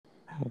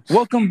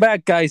Welcome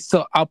back, guys,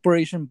 to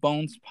Operation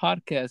Bones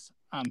podcast.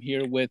 I'm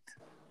here with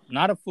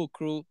not a full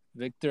crew,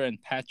 Victor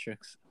and Patrick.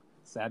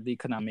 Sadly,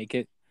 could not make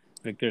it.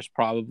 Victor's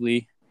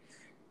probably,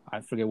 I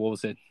forget what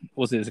was it.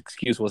 What was his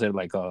excuse? Was it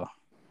like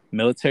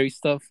military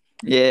stuff?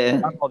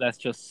 Yeah, I know that's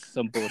just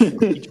some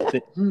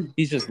bullshit.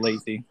 He's just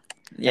lazy.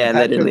 And yeah,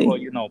 Patrick, well,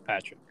 literally. you know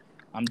Patrick.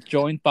 I'm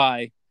joined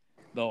by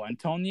though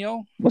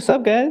Antonio, What's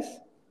up, guys?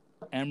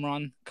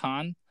 Emron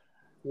Khan,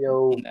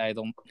 Yo, I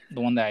don't, the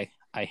one that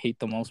I hate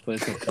the most, but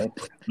it's okay.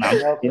 No, I'm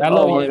yeah, kidding. I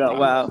love Oh you, my god! Emron.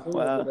 Wow,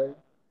 wow.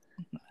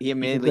 He He's a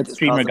immediately good just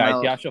streamer, calls him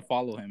guys. Y'all out. should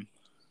follow him.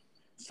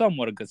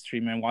 Somewhat a good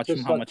streamer, and watch him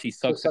just how suck, much he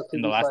just sucks suck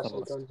in The TV Last slash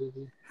of Us. H1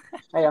 TV.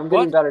 Hey, I'm getting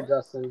What? better,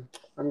 Justin.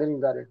 I'm getting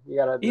better. You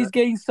gotta He's admit.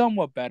 getting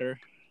somewhat better.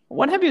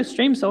 What have you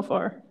streamed so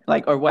far?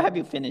 Like, or what have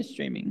you finished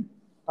streaming?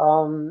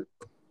 Um,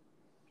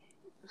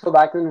 so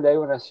back in the day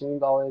when I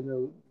streamed, all I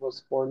knew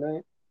was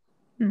Fortnite.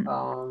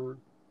 Hmm.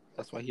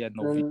 That's why he had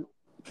no views.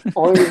 And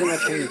only reason I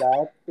came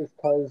back is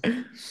because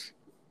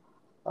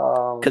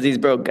Cause he's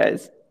broke,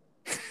 guys.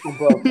 I'm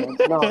broke. Man.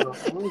 No.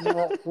 The only reason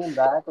I came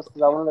back was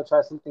because I wanted to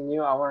try something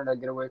new. I wanted to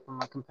get away from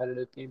my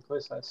competitive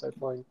gameplay, so I started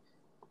playing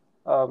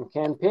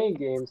campaign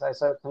games. I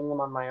started playing them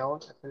on my own.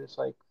 I finished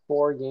like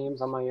 4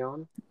 games on my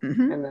own.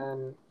 Mm-hmm. And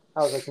then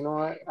I was like, you know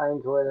what? I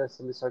enjoy this.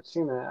 Let me start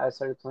streaming it. I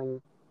started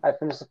playing. I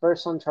finished the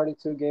first Uncharted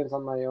 2 games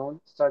on my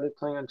own. Started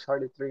playing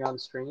Uncharted 3 on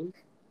stream.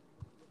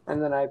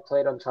 And then I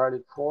played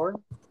Uncharted 4.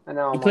 And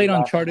now You I'm played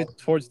on Last of Uncharted Us.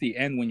 towards the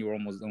end when you were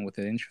almost done with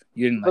the intro.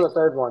 You didn't For like, the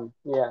third one,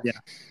 yeah. yeah.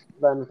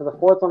 Then for the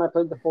fourth one, I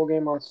played the full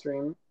game on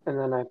stream. And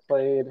then I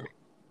played.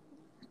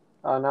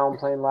 Now I'm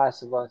playing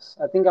Last of Us.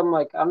 I think I'm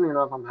like, I don't even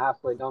know if I'm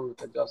halfway done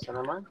with it, Justin.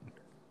 Am I?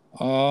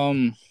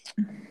 Um,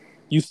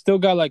 you still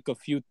got like a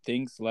few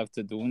things left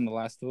to do in The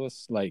Last of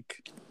Us,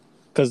 like,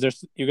 because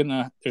there's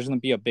gonna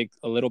be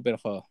a little bit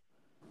of a,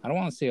 I don't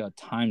want to say a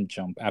time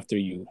jump after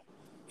you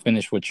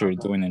finish what you're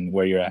doing and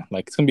where you're at.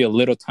 Like, it's gonna be a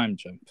little time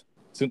jump.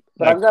 So,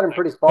 But like, I've gotten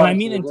pretty what far I into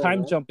mean the in game, time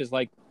right? jump is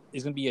like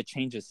it's gonna be a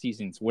change of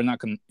seasons. You're not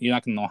gonna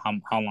know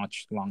how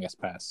much long has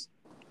passed.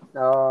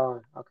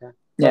 Oh, okay.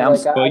 Yeah, But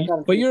like I've But gotten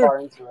but pretty far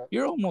into it.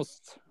 you're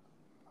almost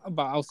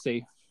about, I'll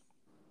say,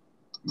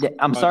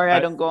 I'm about sorry I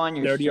don't go on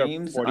your 30 or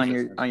streams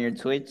 40%. on your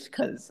Twitch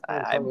because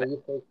Antonio,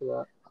 you paid for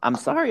that. I'm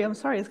sorry. I'm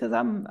sorry. It's because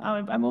I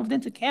moved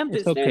into It's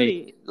campus okay.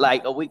 literally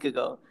like a week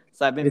ago.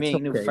 So I've been It's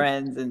making new okay.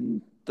 friends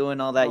and doing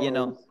all that,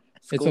 Oh,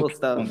 It's school okay,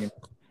 stuff. Tony.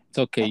 It's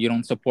okay. You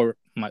don't support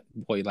my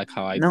boy like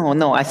how I do.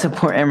 No, I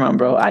support Emron,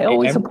 bro. I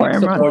always support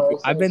Everyone support Emron. you.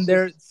 I've been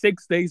there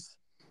 6 days.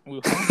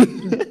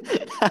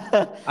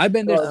 I've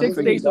been there bro, six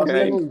me, days with Justin,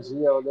 Vic. and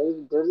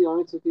Gio, they're the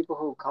only two people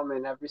who come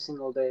in every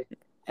single day.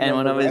 And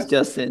one then of the them is rest,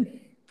 Justin.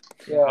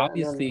 yeah, and then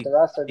Obviously, the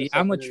rest are see, just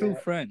I'm a up in true the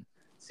friend.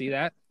 See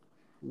that?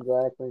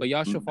 Exactly. But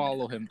y'all should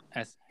follow him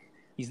as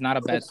he's not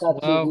a bad.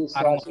 Twitch.tv Well,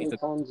 I don't know slash if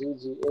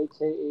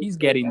AtonGG, he's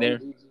getting there.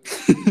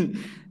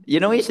 You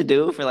know what you should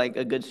do for like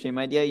a good stream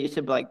idea? You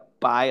should like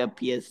buy a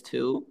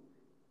PS2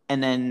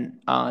 and then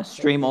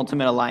stream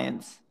Ultimate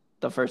Alliance,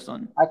 the first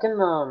one. I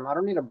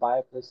don't need to buy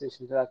a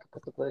PlayStation 2. I can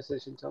put the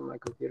PlayStation 2 on my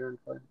computer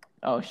and play.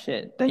 Oh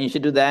shit! Then you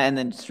should do that and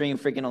then stream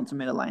freaking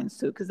Ultimate Alliance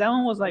too, because that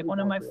one was like one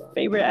of my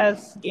favorite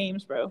ass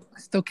games, bro. I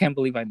still can't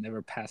believe I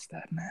never passed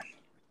that, man.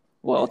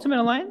 What, Ultimate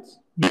Alliance?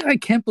 Yeah, I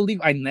can't believe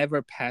I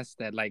never passed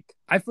that. Like,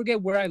 I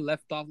forget where I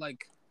left off.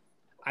 Like,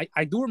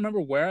 I do remember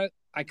where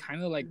I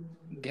kind of like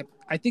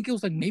I think it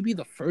was like maybe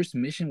the first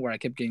mission where I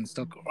kept getting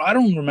stuck. I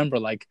don't remember.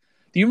 Like,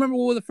 do you remember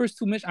what were the first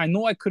two missions? I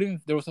know I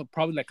couldn't. There was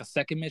probably like a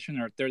second mission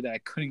or a third that I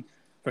couldn't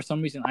for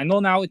some reason. I know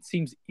now it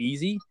seems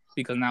easy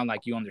because now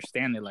like you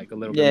understand it like a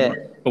little bit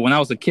more. But when I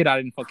was a kid, I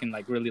didn't fucking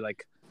like really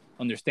like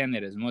understand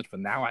it as much. But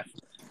now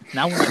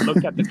when I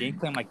look at the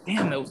gameplay, I'm like,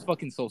 damn, that was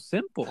fucking so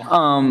simple.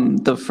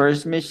 The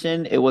first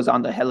mission, it was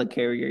on the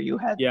helicarrier. You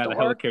had the Thor,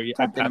 helicarrier.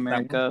 Captain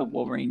America,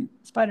 Wolverine,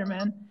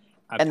 Spider-Man,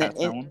 and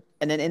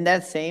then in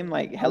that same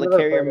like never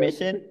helicarrier played it.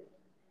 mission,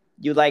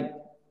 you like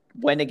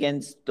went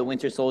against the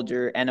Winter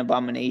Soldier and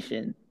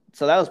Abomination.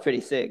 So that was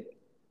pretty sick.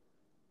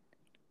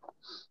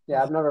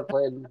 Yeah, I've never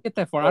played. Get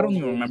that far. I don't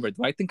even remember.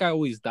 Do I think I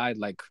always died?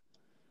 Like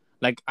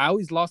I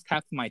always lost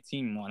half of my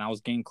team when I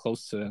was getting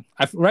close to.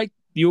 Right,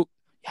 you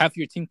half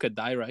your team could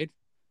die, right?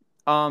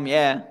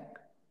 Yeah.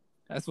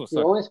 That's what's The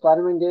up. only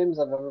Spider-Man games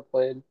I've ever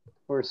played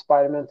were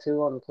Spider-Man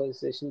 2 on the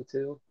PlayStation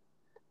 2,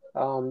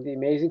 The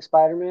Amazing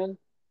Spider-Man.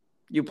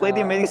 You played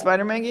the Amazing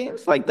Spider-Man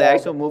games, like the yeah,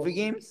 actual the movie first-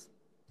 games.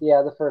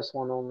 Yeah, the first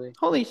one only.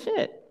 Holy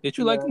shit! Did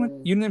you like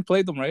them? You didn't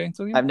play them, right,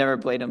 Antonio? I've never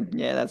played them.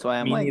 Yeah, that's why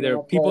I'm Me like. neither.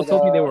 I People played,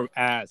 told me they were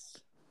ass.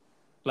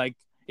 Like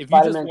if you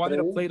just Spider-Man wanted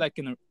to 3? play like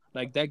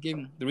like that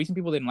game, the reason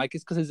people didn't like it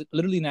is because it's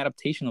literally an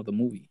adaptation of the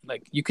movie.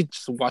 Like you could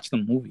just watch the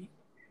movie.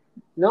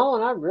 No,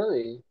 not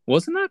really.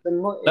 Wasn't that?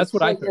 That's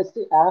what I heard. It's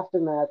the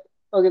aftermath.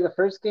 Okay, the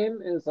first game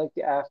is like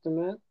the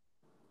aftermath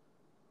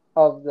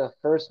of the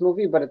first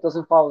movie, but it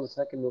doesn't follow the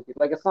second movie.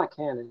 Like it's not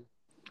canon.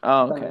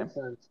 Oh, If that okay. makes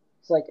sense.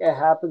 It's like it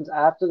happens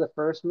after the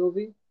first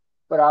movie,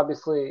 but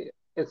obviously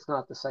it's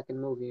not the second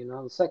movie. You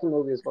know, the second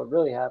movie is what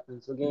really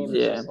happens. The game is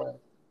Yeah. just like,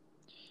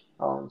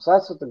 so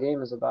that's what the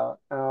game is about.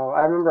 I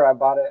remember I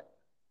bought it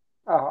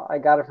Oh, I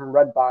got it from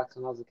Redbox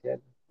when I was a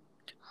kid.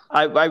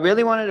 I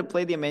really wanted to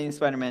play the Amazing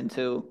Spider-Man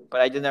 2, but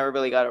I just never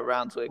really got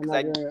around to it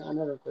I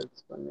never played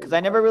because I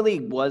never really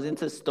was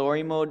into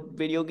story mode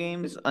video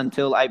games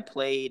until I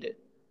played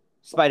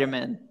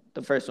Spider-Man,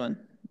 the first one.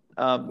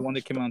 The one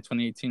that came out in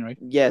 2018, right?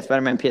 Yeah,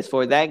 Spider-Man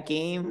PS4. That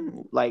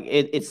game, like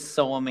it's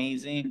so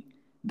amazing.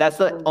 That's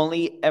the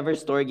only ever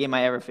story game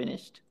I ever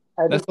finished.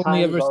 Edge That's of the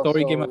only Time is ever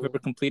story game I've also. ever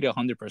completed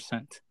 100%.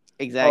 Oh,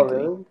 Exactly.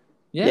 really?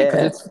 Yeah,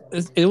 because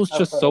Yeah. it was I've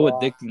just played a so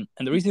lot. addicting,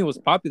 and the reason it was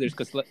popular is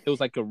because it was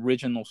like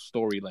original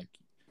story, like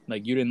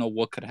you didn't know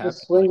what could The happen.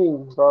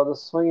 swinging, bro. The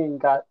swinging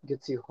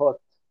gets you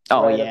hooked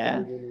Oh right at the yeah.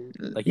 beginning.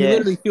 Like you Yeah.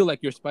 literally feel like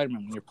you're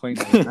Spider-Man when you're playing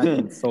that game. That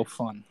game's so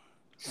fun.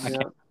 I Yeah.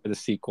 can't wait for the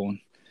sequel.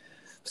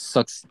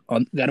 Sucks.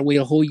 Gotta wait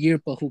a whole year,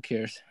 but who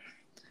cares?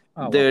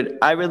 Oh, well. Dude,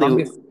 I As long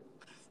really, as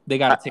they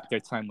gotta take their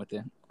time with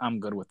it. I'm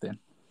good with it.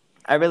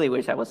 I really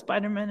wish I was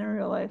Spider-Man in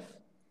real life.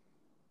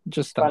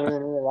 Just stop.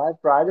 Spider-Man in real life,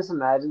 bro. I just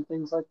imagine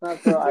things like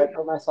that, bro. I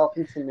put myself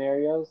in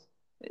scenarios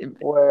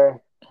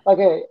where,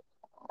 okay,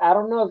 I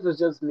don't know if it's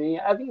just me.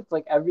 I think it's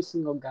like every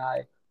single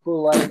guy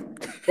who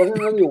like doesn't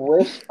really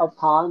wish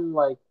upon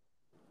like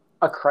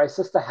a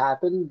crisis to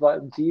happen,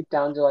 but deep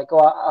down you're like, oh,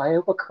 I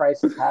hope a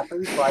crisis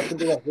happens so I can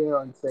be the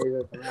hero and save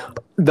everyone.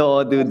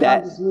 No, dude, That's not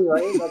that just me,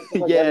 right? That's just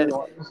like yeah,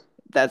 everyone.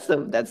 that's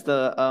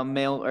the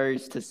male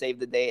urge to save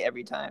the day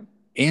every time.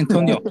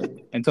 Antonio,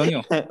 Exactly.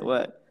 Antonio,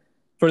 What?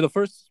 for the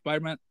first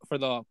Spider-Man, for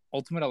the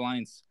Ultimate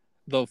Alliance,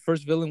 the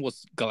first villain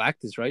was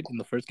Galactus, right? In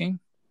the first game,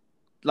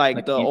 Like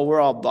like the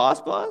overall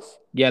boss?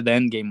 yeah, the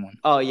end game one.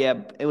 Oh yeah,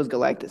 it was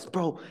Galactus,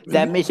 bro.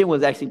 That Really? mission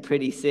was actually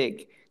pretty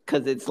sick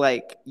because it's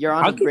like you're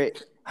on How a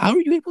bridge. how are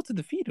you able to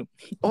defeat him?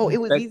 Oh, it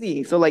was That-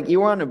 easy. So like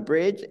you were on a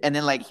bridge, and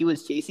then like he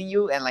was chasing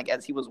you, and like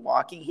as he was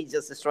walking, he's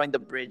just destroying the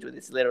bridge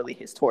with literally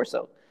his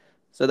torso.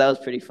 So that was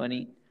pretty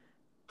funny.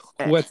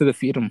 who had to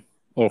defeat him,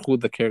 or who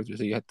the characters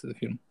that you had to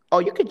defeat him? Oh,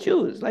 you could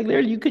choose. Like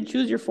literally, you could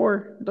choose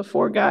the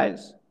four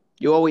guys.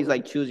 You always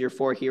like choose your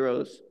four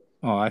heroes.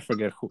 Oh, I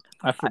forget who.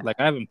 Like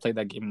I haven't played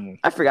that game.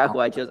 I forgot who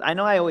I chose. I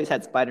know I always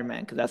had Spider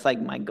Man because that's like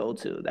my go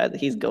to. That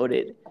he's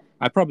goaded.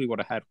 I probably would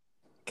have had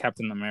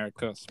Captain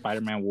America,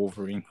 Spider-Man,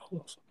 Wolverine.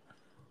 Who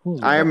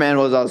was Iron Man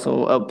was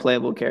also a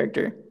playable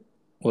character.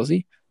 Was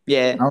he?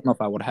 Yeah, I don't know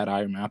if I would have had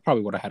Iron Man. I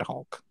probably would have had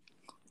Hulk.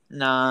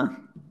 nah,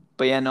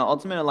 but yeah, no.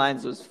 Ultimate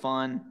Alliance was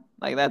fun.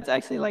 Like that's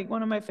actually like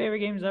one of my favorite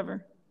games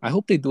ever. I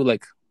hope they do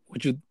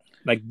would you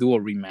like do a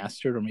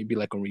remastered or maybe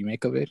like a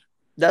remake of it?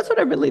 That's what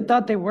I really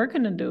thought they were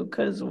gonna do.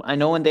 Cause I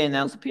know when they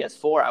announced the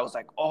PS4, I was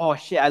like, oh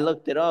shit! I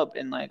looked it up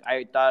and like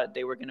I thought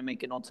they were gonna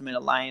make an Ultimate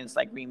Alliance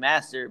like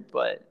remaster,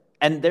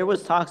 and there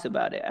was talks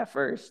about it at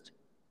first,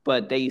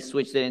 but they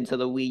switched it into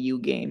the Wii U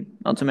game,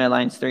 Ultimate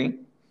Alliance 3.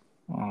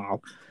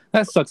 Oh,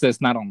 that sucks that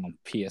it's not on the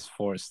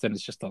PS4. Instead,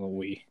 it's just on the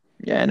Wii.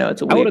 Yeah, I know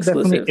it's a I Wii would have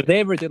definitely, exclusive. if they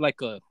ever did like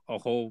a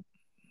whole,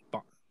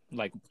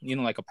 like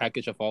like a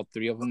package of all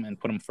three of them and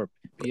put them for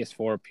PS4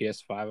 or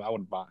PS5, I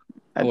would buy.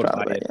 I I'd would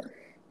probably buy it. yeah.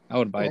 I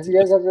would buy it. Have you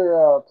guys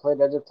ever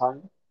played Edge of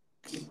Time?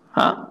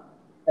 Huh?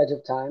 Edge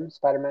of Time,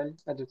 Spider-Man,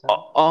 Edge of Time.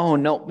 Oh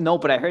no,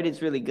 but I heard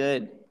it's really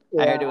good.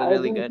 I heard it was I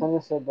really didn't good.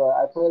 finish it, but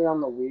I played it on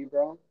the Wii,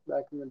 bro,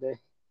 back in the day.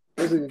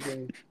 It was a good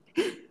game.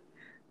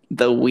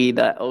 The Wii,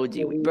 the OG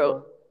The Wii, Wii,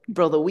 bro.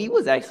 Bro, the Wii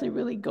was actually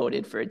really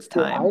goated for its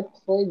Dude, time. I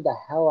played the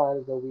hell out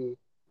of the Wii.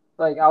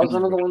 Like I was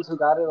one of the ones who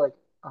got it like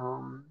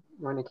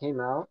when it came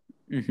out.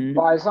 Mm-hmm.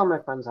 But I saw my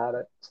friends had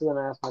it, so then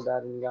I asked my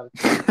dad and he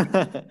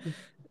got it.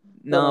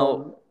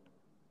 No.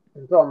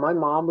 Bro, my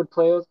mom would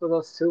play with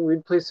us too.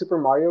 We'd play Super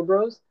Mario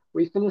Bros.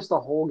 We finished the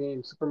whole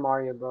game, Super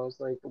Mario Bros.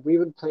 Like we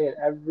would play it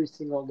every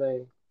single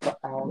day for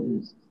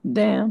hours.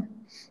 Damn.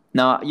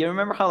 No, you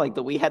remember how like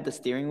the Wii had the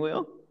steering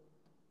wheel?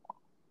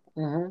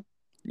 Mm-hmm.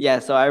 Yeah,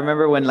 so I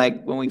remember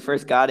when we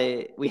first got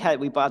it, we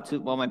bought two.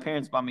 Well, my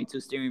parents bought me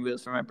two steering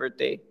wheels for my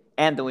birthday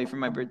and the Wii for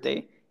my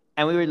birthday,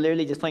 and we were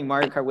literally just playing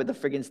Mario Kart with the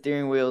freaking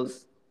steering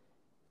wheels,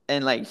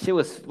 and like shit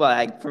was well,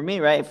 like for me,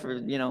 right? For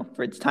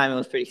its time, it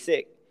was pretty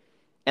sick,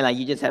 and like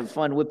you just have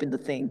fun whipping the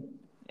thing,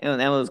 and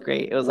that was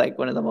great. It was like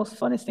one of the most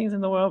funnest things in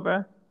the world,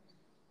 bro.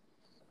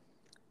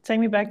 Take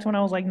me back to when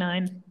I was like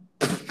 9.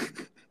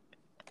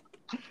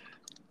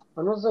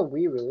 When was the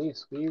Wii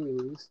released? Wii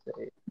released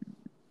date.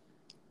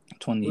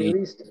 28.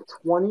 Released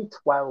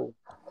 2012.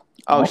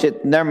 Oh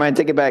shit! Never mind.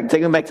 Take it back.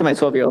 Take me back to my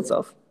 12-year-old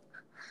self.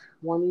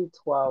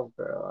 2012,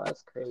 bro.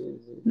 That's crazy.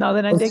 No,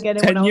 then I did get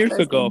it when 10 I was years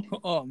 13. ago.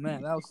 Oh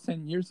man, that was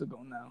 10 years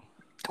ago now.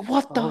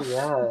 What the? Oh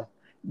yeah.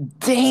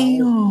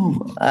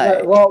 Damn.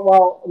 Yeah,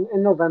 well,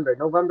 in November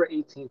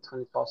 18th,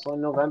 2012. So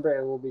in November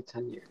it will be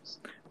 10 years.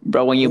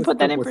 Bro, when you We're put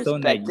that in still- we're still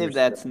in that perspective, year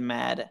that's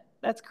mad.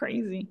 That's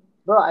crazy.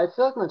 Bro, I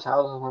feel like my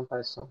childhood went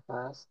by so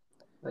fast.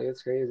 Like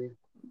it's crazy.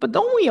 But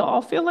don't we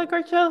all feel like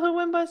our childhood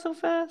went by so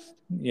fast?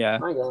 Yeah,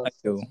 My God, I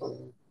do. it's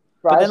funny.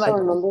 But Bro, I then, still like-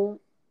 remember,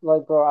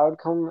 like, bro, I would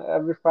come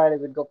every Friday.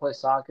 We'd go play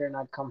soccer, and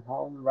I'd come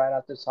home right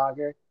after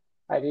soccer.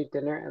 I'd eat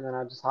dinner, and then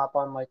I'd just hop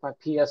on like my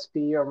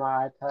PSP or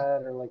my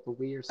iPad or like the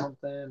Wii or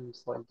something, and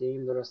just like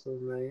game the rest of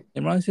the night.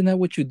 Imran, isn't that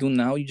what you do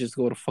now? You just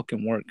go to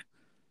fucking work.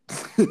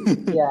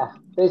 Yeah,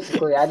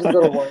 basically, I just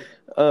go to work.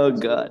 Oh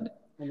god.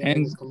 then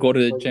And just come go on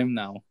to the play gym games.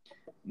 now.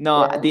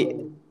 No, Yeah,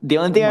 the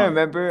only thing Come I on,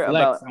 remember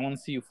flex. about I want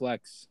to see you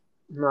flex.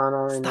 no,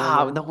 no,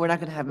 stop. No, we're not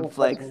gonna have him no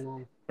flex flex. right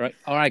now. Right.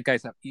 All right,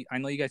 guys. I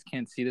know you guys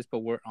can't see this, but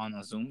we're on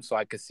a Zoom, so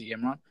I could see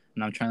Imran,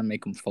 and I'm trying to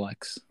make him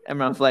flex.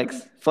 Emron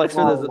flex.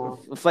 No.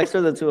 Flex for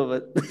the two of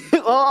us.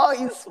 Oh,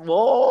 he's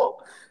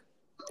small.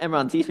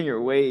 Emron, teach me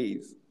your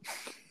ways.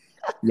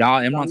 Yeah,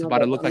 I'm Imran's not about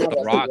to that, look I'm like not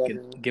The that Rock. big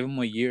yet, man. Give him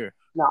a year.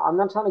 No, I'm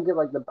not trying to get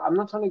I'm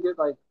not trying to get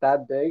like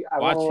that big. I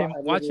Watch want him.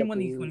 to. Watch him when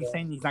he's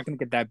saying he's not gonna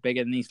get that big,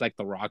 and then he's like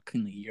The Rock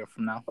in a year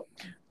from now.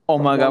 Oh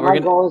my Yeah, god, my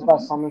goal is by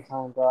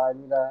summertime, bro. I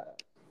need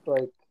that.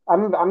 Like,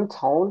 I'm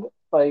toned.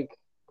 Like,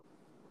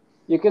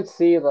 you could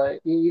see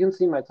you can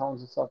see my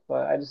tones and stuff,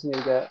 but I just need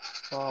to get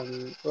a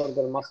little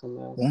bit of muscle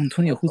mass. Oh,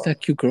 Antonio, who's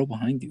that cute girl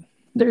behind you?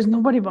 There's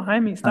nobody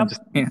behind me. I'm Stop.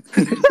 just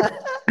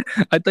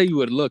I thought you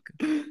would look.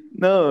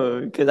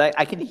 No, because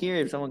I can hear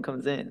if someone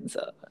comes in.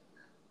 So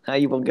how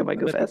you won't get my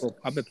goof ass?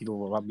 I bet people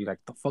will be like,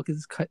 "The fuck is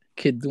this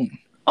kid doing?"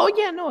 Oh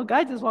yeah, no, a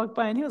guy just walked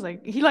by and he was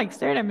like, he like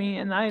stared at me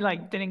and I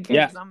like didn't care.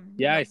 Yeah, 'cause I'm,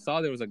 yeah, I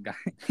saw there was a guy.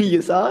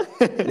 You saw?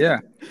 Yeah.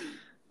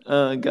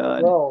 Oh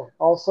god. Bro,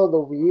 also the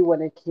Wii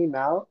when it came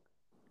out,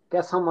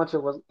 guess how much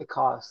it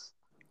cost?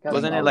 Guess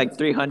Wasn't it like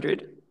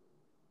 300? It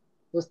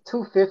was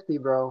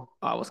 $250, bro.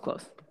 Oh, I was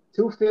close.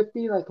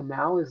 $250 like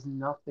now is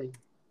nothing.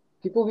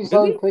 People be Really?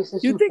 selling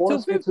PlayStation You think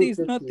 4s for $250 is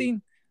 $250.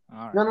 nothing?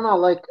 All right. No,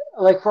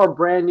 like for a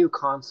brand new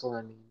console.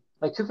 I mean,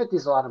 like $250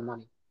 is a lot of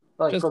money.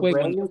 But like Just for wait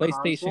brand when new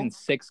PlayStation console,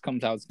 6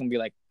 comes out. It's gonna be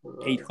like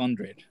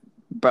 800.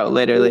 Bro,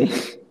 literally.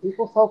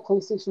 people sell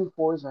PlayStation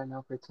 4s right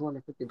now for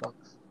 $250.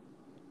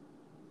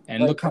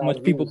 And look how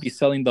much people be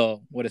selling the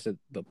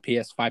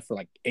PS5 for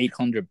like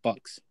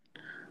 $800,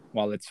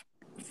 while it's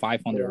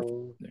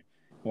 500.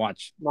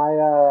 Watch. My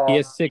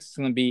PS6 is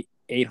gonna be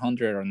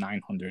 800 or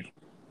 900.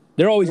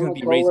 They're always gonna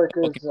be raising the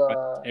fucking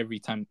price every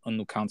time a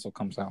new console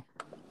comes out.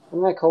 one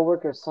of my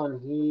coworker's son,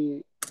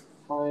 he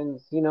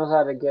knows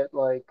how to get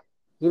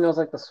he knows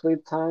like the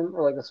sweet time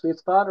or like the sweet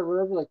spot or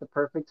whatever, like the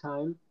perfect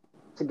time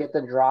to get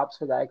the drops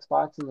for the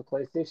Xbox and the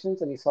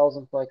PlayStations, and he sells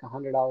them for like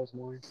 $100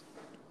 more.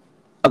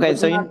 Okay,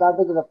 It's so not that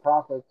big of a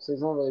profit, so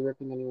he's not really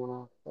ripping anyone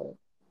off.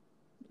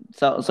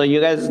 But so you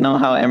guys know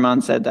how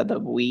Emron said that the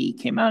Wii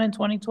came out in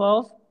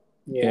 2012?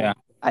 Yeah.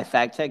 I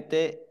fact checked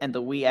it, and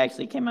the Wii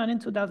actually came out in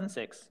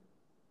 2006.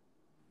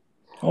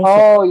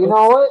 Oh, you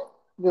know what?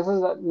 This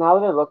is now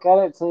that I look at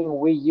it, it's saying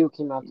Wii U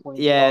came out 2012.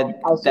 Yeah,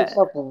 I searched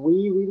up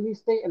Wii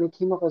release date, and it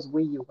came up as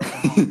Wii U. What the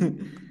hell?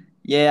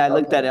 Yeah, I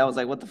looked at it. I was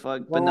like, what the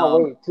fuck? But no,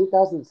 wait,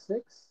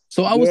 2006?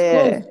 So I was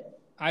close.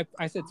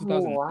 I said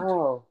 2000. Oh,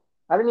 wow.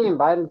 I didn't even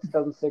buy it in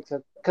 2006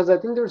 because I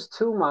think there's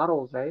two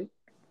models, right?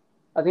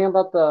 I think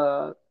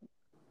I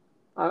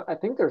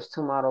think there's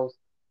two models.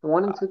 The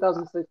one in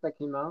 2006 that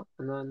came out,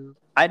 and then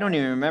I don't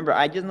even remember.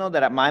 I just know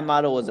that my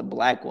model was a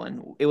black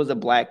one. It was a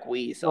black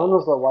Wii. So one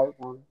was the white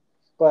one.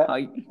 But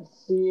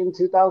see, in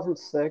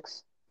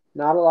 2006,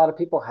 not a lot of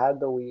people had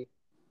the Wii.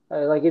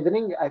 Like it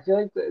didn't. I feel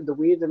like the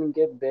Wii didn't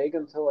get big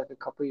until like a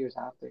couple years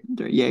after.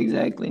 Yeah,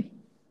 exactly.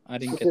 I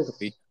didn't get the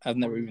Wii. I've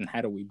never even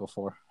had a Wii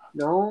before.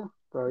 No,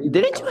 bro.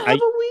 Didn't you have a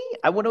Wii?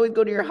 I would always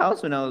go to your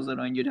house when I was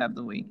little, and you'd have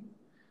the Wii.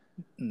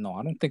 No,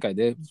 I don't think I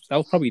did. That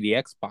was probably the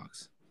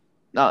Xbox.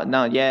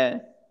 No, yeah.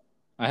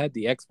 I had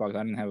the Xbox.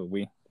 I didn't have a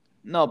Wii.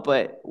 No,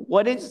 but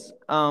what is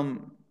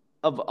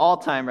of all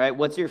time, right?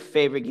 What's your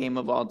favorite game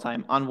of all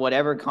time on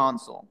whatever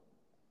console?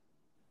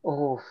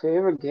 Oh,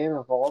 favorite game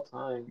of all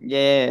time.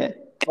 Yeah.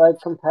 Like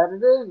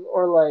competitive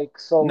or like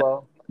solo?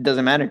 No, it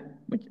doesn't matter.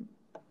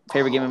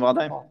 Favorite game of all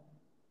time?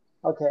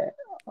 Okay.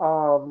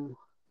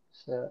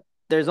 Shit.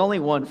 There's only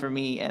one for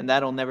me, and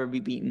that'll never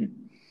be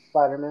beaten.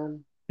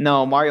 Spider-Man?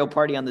 No, Mario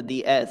Party on the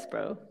DS,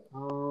 bro.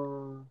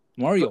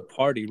 Mario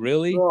Party,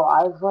 really? Bro,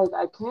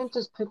 I can't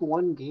just pick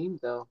one game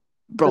though.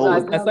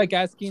 Bro, that's like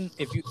asking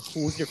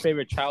who's your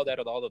favorite child out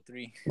of all the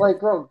three. Like,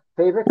 bro,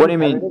 favorite what do you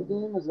mean?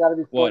 game has got to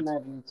be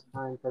Fortnite in its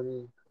time for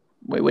me.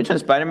 Wait, which one?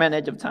 Spider-Man: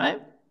 Edge of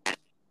Time?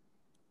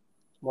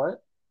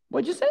 What?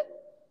 What'd you say?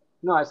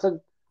 No, I said,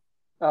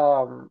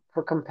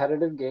 for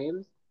competitive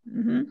games,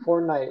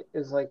 Fortnite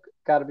is like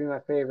got to be my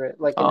favorite.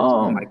 Like,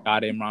 oh my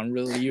god, Imran,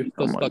 really? You're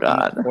still stuck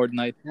on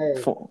Fortnite?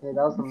 Hey, that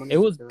was the money. It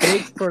was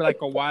big for like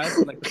a while,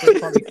 for like the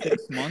first probably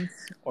 6 months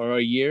or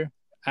a year.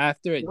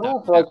 After it,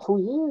 no, for like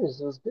 2 years,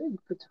 it was big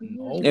for 2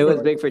 years. It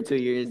was big for 2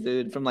 years,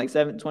 dude. From like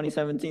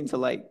 2017 to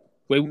like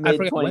I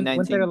forgot when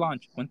did it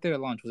launch? When did it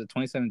launch? Was it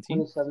 2017?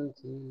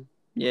 2017.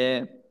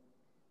 Yeah,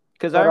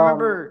 because I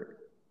remember.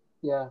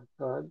 Yeah,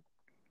 go ahead.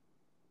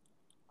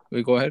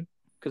 Wait, go ahead.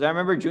 Because I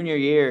remember junior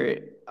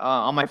year,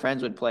 all my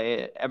friends would play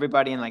it.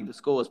 Everybody in like the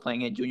school was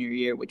playing it junior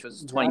year, which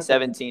was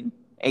 2017,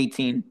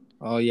 18.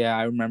 Oh yeah,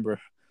 I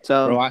remember.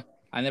 So, bro,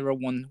 I never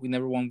won. We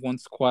never won one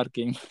squad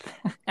game.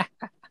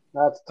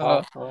 That's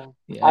tough, bro.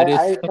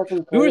 Yeah,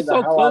 we were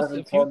so close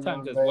a few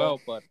times as well,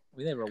 but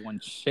we never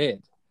won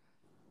shit.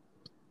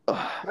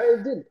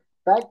 Dude,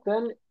 back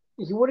then,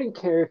 you wouldn't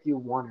care if you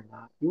won or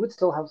not. You would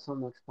still have so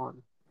much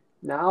fun.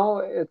 Now,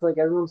 it's like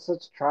everyone's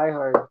such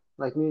tryhard,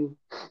 like me.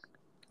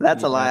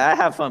 That's a lie. I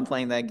have fun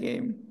playing that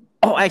game.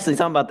 Oh, actually,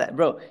 something about that,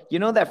 bro. You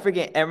know that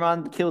freaking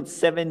Emron killed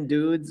 7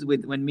 dudes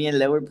with when me and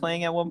Le were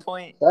playing at one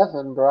point?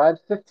 7, bro. I had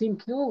 15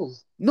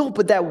 kills. No,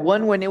 but that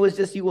one when it was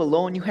just you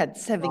alone, you had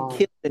 7 Oh.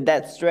 kills in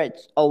that stretch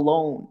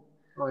alone.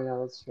 Oh yeah,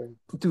 that's true.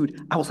 Dude,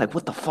 I was like,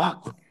 what the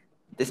fuck?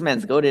 This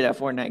man's goated at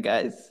Fortnite,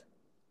 guys.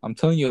 I'm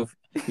telling you,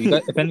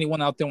 if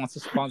anyone out there wants to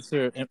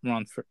sponsor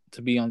Imran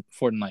to be on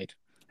Fortnite,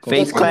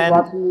 Face Justin was Clan.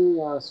 watching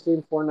me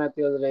stream Fortnite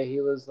the other day.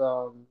 He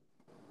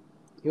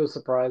was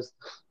surprised.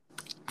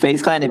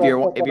 Face Clan, if That's you're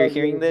what I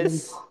hearing do.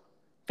 this,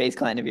 Face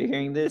Clan, if you're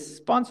hearing this,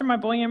 sponsor my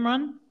boy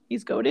Imran.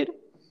 He's goated.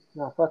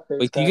 No, fuck face.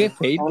 Wait, do you get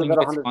paid I when wanna you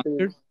bet get 100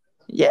 sponsored? feet.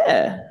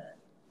 Yeah.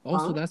 Oh,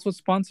 so that's what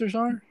sponsors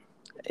are?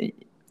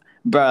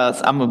 Bro,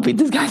 I'm gonna beat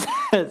this guy's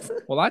ass.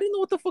 Well, I didn't know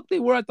what the fuck they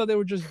were. I thought they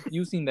were just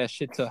using that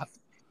shit to.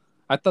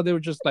 I thought they were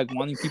just like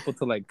wanting people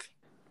to like,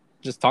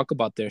 just talk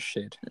about their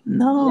shit.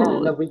 No. Yeah,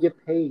 and then we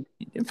get paid.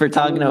 For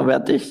talking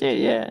about this shit,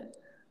 yeah.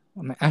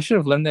 I mean, I should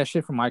have learned that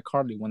shit from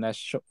iCarly when that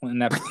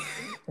that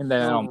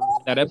The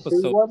shoe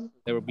episode one?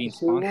 they were being The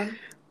shoe sponsored. one?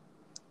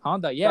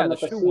 Honda, yeah, the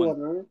Talking shoe about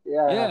one. right?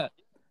 Yeah. Yeah,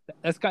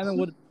 that's kind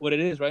of what it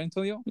is, right,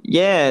 Antonio?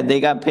 Yeah, they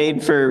got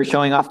paid for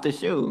showing off the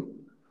shoe.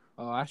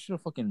 Oh, I should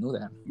have fucking knew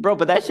that. Bro,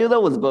 but that shoe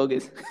though was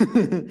bogus.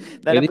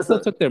 That They still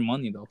episode, took their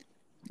money though.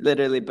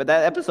 literally, but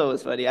that episode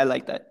was funny. I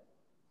like that.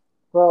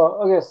 Well,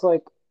 okay, so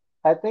like,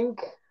 I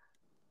think,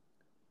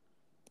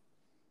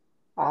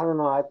 I don't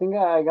know. I think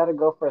I gotta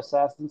go for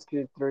Assassin's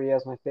Creed 3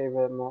 as my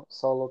favorite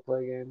solo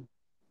play game.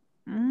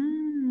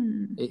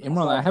 Hey,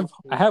 Imran,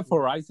 I have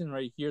Horizon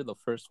right here, the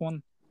first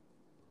one.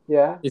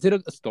 Yeah, Is it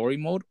a story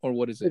mode or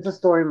what is it? it's a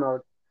story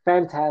mode.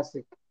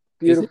 Fantastic,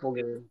 beautiful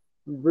game,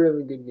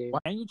 really good game. Why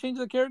can't you change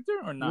the character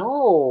or not?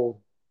 No,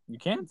 You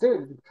can't.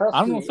 dude, trust I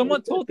don't know. me. Someone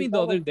It's told me it's the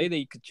not other like- day that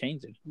you could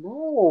change it.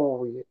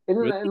 No,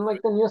 Really? in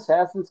like the new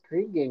Assassin's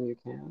Creed game, you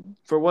can.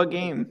 For what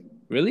game?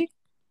 Really?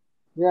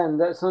 Yeah,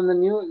 and so in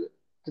the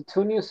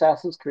 2 new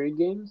Assassin's Creed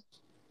games,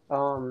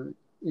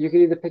 you can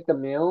either pick the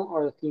male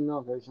or the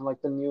female version,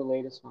 like the new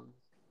latest one.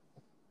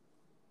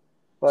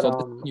 But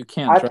So you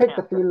can't. I Right? picked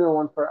the female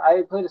one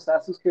I played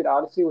Assassin's Creed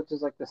Odyssey, which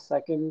is like the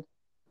second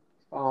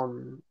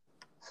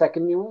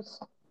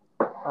newest.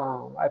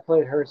 I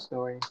played her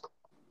story.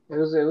 It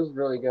was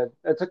really good.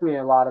 It took me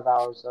a lot of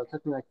hours though. It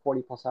took me like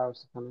 40 plus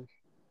hours to finish.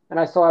 And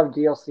I still have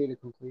DLC to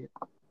complete.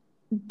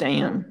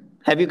 Damn.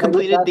 Have you Like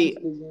completed Assassin's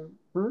Creed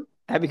game.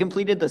 Have you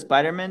completed the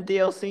Spider-Man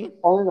DLC?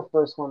 Only the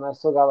first one. I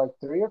still got like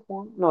 3 or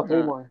 4. No, 3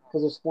 Yeah. more.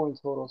 Because there's 4 in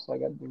total, so I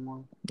got 3 more.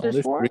 No,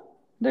 there's 4? three.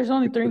 There's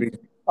only 3. Three.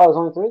 Oh, it's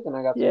only 3? Then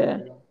I got 3. Yeah.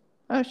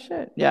 Oh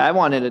shit. Yeah, I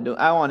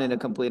wanted to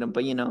complete them,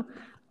 but you know,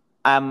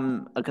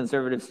 I'm a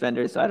conservative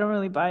spender, so I don't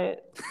really buy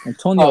it.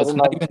 Antonio, Oh, it's then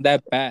not like- even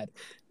that bad.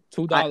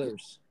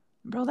 $2.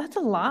 Bro, that's a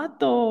lot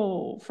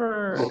though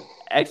for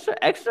extra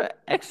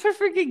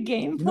freaking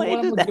You know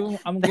gameplay.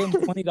 what? I'm gonna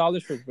give him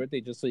 $20 for his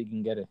birthday just so you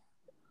can get it.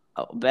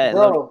 Oh, bet.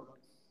 Bro,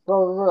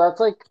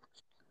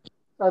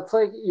 that's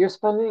like you're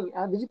spending.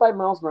 Did you buy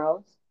Miles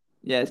Morales?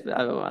 Yes, but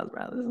I would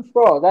rather.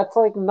 Bro, that's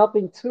like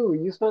nothing too.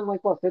 You spent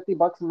like what,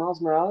 $50 on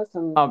Miles Morales,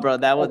 and Oh, bro,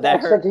 that that's that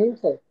extra hurt.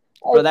 gameplay.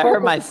 Bro, that It's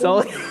hurt my like-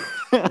 soul.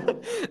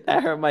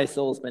 That hurt my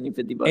soul spending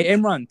 $50. Hey,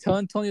 Imran, tell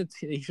Antonio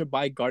he should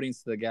buy Guardians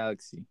of the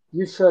Galaxy.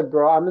 You should,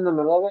 bro. I'm in the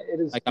middle of it.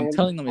 It is. Like, I'm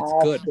telling them it's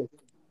good. fantastic.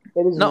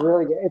 It is No.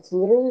 really good. It's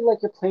literally like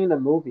you're playing a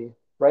movie,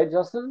 right,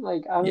 Justin?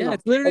 Like I don't know. Yeah,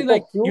 it's literally It's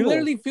like humor. you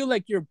literally feel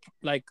like you're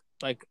like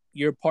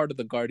you're part of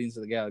the Guardians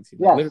of the Galaxy.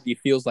 Like, Yes. literally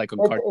feels like a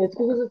It's, cartoon. it's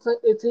because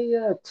it's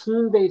a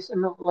team-based,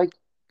 no, like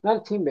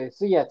not a team-based.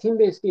 So yeah,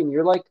 team-based game.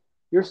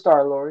 You're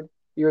Star-Lord.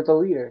 You're the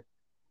leader,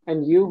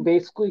 and you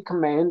basically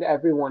command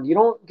everyone. You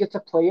don't get to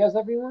play as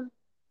everyone,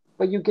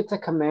 but you get to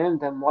command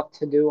them what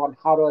to do, on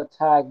how to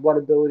attack, what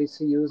abilities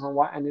to use, on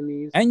what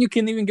enemies. And you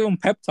can even give them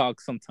pep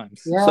talks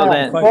sometimes. Yeah, So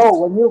then-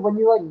 bro, when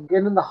you like get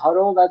in the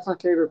huddle, that's my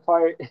favorite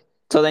part.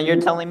 So then you're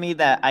Yeah. telling me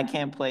that I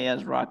can't play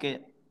as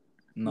Rocket?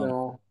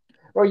 No.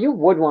 Bro, you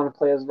would want to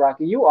play as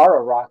Rocket. You are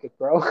a Rocket,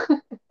 bro.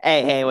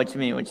 Hey, what you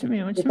mean? What you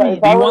mean? What you If I- mean?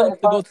 if Do I you were- want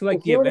if to I- go to like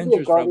if the you were to be a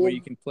Avengers route where Guardian-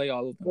 you can play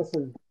all of them?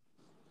 Listen,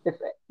 if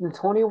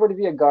Antonio were to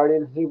be a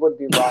Guardian, he would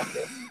be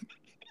Rocket.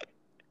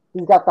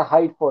 He's got the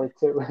height for it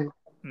too.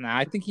 Nah,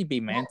 I think he'd be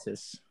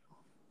Mantis.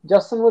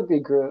 Justin would be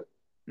Groot.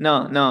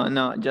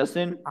 No,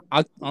 Justin.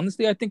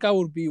 Honestly, I think I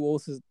would be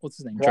what's his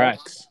name?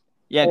 Drax. Drax.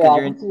 Yeah, Yeah, because I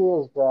you're can see you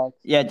as Drax.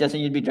 yeah,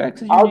 Justin. You'd be Drax.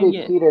 'cause I'll you're an be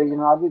idiot.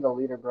 Peter. I'd be the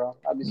leader, bro.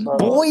 I'd be Star.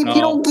 Boy, if No.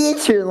 you don't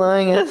get your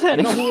lying ass out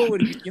You of know here. who it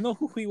would be? You know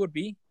who he would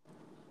be?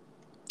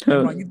 Who?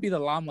 Imran, you'd be the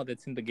llama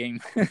that's in the game.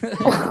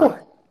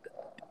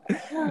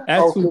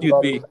 That's who Okay, you'd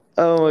buddy. be.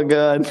 Oh my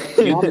god.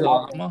 You'd be the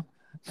llama,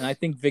 and I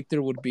think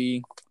Victor would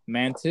be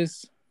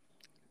Mantis.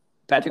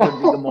 Patrick would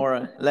be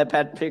Gamora. Let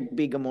Patrick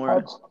be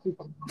Gamora.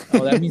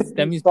 Oh, that means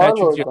Patrick's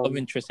Star-Lord, your then. love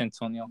interest,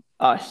 Antonio.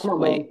 Oh Come on,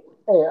 wait. man.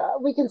 Hey,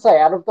 we can say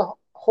out of the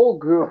whole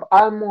group,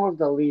 I'm more of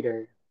the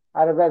leader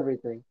out of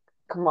everything.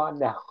 Come on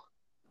now.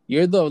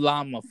 You're the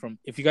llama from.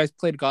 If you guys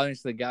played Guardians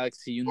of the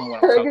Galaxy, you know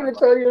what I'm I'm talking gonna about.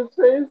 tell you his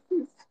face.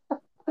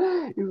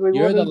 He's like,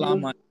 You're what the is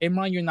llama.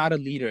 Imran, you're not a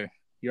leader.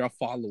 You're a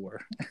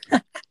follower.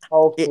 this?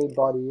 Okay,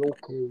 buddy.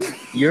 Okay.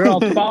 You're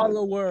a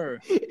follower.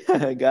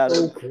 I got it.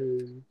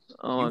 Okay.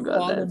 Oh You my god,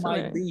 follow that's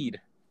my right.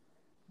 lead.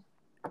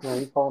 No,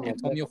 you follow my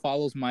Antonio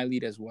follows my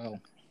lead as well.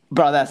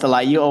 Bro, that's a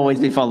lie. You always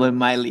be following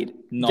my lead.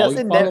 No,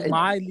 Justin you follow never.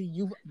 my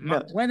lead.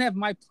 No. When have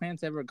my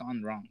plans ever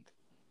gone wrong?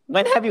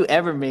 When have you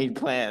ever made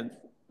plans?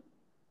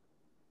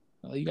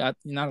 Well, you're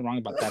not wrong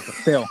about that, but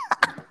still,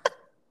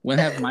 when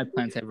have my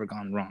plans ever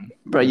gone wrong?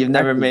 Bro, you've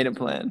never made a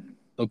plan.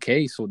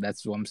 Okay, so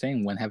that's what I'm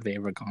saying. When have they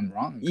ever gone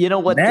wrong? You know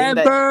what?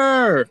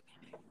 Never.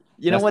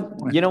 You know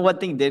what? You know what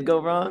thing did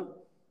go wrong?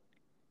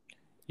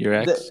 Your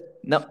ex.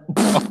 No.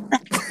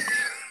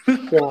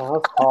 Yeah,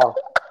 that's tough.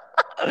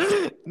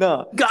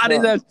 No. Got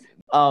it.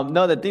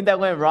 No, the thing that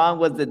went wrong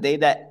was the day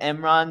that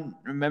Emron,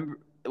 remember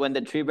when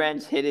the tree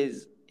branch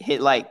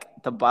hit like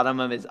the bottom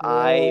of his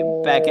eye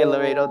back at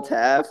Laredo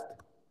Taft?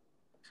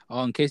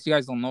 Oh, in case you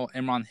guys don't know,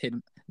 Imran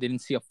didn't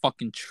see a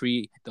fucking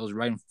tree that was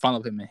right in front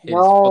of him and hit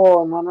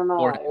No.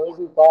 forehead. It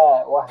wasn't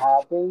that. What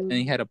happened? And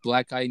he had a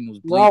black eye and was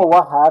bleeding. No,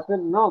 what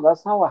happened? No,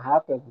 that's not what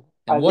happened.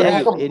 And what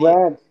There's like a idiot.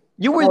 branch.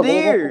 You were No,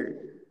 there was there.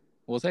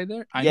 Was I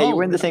there? Yeah, you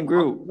were in the same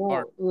group.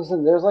 No,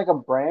 listen, there's like a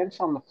branch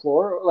on the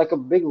floor, like a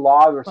big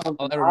log or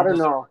something. I don't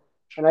know.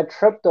 And I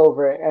tripped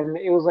over it, and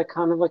it was like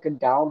kind of like a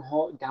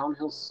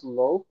downhill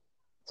slope.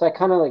 So I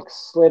kind of like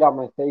slid on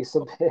my face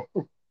a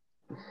bit.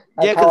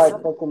 That's how I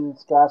fucking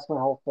scratched my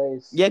whole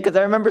face. Yeah, because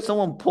I remember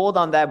someone pulled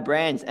on that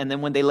branch, and then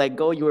when they let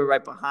go, you were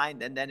right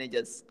behind, and then it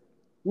just.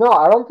 No,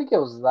 I don't think it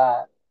was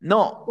that.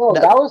 No,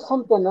 that was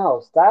something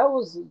else. That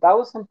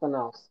was something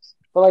else.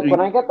 But like when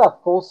I got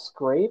that full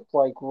scrape,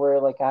 like where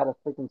like I had a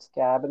freaking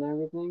scab and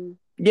everything.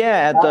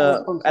 Yeah,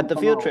 at the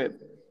field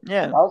trip.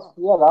 Yeah. That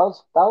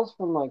was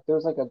from like there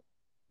was like a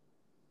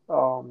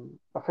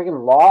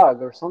freaking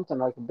log or something,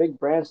 like a big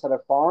branch that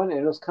had fallen,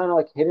 and it was kind of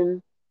like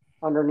hidden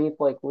underneath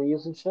like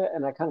leaves and shit,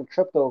 and I kind of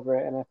tripped over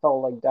it and I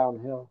fell like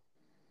downhill.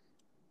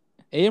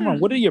 Hey, Imran,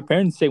 what did your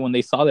parents say when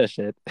they saw that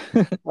shit?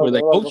 We're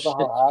like, oh what shit. the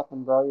hell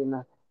happened, bro? You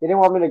know, they didn't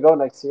want me to go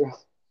next year.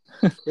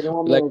 They didn't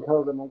want me to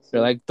go the next year.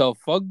 They're like, the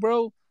fuck,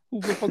 bro? Who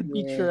the fuck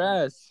beat your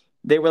ass?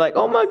 They were like,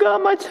 oh my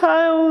god, my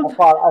child. I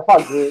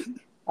fought Groot.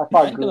 I'm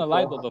not gonna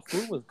lie though, the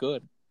food was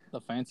good.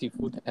 The fancy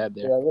food they had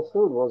there. Yeah, the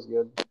food was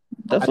good.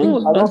 The food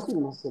was I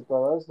don't miss it,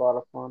 bro. That was a lot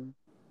of fun.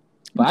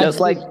 But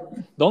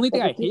the only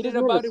thing I hated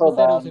about it was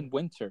that it was in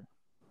winter.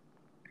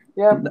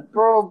 Yeah,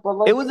 bro, but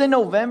like it was in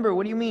November.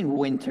 What do you mean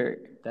winter?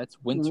 That's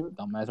winter,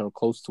 dumbass, or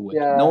close to it.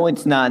 Yeah. No,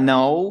 it's not.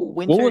 No,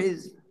 winter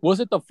is. Was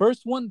it the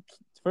first one?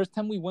 First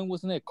time we went,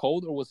 wasn't it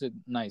cold or was it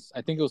nice?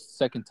 I think it was the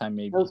second time,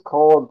 maybe. It was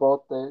cold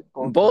both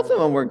of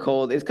them were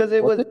cold. It's because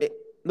it was.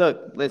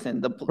 Look,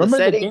 listen. Remember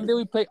setting... the game that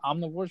we played,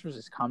 Omnivores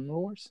versus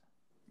Carnivores?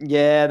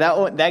 Yeah,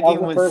 that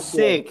game was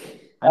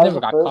sick. I never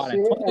got caught.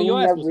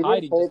 Your ass was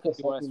hiding just because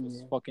your ass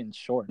was fucking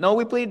short. No,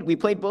 we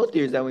played both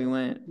years that we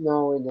went.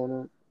 No, we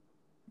didn't.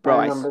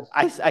 Bro,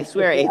 I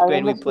swear 8th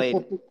grade we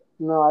played.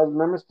 No, I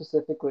remember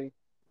specifically.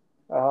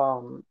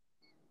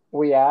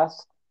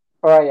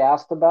 I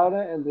asked about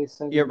it, and they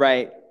said. You're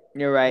right.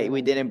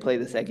 We didn't play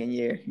the second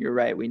year. You're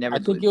right. We never. I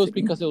think it was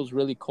because it was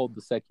really cold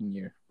the second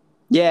year.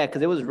 Yeah,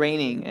 because it was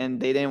raining, and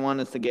they didn't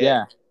want us to get.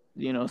 Yeah.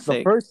 Sick.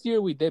 The first year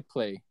we did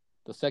play.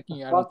 The second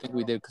year I don't think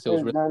we did because it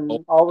was really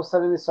cold. All of a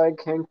sudden, they started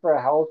caring for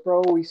a health,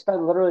 bro. We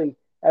spent literally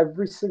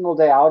every single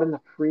day out in the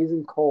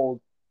freezing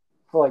cold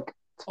for like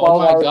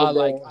 12 hours. Oh my god!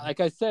 Like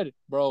I said,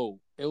 bro,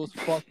 it was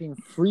fucking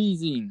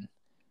freezing.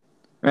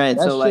 Right.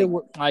 That so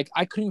like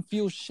I couldn't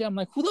feel shit. I'm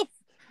like,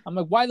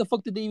 why the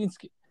fuck did they even?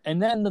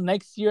 And then the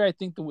next year, I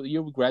think the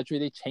year we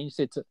graduated, they changed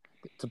it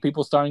to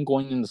people starting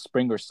going in the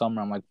spring or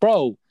summer. I'm like,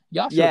 bro,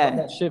 y'all should have done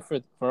that shit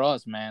for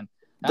us, man.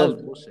 That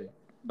was bullshit.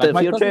 Like, the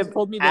field trip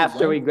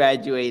after we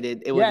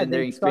graduated, it wasn't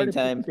during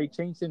springtime. They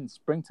changed it in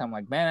springtime.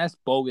 Like, man, that's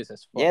bogus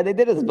as fuck. Yeah, they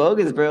did us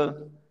bogus,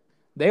 bro.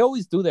 They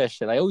always do that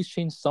shit. I always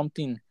change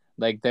something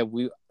like that.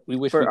 We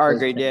wish for our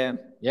grade,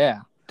 yeah.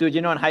 Dude,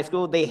 in high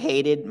school they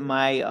hated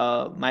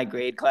my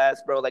grade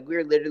class, bro. Like we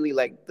were literally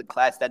like the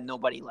class that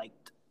nobody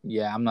liked.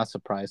 Yeah, I'm not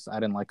surprised. I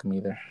didn't like them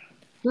either.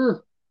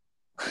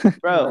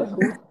 Bro,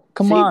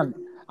 come on.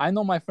 I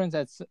know my friends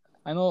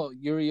I know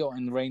Uriel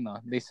and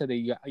Reina. They said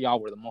that y'all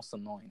were the most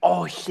annoying.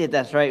 Oh shit,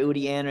 that's right.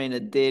 Udi and Reina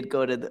did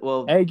go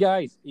to Hey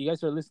guys, you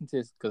guys are listening to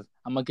this because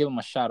I'm gonna give him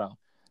a shout out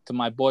to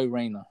my boy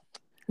Reina.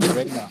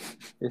 Reina,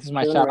 this is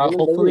my shout out.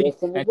 Hopefully,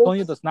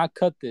 Antonio does not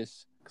cut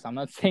this because I'm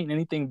not saying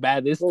anything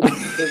bad this time.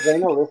 Does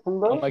Reina listen,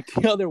 bro? Like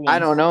the other ones. I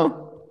don't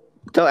know.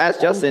 So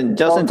ask Justin.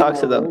 Justin talks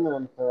to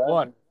them.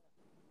 What?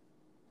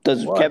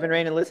 Does Kevin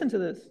Reina listen to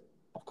this?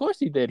 Of course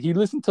he did. He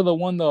listened to the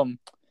one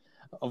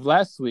of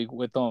last week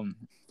with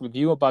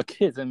you about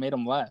kids and made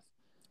him laugh.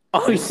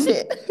 Oh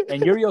shit!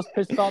 And Uriel's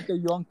pissed off that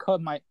you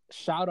uncut my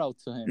shout out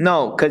to him.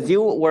 No, because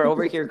you were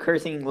over here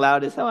cursing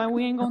loud as hell, and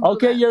we ain't gonna.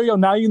 Okay, Uriel,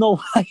 now you know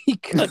why he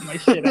cut my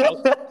shit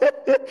out.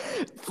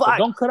 Fuck!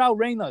 Don't cut out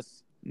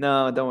Reina's.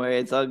 No, don't worry,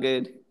 it's all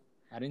good.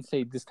 I didn't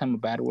say this time a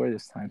bad word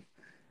this time.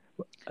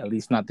 At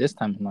least not this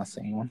time. I'm not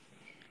saying one.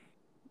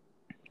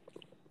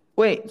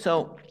 Wait,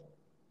 so,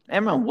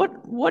 Emma,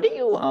 what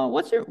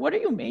are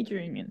you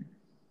majoring in?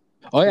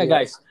 Oh yeah,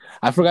 guys,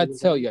 I forgot to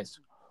tell you guys.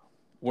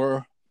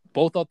 We're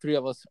all three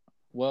of us.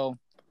 Well,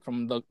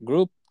 from the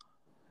group,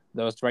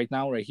 Those right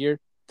now, right here,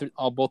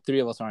 both three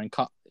of us are in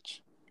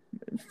college.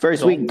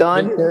 First So, week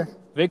done.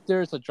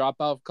 Victor is a dropout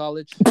of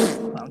college.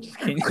 No, I'm just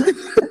kidding.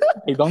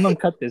 Hey, don't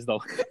cut this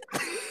though.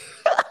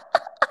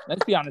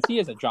 Let's be honest, he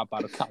is a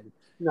dropout of college.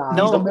 Nah,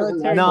 No, He's a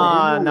military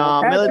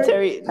no,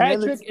 military.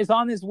 Patrick is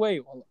on his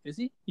way. Is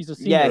he? He's a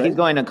senior. Yeah, right? he's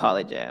going to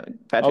college. Yeah,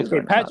 Patrick's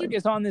going to Patrick college.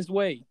 is on his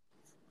way.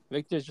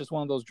 Victor's just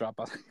one of those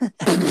dropouts.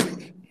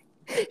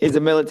 He's a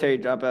military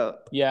dropout.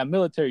 Yeah,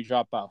 military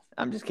dropout.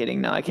 I'm just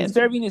kidding. No, I can't.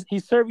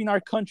 He's serving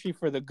our country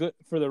for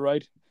the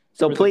right.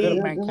 So for the please, good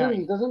of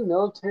mankind. Doesn't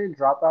military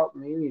dropout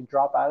mean you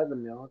drop out of the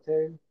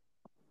military?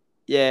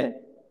 yeah.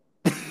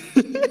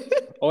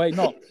 Oh wait,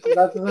 no.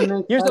 That doesn't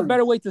make Here's sense. a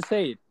better way to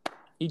say it.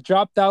 He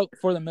dropped out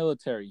for the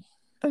military.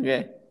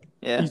 Okay.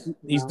 Yeah.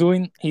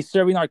 He's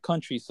serving our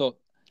country, so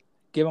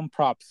give him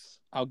props.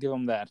 I'll give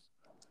him that.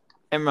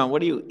 Emron,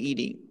 what are you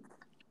eating?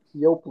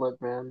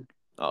 Yoplait, man.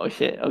 Oh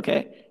shit.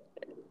 Okay.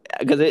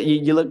 Because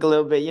you look a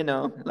little bit,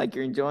 like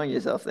you're enjoying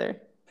yourself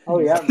there. Oh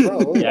yeah,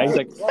 bro. Yeah, he's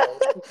like,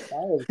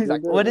 He's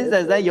like, what is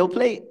that? Is that your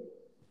plate?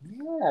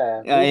 Yeah.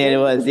 Oh, yeah, it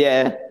was.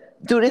 Yeah.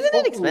 Dude, isn't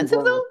it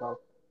expensive though? Myself.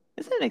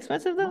 Isn't it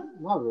expensive though?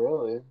 Not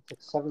really.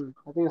 It's like $7.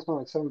 I think I spent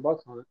like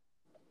 $7 on it,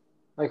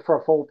 like for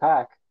a full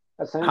pack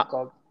at Sam's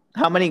Club.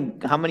 How many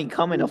come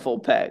in a full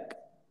pack?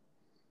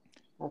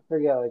 I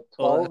forget, like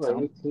 12 that's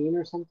or 18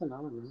 or something. I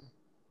don't know.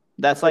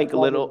 That's like a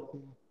 12 little. or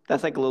 18.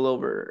 That's like a little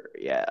over.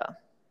 Yeah.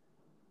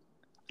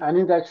 I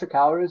need the extra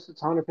calories.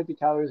 It's 150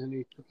 calories in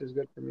each, which is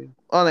good for me.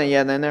 Oh,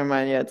 then never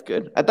mind. Yeah, it's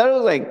good. I thought it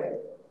was like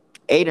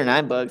 $8 or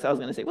 $9. I was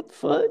gonna say, what the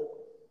fuck?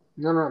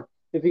 No.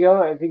 If you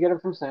get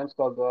it from Sam's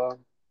Club, Well,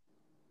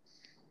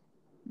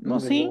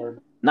 see,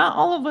 not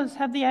all of us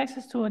have the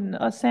access to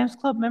a Sam's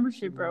Club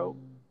membership, bro.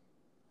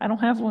 I don't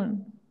have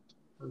one.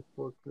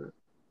 Unfortunate.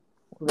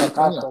 We got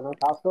Costco. No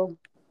Costco?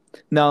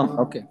 No.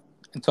 Okay,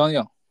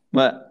 Antonio.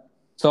 What?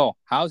 So,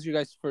 how's your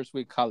guys' first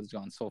week of college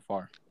gone so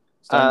far?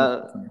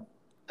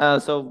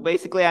 So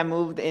basically, I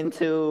moved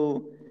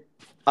into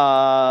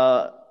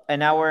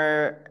an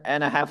hour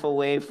and a half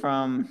away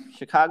from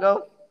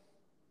Chicago.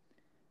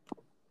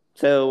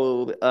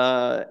 So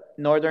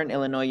Northern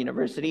Illinois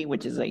University,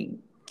 which is a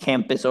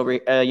campus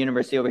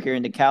university over here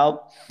in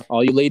DeKalb.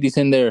 All you ladies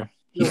in there,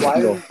 Why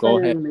is go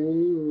the ahead.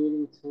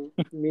 remaining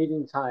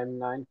meeting time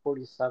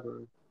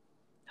 9:47?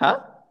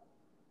 Huh?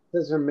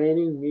 Says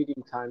remaining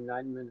meeting time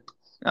 9 minutes.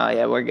 Oh,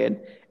 yeah, we're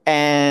good.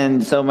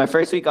 And so my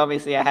first week,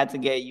 obviously, I had to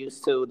get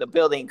used to the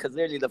building because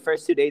literally the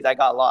first 2 days I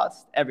got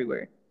lost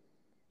everywhere.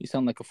 You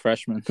sound like a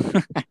freshman.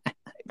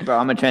 Bro,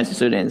 I'm a transfer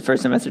student,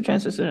 first semester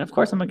transfer student. Of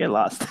course, I'm going to get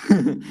lost.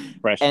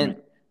 Freshman.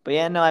 But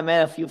yeah, no, I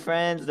met a few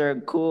friends. They're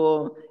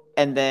cool.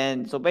 And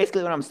then, so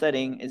basically what I'm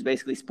studying is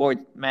basically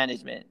sports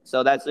management.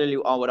 So that's literally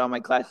what all my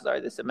classes are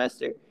this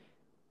semester.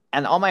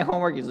 And all my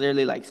homework is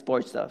literally like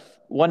sports stuff.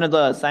 One of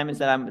the assignments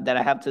that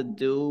I have to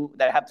do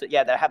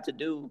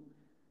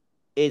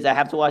is I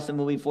have to watch the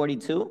movie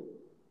 42,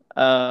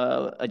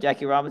 a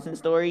Jackie Robinson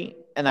story,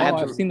 and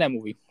I've seen that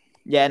movie.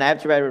 Yeah, and I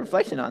have to write a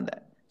reflection on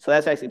that. So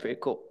that's actually pretty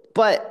cool.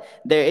 But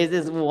there is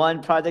this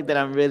one project that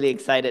I'm really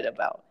excited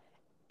about.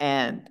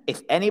 And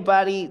if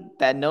anybody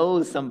that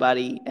knows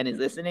somebody and is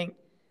listening,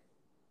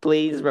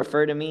 please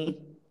refer to me.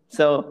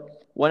 So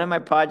one of my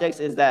projects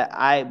is that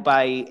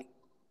by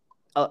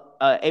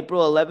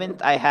April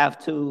 11th, I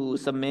have to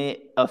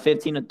submit a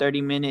 15 to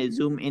 30-minute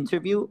Zoom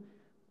interview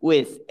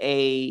with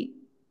a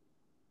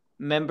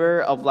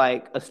member of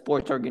like a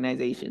sports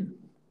organization.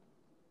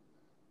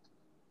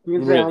 You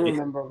can say I'm a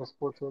member of a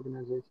sports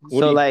organization.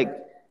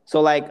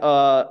 So like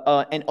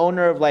an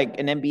owner of like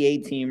an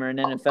NBA team or an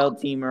NFL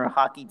team or a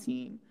hocky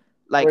team.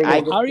 Like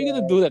how are you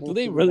gonna do that? Do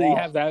they really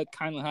have that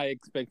kind of high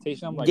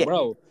expectation? I'm like,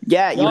 bro.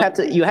 Yeah, you have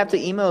to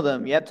email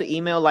them. You have to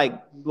email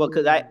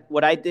because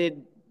what I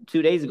did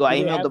 2 days ago, I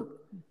emailed them.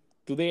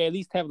 Do they at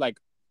least have like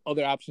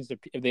other options if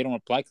they don't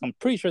reply? Because I'm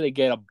pretty sure they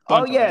get a bunch.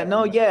 Oh yeah,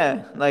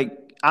 yeah. Like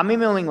I'm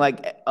emailing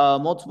like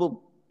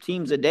multiple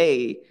teams a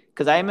day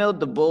because I emailed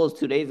the Bulls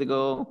 2 days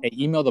ago. Hey,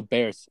 email the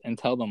Bears and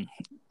tell them.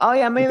 Oh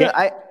yeah, maybe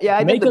I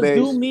make did the a Bears.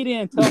 Zoom meeting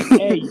and tell them,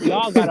 hey,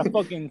 y'all gotta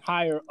fucking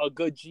hire a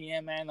good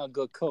GM and a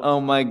good coach. Oh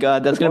my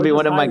god, that's gonna be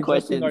one of my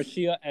questions.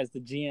 Garcia as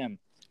the GM.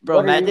 Bro,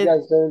 imagine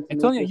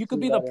Antonio, you could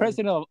be the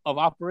president of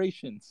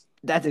operations.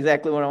 That's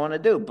exactly what I want to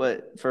do,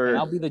 but and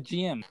I'll be the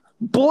GM.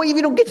 Boy, if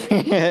you don't get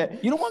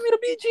you don't want me to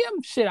be a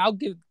GM? Shit, I'll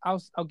give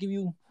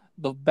you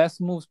the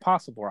best moves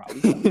possible.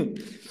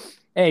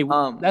 Hey,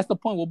 that's the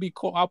point. We'll be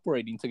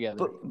cooperating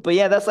together. But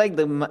yeah, that's like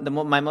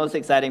my most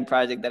exciting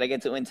project that I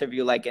get to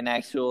interview like an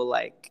actual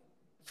like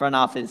front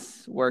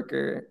office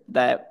worker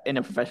that in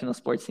a professional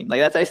sports team. Like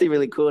that's actually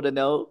really cool to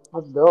know.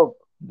 That's dope.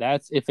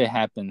 That's if it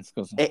happens.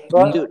 Dude,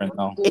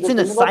 it's an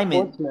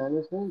assignment.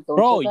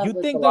 Bro, you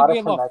think they'll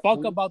give a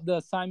fuck about the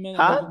assignment?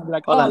 Huh?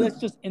 Like, let's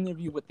just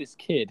interview with this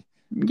kid.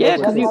 Yeah,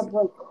 because you have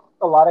like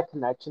a lot of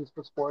connections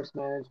for sports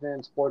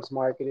management, sports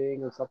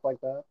marketing, and stuff like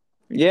that.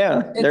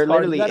 Yeah, there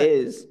literally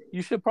is.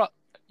 You should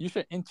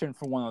intern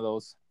for one of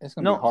those. It's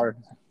gonna be hard.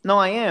 No,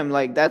 I am.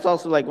 Like that's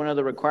also like one of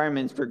the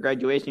requirements for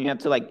graduation. You have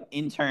to like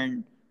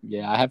intern.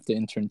 Yeah, I have to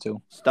intern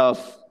too.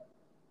 Stuff.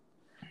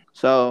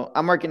 So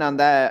I'm working on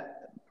that.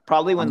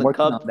 Probably when I'm the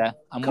working on that.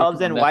 I'm Cubs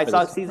working on and that White for this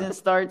Sox summer. season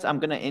starts, I'm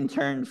gonna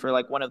intern for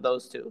like one of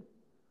those two.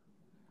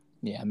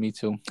 Yeah, me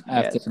too. I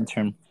have to Yes.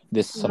 intern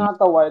this summer. Not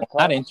the White Well,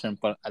 not Sox. intern,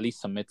 but at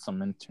least submit some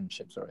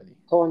internships already.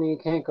 Tony, you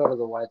can't go to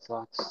the White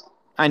Sox.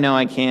 I know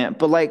I can't,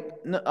 but like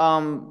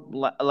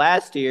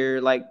last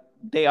year, like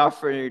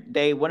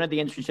one of the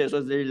internships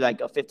was literally like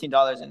a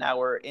 $15 an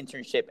hour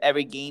internship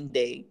every game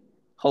day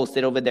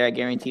hosted over there at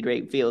Guaranteed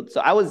Rate Field.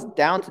 So I was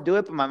down to do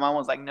it, but my mom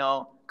was like,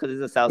 no, because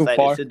it's a South Too Side, it's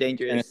far, too and it's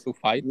dangerous. too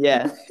fight.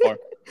 Yeah, Far.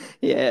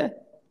 yeah.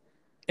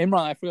 Imran,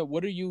 I forgot.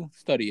 What are you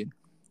studying?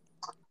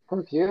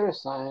 Computer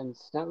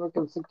science, network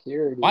and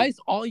security. Why is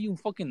all you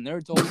fucking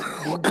nerds always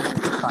doing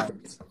computer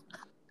science?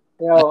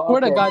 Yo, I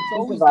swear to okay, God, it's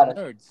think always about the it.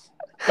 nerds.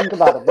 Think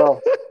about it,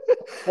 bro.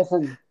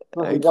 Listen,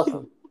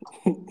 Justin.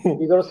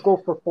 You go to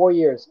school for 4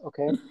 years,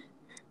 okay?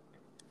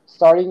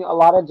 Starting a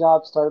lot of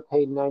jobs start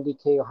paid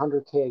 90K,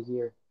 100K a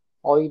year.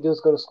 All you do is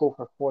go to school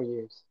for 4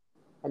 years,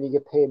 and you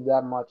get paid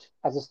that much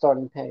as a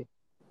starting pay.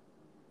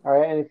 All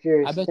right, and if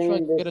you're I bet you I staying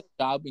could this, get a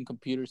job in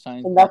computer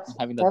science and without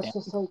having the damn that's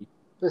just like, degree.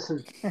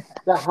 listen,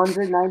 that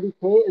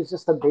 190K is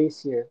just the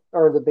base year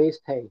or the base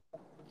pay.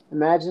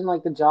 Imagine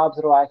like the jobs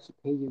that'll actually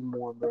pay you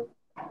more, bro.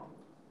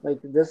 Like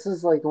this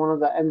is like one of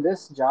the, and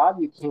this job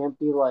you can't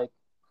be like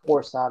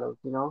forced out of,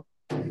 you know?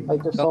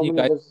 Like there's Tell so you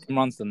many guys, there's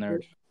Imran's the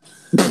nerd.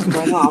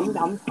 no,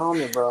 I'm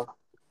telling you, bro.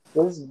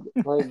 This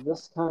like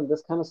this kind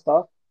of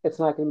stuff. It's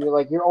not gonna be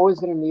like you're always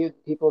gonna need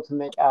people to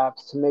make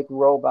apps, to make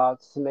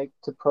robots,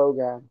 to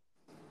program.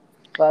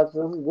 But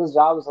this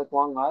job is like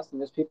long lasting.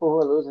 There's people who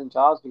are losing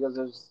jobs because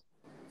there's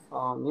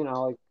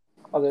like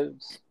other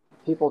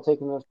people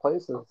taking those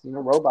places. You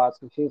know,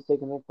 robots, machines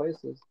taking their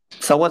places.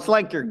 So what's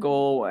like your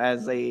goal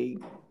as a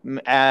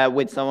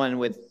with someone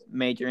with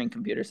major in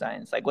computer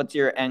science? Like, what's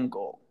your end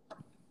goal?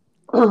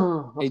 Hey,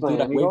 What's my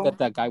dude, I end waved goal? at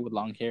that guy with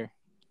long hair.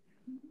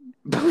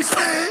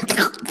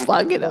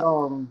 Plug it But,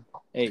 up.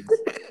 Hey,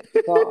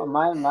 so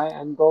my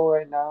end goal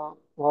right now.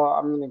 Well,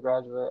 I'm gonna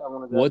graduate. I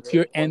want to what's graduate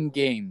your in 4 end years.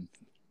 game,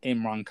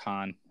 Imran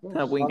Khan? We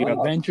Shut Your up.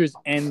 Avengers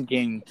end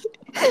game.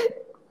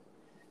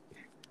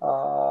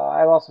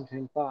 I lost some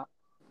train of thought.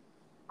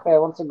 Okay,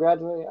 once I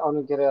graduate, I want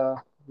to get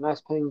a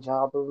nice paying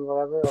job or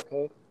whatever.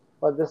 Okay,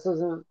 but this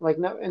isn't like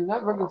in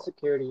networking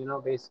security. You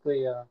know,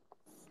 basically,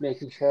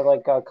 making sure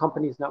like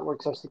companies'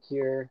 networks are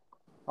secure,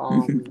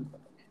 um,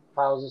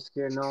 files are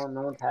secure, no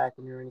one's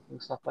hacking or anything,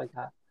 stuff like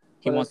that.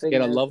 He But the wants to thing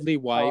get a is, lovely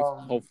wife,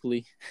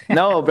 hopefully.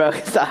 No, bro,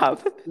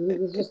 stop. this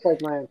is just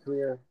like my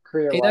career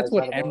Hey, that's wise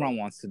what out of Imran all.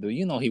 wants to do.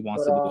 You know he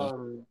wants But to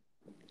do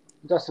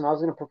it. Justin, I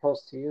was gonna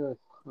propose to you.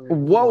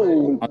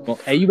 Whoa.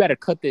 Hey, you better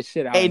cut this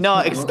shit out. Hey, And no,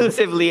 no.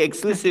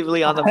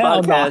 exclusively on the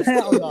Hell no, podcast.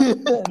 hell no. Not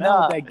with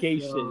Nah, that gay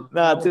shit. nah,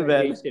 Not with too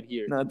that gay bad. shit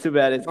here. No, too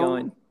bad it's No,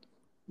 going.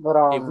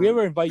 but If we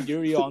ever invite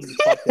Yuri on this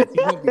podcast,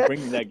 he's gonna be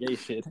bringing that gay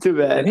shit. Too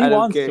bad. And he I don't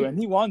wants care. to, and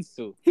he wants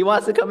to. He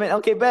wants to come in.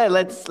 Okay, bet.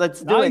 Let's do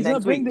Now it he's gonna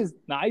next bring week. this.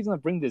 Now he's gonna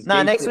bring this. Nah,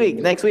 gay next shit week.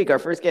 in. Next week, our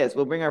first guest.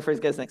 We'll bring our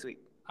first guest next week.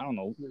 I don't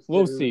know. Mr.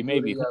 We'll see.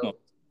 Maybe. Who Julio. knows?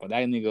 But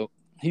that nigga,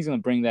 he's gonna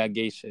bring that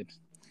gay shit.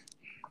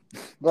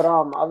 But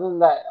other than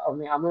that, I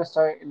mean, I'm gonna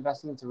start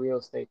investing into real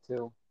estate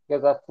too,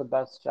 because that's the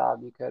best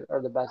job you could,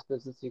 or the best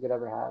business you could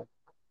ever have.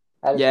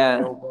 That is my Yeah.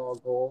 overall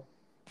goal,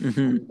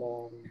 hmm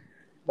and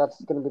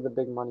that's gonna be the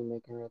big money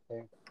maker right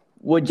there.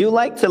 Would you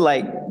like to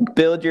like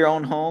build your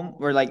own home,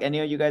 or like any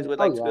of you guys would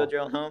Oh like to yeah, build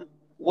your own home?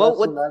 What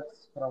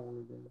that's what I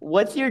want to do.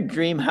 what's your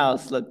dream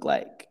house look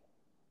like?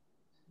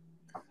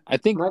 I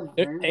think. My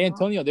Hey, dream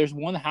Antonio, there's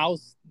one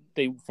house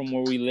from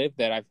where we live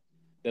that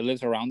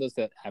lives around us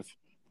that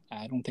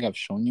I don't think I've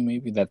shown you.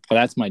 Maybe but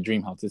that's my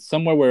dream house. It's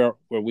somewhere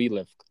where we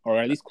live, or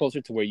at least closer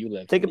to where you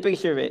live. Take a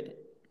picture of it.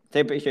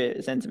 Take a picture of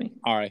it. Send it to me.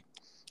 All right.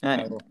 All I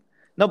right. will.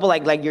 No, but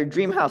like your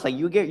dream house, like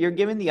you're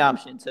given the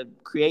option to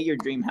create your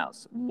dream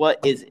house. What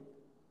is it?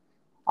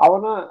 I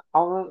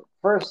wanna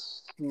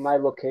first my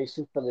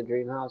location for the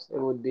dream house. It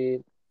would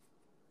be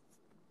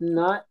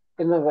not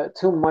in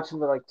too much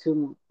of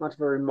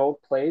a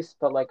remote place,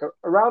 but like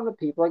around the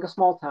people, like a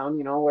small town,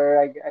 you know, where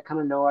I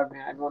kind of know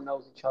everyone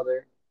knows each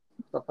other,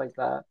 stuff like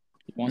that.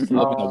 He wants to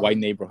live in a white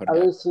Um, neighborhood, at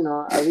guy. least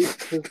at least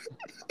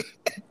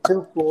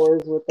two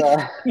floors with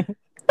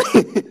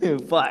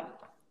Fuck.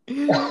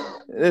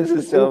 This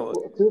is so.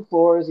 two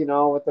floors,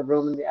 with the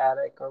room in the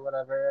attic or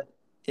whatever. Of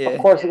Yeah.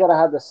 course, you gotta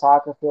have the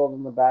soccer field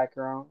in the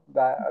background,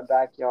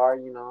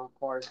 backyard, of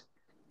course.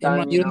 Imran,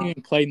 Then, you don't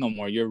even play no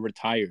more. You're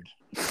retired,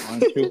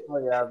 aren't you? oh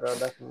yeah, bro,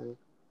 definitely.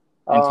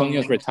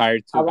 Antonio's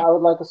retired I too, guys. would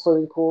like a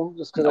swimming pool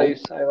just because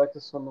Nope. I like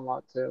to swim a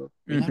lot too.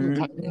 You're not Mhm.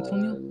 retired,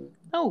 Antonio?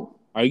 No.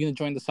 Are you gonna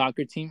join the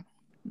soccer team?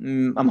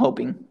 I'm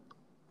hoping.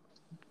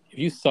 If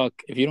you suck,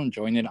 if you don't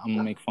join it, I'm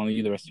gonna make fun of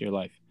you the rest of your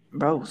life.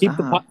 Bro, Keep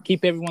stop.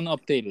 keep everyone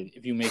updated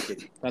if you make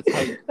it. That's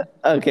how.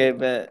 Okay,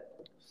 but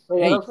So,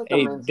 yeah, Hey, that's like the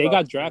main they stuff,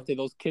 got too. drafted.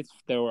 Those kids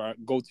that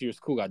go to your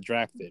school got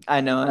drafted.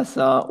 I know I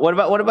saw. What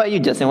about you,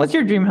 Justin? What's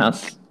your dream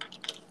house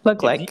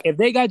look like? If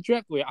they got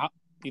drafted,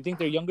 you think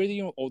they're younger than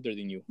you or older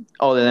than you?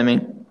 Older than me.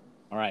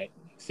 All right.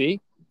 See,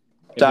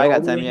 if So I they're got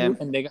older time, than yeah. you,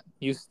 and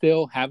you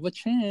still have a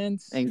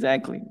chance.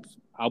 Exactly.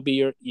 I'll be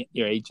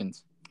your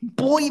agent.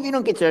 Boy, if you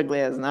don't get your ugly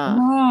ass, nah.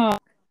 Nah.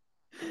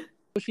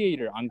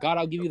 Negotiator. On God,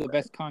 I'll give you the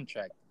best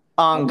contract.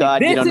 On Okay,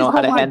 God, you this don't is know how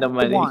what to my handle guy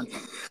money.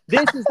 wants.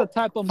 This is the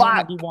type of money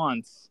Fuck. he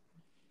wants.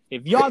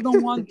 If y'all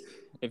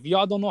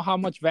don't know how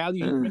much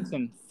value he brings,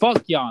 then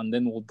fuck y'all, and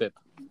then we'll dip.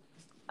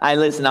 I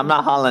listen. I'm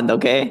not Holland,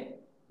 okay?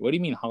 What do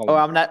you mean, Or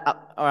Holland?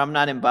 I'm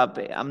not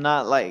Mbappe. I'm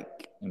not like.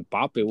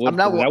 Mbappe? I'm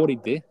not. Is that what he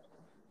did?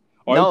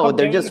 Or he No, come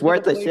they're paying just for the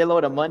worth a play?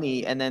 shitload of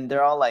money, and then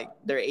they're all like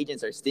their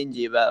agents are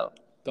stingy about.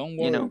 Don't You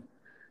worry. know.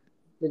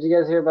 Did you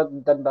guys hear about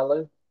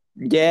Dembele?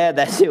 Yeah,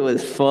 that shit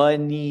was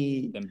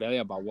funny. Dembele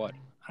about what?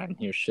 I didn't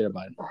hear shit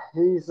about it.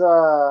 He's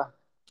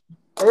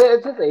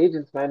it's his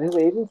agents, man. His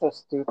agents are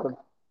stupid.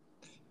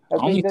 I I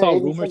only think their saw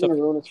agents are rumors of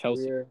gonna ruin his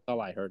Chelsea. career. That's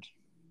all I heard.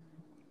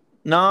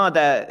 No,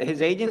 that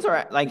his agents are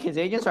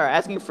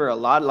asking for a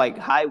lot like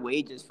high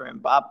wages for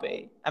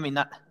Mbappe. I mean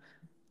not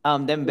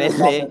Mbappe,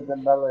 Dembele,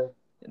 Dembele.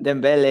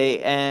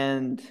 Dembele,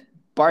 and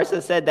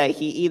Barca said that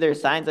he either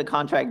signs a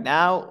contract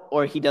now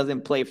or he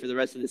doesn't play for the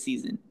rest of the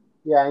season.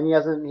 Yeah, and he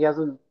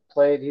hasn't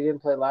played. He didn't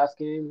play last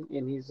game,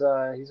 and he's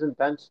been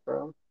benched,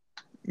 bro.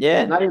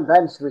 Yeah, Not even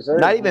benched, reserve.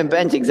 not He's even been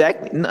bench reserved.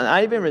 exactly.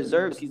 Not even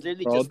reserves. He's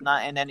literally Bro, just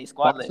not in any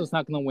squad Barca's list.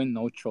 not gonna win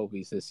no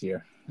trophies this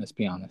year. Let's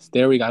be honest.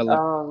 There we got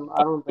left.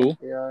 I don't think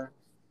Who? they are.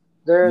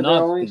 Their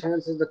only Nothing.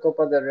 chance is the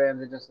Copa del Rey,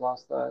 and they just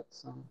lost that.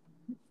 So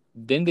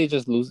Didn't they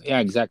just lose? Yeah,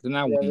 exactly. They're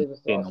not yeah, they winning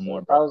just shit lost no it. more,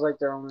 That bro. was like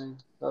their only.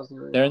 That was the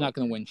only They're one. not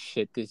gonna win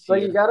shit this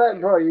But year. you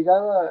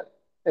gotta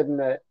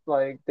admit,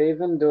 like they've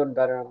been doing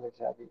better under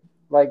Xavi.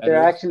 Like they're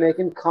Better. actually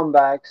making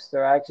comebacks.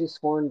 They're actually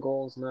scoring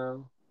goals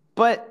now.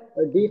 But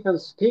Their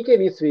defense, Piqué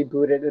needs to be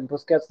booted, and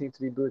Busquets needs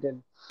to be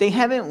booted. they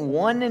haven't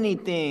won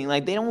anything.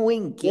 Like they don't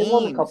win They've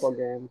won a games, couple of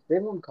games.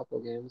 They've won a couple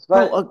of games,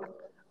 bro. but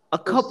A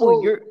they're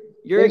couple. still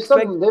You're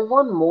expecting they've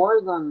won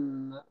more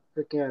than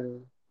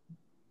freaking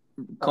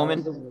what's his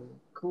Coleman. name?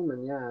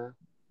 Koeman, yeah.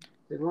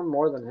 They've won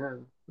more than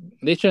him.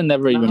 They should have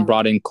never even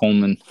brought in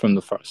Coleman from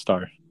the first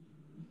start.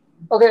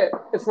 Okay,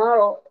 it's not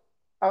all.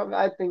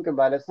 I think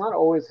about it. It's not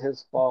always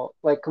his fault,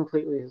 like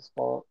completely his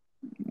fault.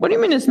 What do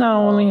you mean it's not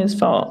only his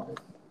fault?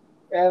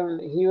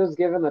 And he was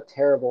given a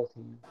terrible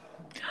team.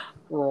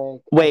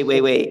 Like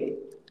Wait.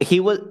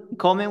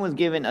 Coleman was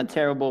given a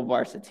terrible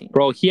Barca team.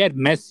 Bro, he had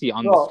Messi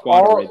on the bro,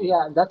 squad already.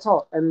 yeah, that's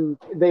all. And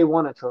they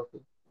won a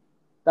trophy.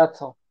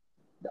 That's all.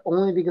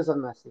 Only because of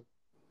Messi.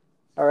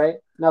 All right.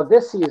 Now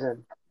this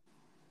season,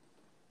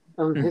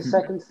 his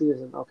second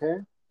season, okay.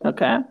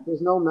 Okay.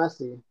 There's no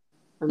Messi,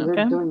 and they're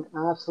Okay. doing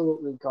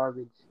absolutely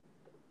garbage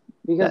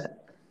because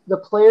the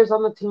players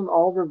on the team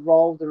all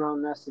revolved around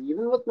Messi.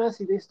 Even with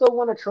Messi, they still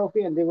won a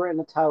trophy and they were in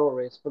a title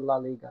race for La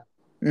Liga.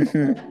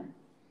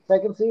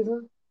 Second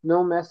season,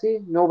 no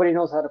Messi, nobody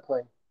knows how to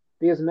play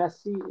because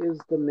Messi is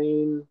the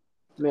main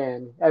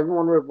man.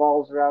 Everyone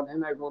revolves around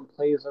him. Everyone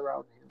plays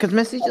around him. Because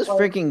Messi's just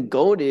freaking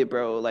goated,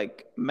 bro.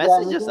 Like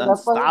Messi's just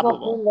that's why he's not playing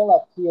unstoppable. well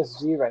at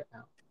PSG right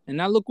now. And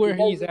now look where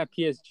he's at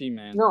PSG,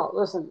 man. No,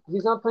 listen,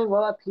 he's not playing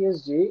well at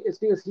PSG. It's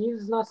because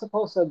he's not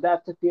supposed to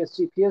adapt to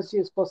PSG.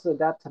 PSG is supposed to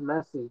adapt to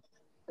Messi.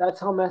 That's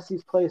how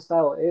Messi's play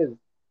style is.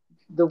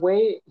 The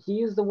way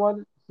he's the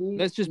one.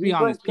 Let's just be he's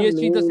honest. like the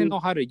PSG doesn't main- know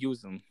how to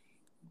use him.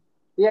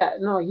 Yeah,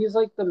 no, he's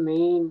like the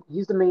main.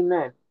 He's the main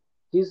man.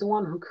 He's the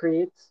one who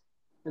creates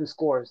and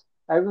scores.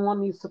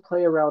 Everyone needs to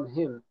play around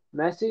him.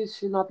 Messi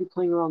should not be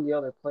playing around the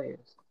other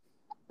players.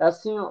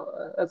 That's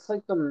that's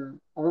like the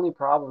only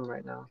problem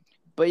right now.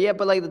 But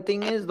like the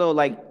thing is though,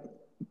 like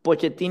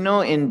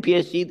Pochettino in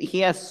PSG, he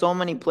has so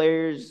many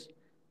players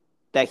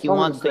that he So many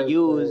wants to great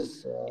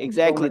use. players, yeah.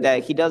 Exactly, So that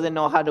many he doesn't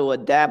know how to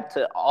adapt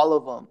to all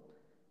of them.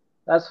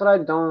 That's what I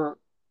don't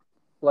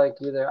like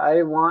either.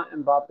 I want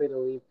Mbappe to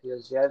leave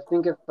PSG. I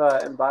think if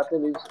Mbappe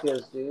leaves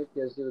PSG,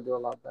 PSG will do a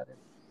lot better.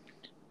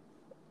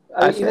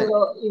 Even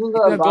though He's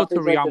gonna go Mbappe to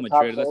is like Real the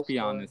top Madrid. goal Let's be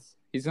scorer. honest.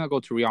 He's gonna go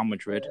to Real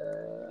Madrid.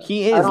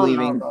 He I is don't know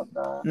leaving. about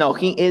that. No,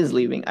 he is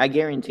leaving. I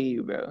guarantee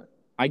you, bro.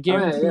 I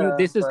guarantee you,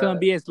 this is gonna but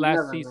be his you last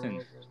never season.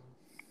 know.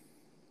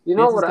 You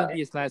know This is what? gonna be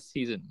his last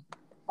season.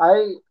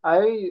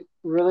 I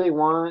really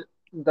want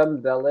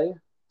Dembele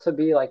to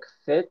be like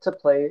fit to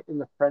play in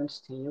the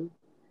French team.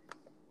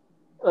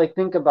 Like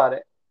think about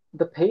it.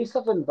 The pace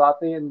of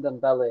Mbappe and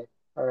Dembele,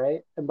 all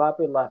right?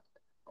 Mbappe left.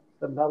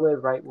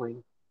 Dembele right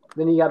wing.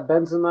 Then you got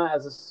Benzema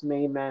as a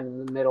main man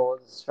in the middle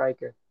as a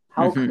striker.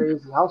 How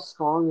crazy, how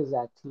strong is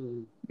that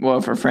team? Well,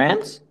 for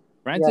France?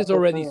 France Yeah, is for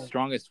already France.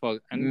 strong as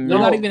fuck, and No,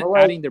 they're not even but,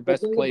 like, adding their the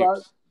best thing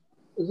players.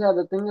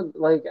 The thing of,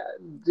 like,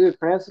 dude,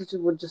 France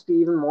would just be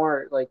even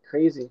more like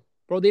crazy.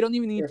 Bro, they don't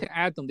even need to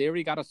add them. They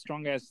already got a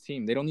strong ass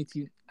team. They don't need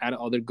to add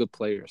other good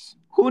players.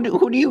 Who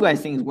do you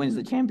guys think wins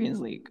the Champions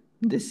League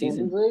this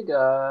season? Champions League,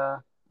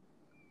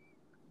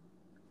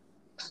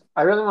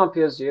 I really want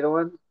PSG to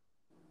win.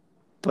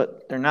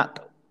 But they're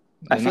not.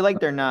 I feel like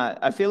they're not.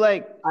 I feel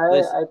like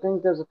I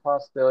think there's a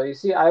possibility. You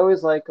see, I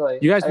always like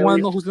you guys I want to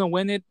always- know who's gonna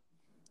win it?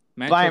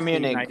 Bayern Manchester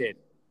Munich. United.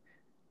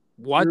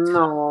 What?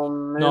 No,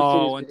 Man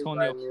No, City beat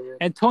Antonio. Bayern Munich.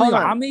 Antonio, Hold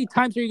how on. many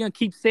times are you gonna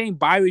keep saying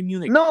Bayern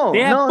Munich? No, They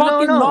have no, no,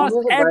 fucking no. I'm lost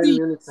just a Bayern every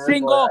Munich fanboy.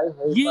 single I hate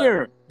Bayern year.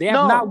 Munich. They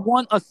have not No.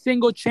 won a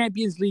single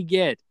Champions League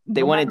yet.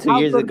 They No won matter it 2 how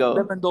years good ago.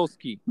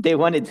 Lewandowski. They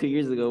won it 2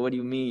 years ago. What do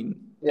you mean?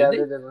 Yeah,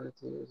 Did they they? did win it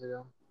 2 years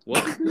ago. Was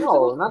it 2 years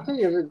No, ago? not 2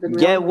 years ago. Did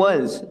Yeah, Real it Madrid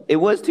was. It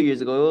was 2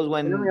 years ago. It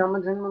was didn't when Real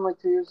Madrid win like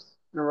 2 years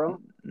in a row?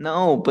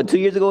 no, but 2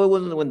 years ago it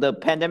was when the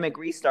pandemic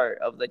restart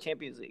of the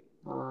Champions League.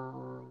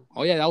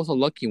 Oh yeah, that was a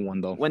lucky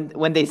one though.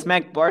 When they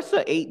smacked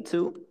Barca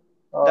 8-2.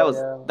 Oh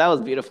yeah. That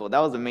was beautiful. That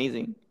was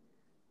amazing.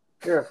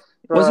 Yeah.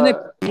 Wasn't it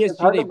It's PSG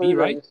hard they to beat, believe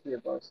that right? used to be a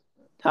Barca.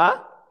 Huh?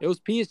 It was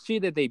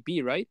PSG that they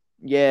beat, right?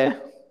 Yeah.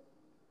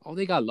 Oh,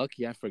 they got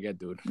lucky. I forget,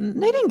 dude.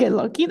 They didn't get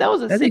lucky. That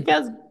was a They sick did.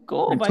 ass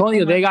goal by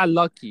Antonio, they Neymar. got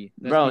lucky.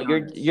 Let's Bro, be you're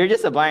honest. you're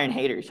just a Bayern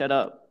hater. Shut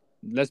up.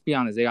 Let's be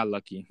honest. They got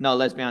lucky. No,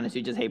 let's be honest.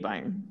 You just hate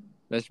Bayern.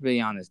 Let's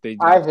be honest. They.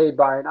 I hate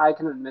Bayern. I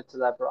can admit to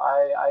that, bro.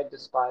 I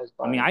despise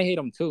Bayern. I mean, I hate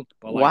them too.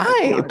 But like, let's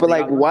be Why? honest, But they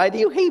like, got lucky. why do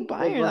you hate They're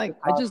Bayern? a bunch Like, of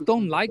I just cocky don't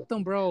people. like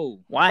them, bro.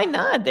 why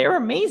not? They're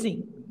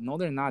amazing. No,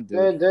 they're not,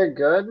 They're dude. they're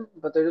good,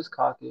 but they're just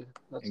cocky.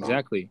 That's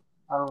Exactly.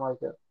 all. I don't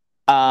like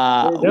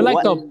it. They're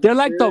like what?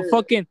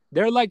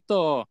 they're like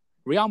the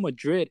Real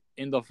Madrid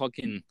in the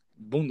fucking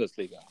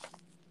Bundesliga.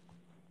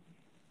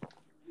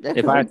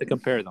 If I had to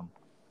compare them.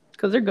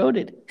 Because they're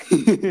goaded.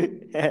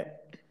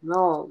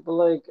 No, but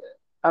like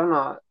I don't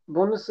know.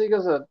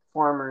 Bundesliga's a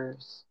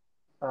farmers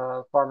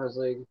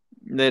league.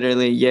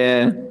 Literally,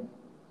 yeah.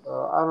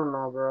 So I don't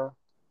know, bro.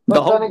 The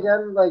But whole- then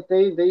again, like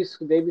they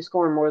be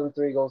scoring more than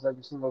 3 goals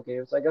every single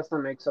game. So I guess that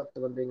makes up for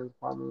them being in the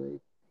farmer league.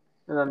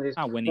 And then they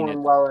Not winning perform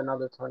it. well in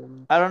other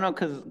tournaments. I don't know,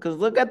 cause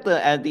look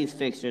at these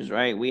fixtures,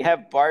 right? We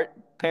have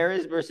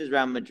Paris versus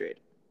Real Madrid.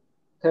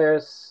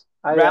 Paris,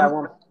 I Ram-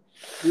 want.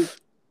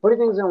 What do you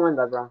think is gonna win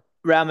that, bro?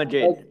 Real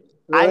Madrid.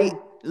 Really?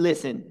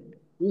 Listen.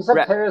 You said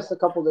Ra- Paris a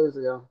couple days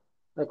ago,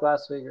 like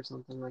last week or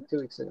something, like 2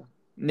 weeks ago.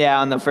 Yeah,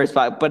 on the first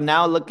spot. But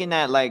now looking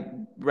at like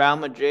Real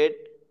Madrid,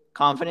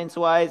 confidence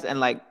wise, and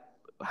like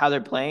how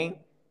they're playing,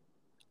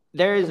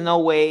 there is no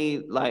way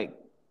like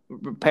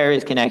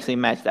Paris can actually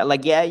match that.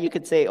 Like, yeah, you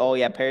could say, oh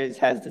yeah, Paris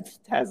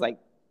has like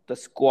the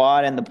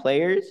squad and the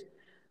players,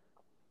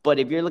 but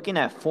if you're looking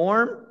at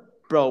form,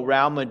 bro,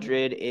 Real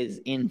Madrid is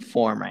in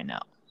form right now.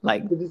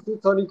 Like, Did you see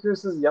Tony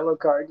Cruz's yellow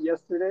card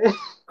yesterday?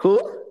 who?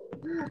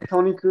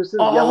 Tony Cruz's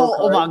yellow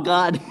Oh card. my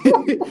God.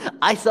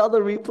 I saw the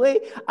replay.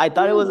 I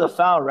thought it was a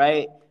foul,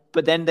 right?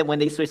 But then when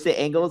they switched the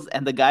angles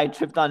and the guy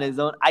tripped on his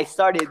own, I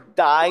started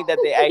dying that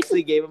they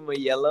actually gave him a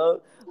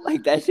yellow.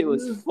 Like, that shit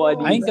was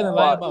funny. I ain't gonna as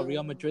lie fuck. about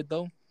Real Madrid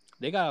though.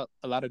 They got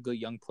a lot of good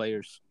young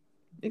players.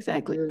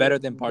 Exactly. Better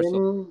than Barca.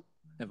 Vinny,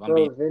 If I'm bro,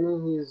 being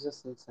Vinny, he's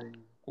just insane.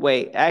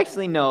 Wait,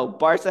 actually, no.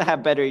 Barca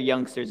have better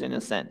youngsters in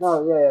a sense.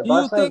 No, yeah. Do you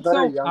Barca has think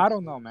better so? young. I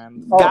don't know,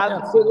 man. Oh,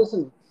 Gav- so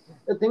listen.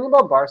 The thing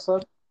about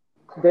Barca,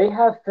 they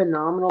have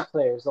phenomenal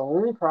players. The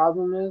only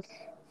problem is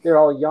they're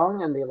all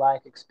young and they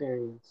lack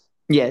experience.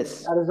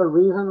 Yes. That is the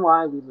reason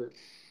why we lose.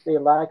 They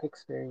lack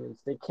experience.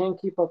 They can't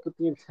keep up with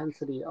the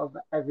intensity of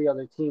every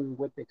other team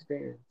with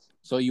experience.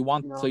 So you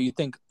want? No. So you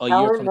think a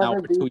Talent year from now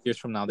never or 2 beats- years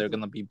from now they're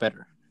gonna be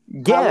better?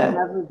 Talent Yeah.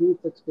 never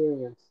beats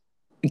experience.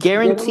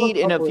 Guaranteed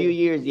in a couple few of-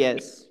 years,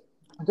 yes.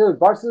 Dude,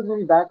 Barca's gonna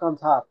be back on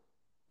top,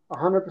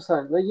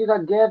 100%. Like you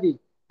got Gavi,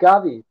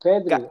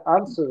 Pedri,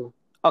 Ansu.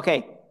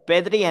 Okay,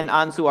 Pedri and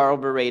Ansu are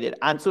overrated.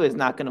 Ansu is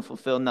not going to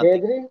fulfill nothing.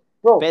 Pedri,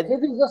 bro, Ped-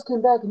 Pedri just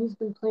came back and he's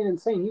been playing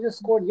insane. He just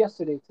scored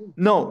yesterday too.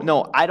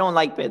 No, I don't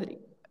like Pedri.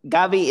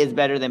 Gavi is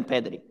better than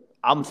Pedri.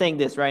 I'm saying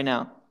this right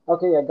now.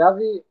 Okay, yeah,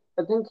 Gavi.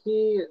 I think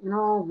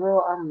no,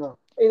 bro. I don't know.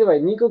 Either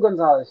way, Nico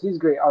Gonzalez, he's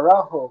great.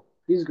 Araujo,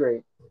 he's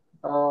great.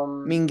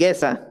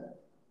 Mingueza.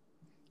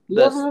 He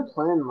That's- hasn't been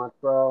playing much,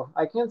 bro.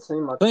 I can't say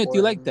much. Tony, for do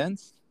you like him.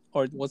 Dents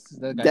or what's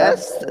that guy?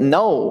 That's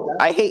no.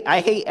 I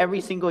hate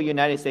every single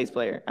United States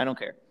player. I don't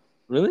care.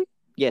 Really?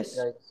 Yes.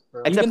 Yikes,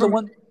 bro. Except Even the for-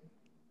 one.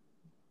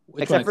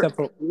 Which except one? Except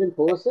for Even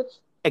Pulisic.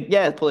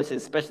 Yeah, Pulisic,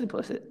 especially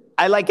Pulisic.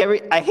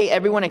 I hate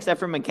everyone except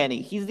for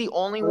McKennie. He's the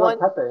only What one.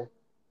 about Pepe?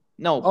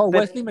 No. oh Pep-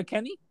 Wesley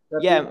McKennie.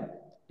 Pepe? Yeah.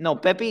 No,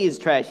 Pepe is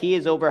trash. He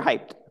is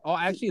overhyped. Oh,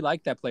 I actually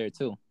like that player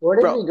too. Where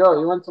did Bro. he go?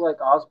 He went to like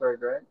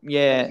Augsburg, right?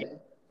 Yeah.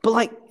 But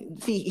like,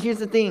 see, here's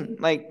the thing.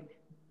 Like,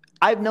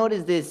 I've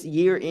noticed this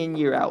year in,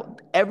 year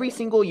out. Every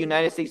single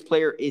United States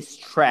player is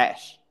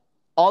trash.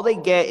 All they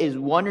get is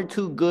one or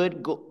two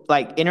good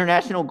like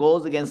international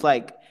goals against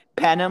like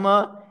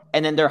Panama,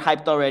 and then they're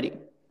hyped already.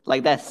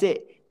 Like that's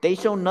it. They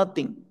show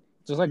nothing.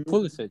 Just like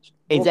Pulisic.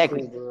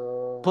 Exactly. Okay,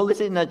 bro.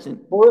 Pulisic nothing,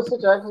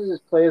 Pulisic actually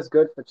just plays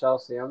good for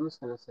Chelsea. I'm just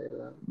gonna say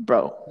that.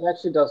 bro. He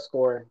actually does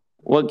score.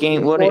 What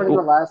game? He What? scored in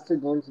the last 2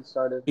 games he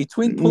started.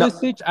 Between No.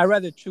 Pulisic, I'd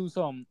rather choose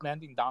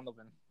Landon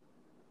Donovan.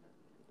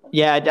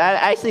 Yeah,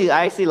 I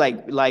actually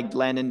like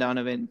Landon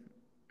Donovan.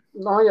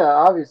 Oh yeah,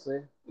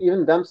 obviously.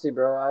 Even Dempsey,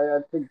 bro. I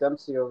picked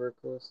Dempsey over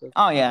Pulisic.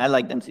 Oh yeah, I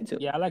like Dempsey too.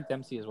 Yeah, I like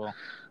Dempsey as well.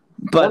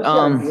 But Dempsey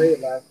had a great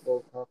last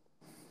World Cup.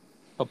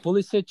 But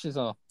Pulisic is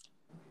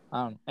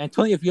I don't know.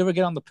 Antonio, if you ever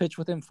get on the pitch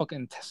with him,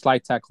 fucking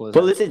slide tackle his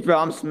ass. Pulisic, bro,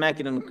 I'm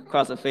smacking him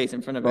across the face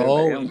in front of Bro,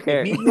 everybody. I don't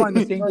care. me and you on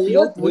the same Bro, you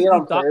field. guys hate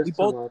on players We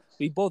too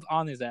much. both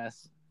on his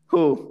ass.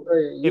 Who?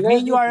 Wait, you If me guys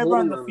and you just are ever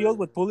on hating the on field him.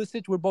 with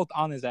Pulisic, we're both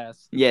on his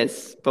ass.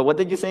 Yes, but what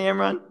did you say,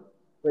 Imran?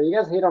 But you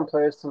guys hate on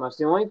players too much.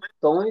 The only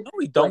No,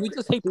 we don't. like We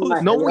just hate team I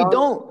Pulisic. No, hate we on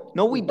don't.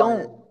 No, we is don't.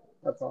 Bayern.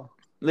 That's all.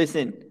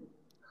 Listen,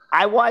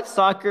 I watch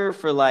soccer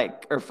for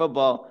like, or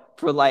football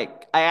for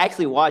like, I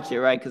actually watch it,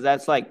 right? Because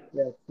that's like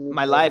Yes, me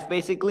my too. life,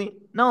 basically.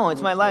 No,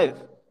 it's Me my too. life.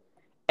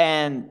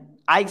 And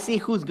I see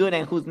who's good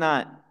and who's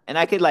not. And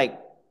I could like,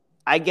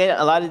 I get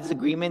a lot of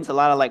disagreements, a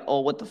lot of like,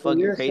 oh, what the So fuck,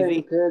 you're you're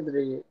saying crazy.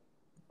 Pedri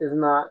is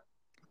not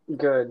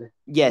good.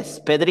 Yes,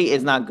 Pedri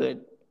is not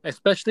good.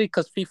 Especially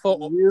because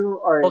FIFA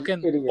You are an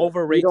fucking idiot. You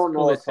overrates don't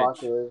know what Pulisic.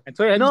 soccer is. And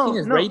so, have you seen No,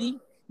 his no. rating?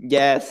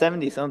 Yeah,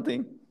 70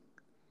 something.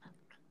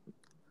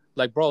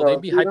 Like, bro, they Bro,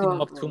 if be you hyping him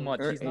don't, up too much.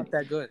 Or He's not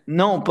that good.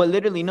 No, but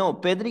literally no.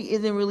 Pedri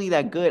isn't really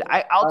that good.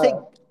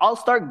 I'll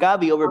start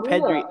Gavi over I'm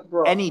Pedri gonna,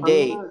 bro. any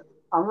day.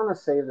 I'm gonna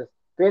say this.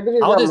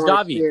 Pedri's How old got is more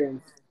Gavi?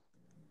 experience.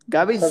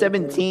 Gavi's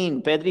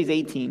 17. 17, Pedri's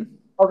 18.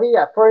 Okay,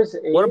 yeah, for his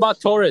What age, about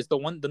Torres,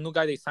 the new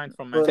guy they signed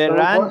from bro, Manchester? don't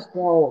Ferran, touch.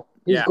 No,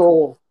 Yeah. His he's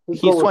goal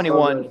was so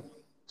 21. good.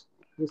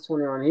 He's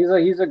 21.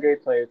 He's a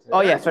great player too. Oh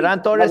They're yeah, actually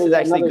Ferran Torres is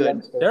actually Another good.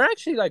 youngster. they're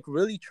actually like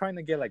really trying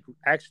to get like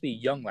actually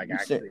young, like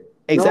actually. No,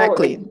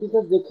 Exactly. it's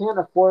because they can't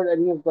afford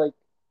any of like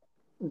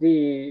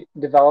the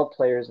developed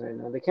players right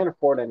now. They can't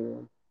afford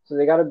anyone, so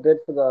they got to bid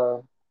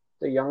for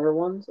the younger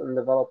ones and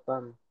develop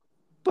them.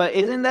 But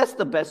isn't that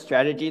the best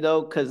strategy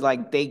though? Because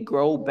like they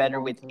grow better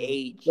Long with term.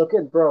 age. Look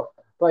at bro,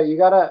 but you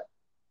gotta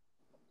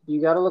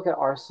look at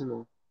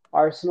Arsenal.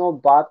 Arsenal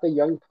bought the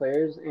young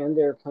players and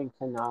they're playing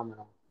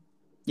phenomenal.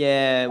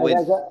 Yeah,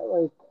 Like with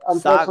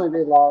unfortunately Sock.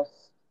 they lost,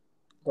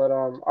 but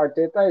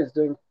Arteta is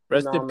doing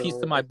Rest in peace phenomenal to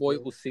with my this boy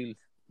team. Usil,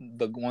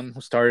 the one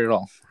who started it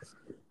all.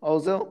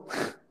 Also,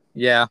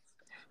 Yeah,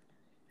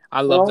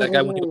 I What love was that guy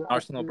his when he was name? in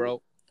Arsenal,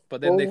 bro.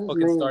 But What then they was his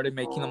fucking name? started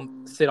making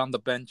him sit on the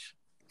bench.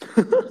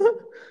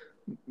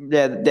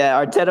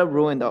 yeah, Arteta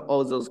ruined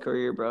Ozil's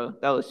career, bro.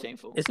 That was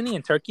shameful. Isn't he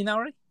in Turkey now,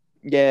 right?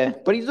 Yeah,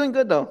 but he's doing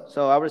good though,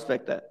 so I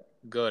respect that.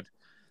 Good.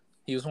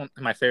 He was one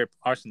of my favorite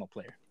Arsenal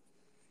player.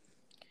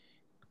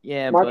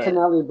 Yeah, but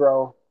Martinelli,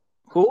 bro.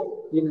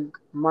 who?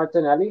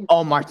 Martinelli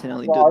Oh,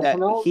 Martinelli, for dude, that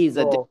Arsenal, he's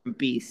a bro. different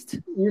beast.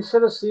 You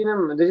should have seen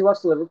him. Did you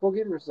watch the Liverpool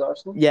game versus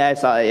Arsenal? Yeah, I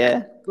saw it.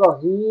 Yeah,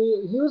 Bro,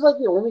 he was like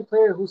the only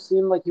player who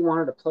seemed like he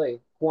wanted to play,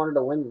 who wanted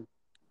to win.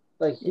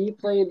 Like he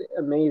played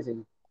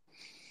amazing.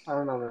 I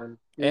don't know, man.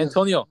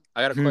 Antonio,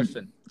 I got a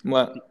question.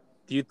 What?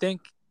 Do you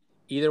think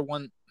either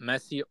one,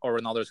 Messi or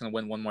Ronaldo, is going to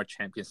win one more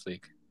Champions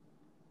League?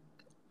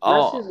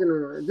 Messi's Oh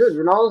gonna, dude.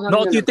 Ronaldo's not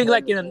No, even do you gonna think play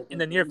like in the in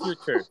the Champions near League.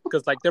 future?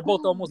 Because like they're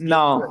both almost getting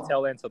to the no,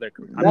 tail ends of their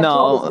career. That's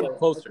Ronaldo's what getting no, I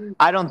closer. think.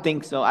 I don't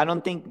think so. I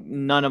don't think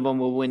none of them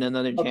will win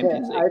another Okay,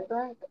 Champions I League.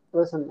 think.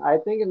 Listen, I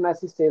think if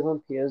Messi stays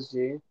on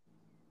PSG,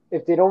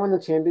 if they don't win the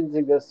Champions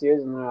League this year,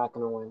 then they're not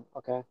gonna win.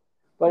 Okay,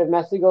 but if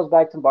Messi goes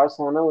back to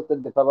Barcelona with the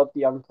developed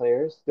young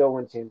players, they'll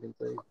win Champions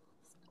League.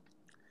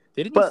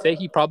 Didn't he say But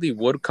he probably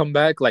would come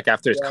back like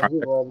after his Yeah, he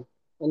contract? would,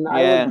 and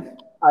yeah,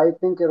 I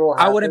think it'll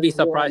I wouldn't happen. be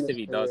He'll end surprised if his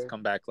he does career.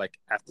 come back like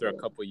after a Yeah.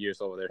 couple years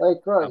over there.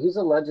 Like, bro, Um, he's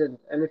a legend,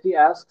 and if he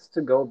asks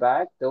to go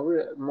back,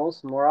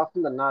 more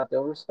often than not,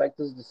 they'll respect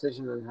his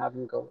decision and let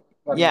him go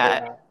yeah,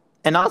 back.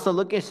 and also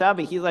look at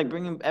Xavi. He's like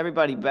bringing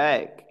everybody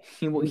back.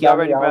 And He Dani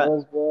already brought.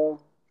 Alves, bro.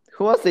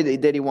 Who else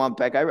did he want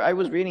back? I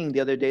was reading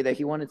the other day that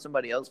he wanted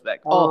somebody else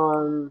back.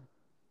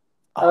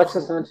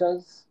 Alexis Oh,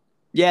 Sanchez.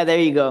 yeah, there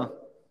you go.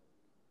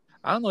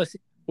 I don't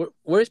know.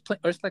 Where's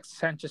like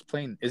Sanchez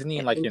playing? Isn't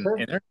he like in Inter.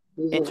 Inter?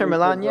 He's in Inter Inter,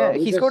 Milan, yeah,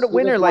 bro. he scored a He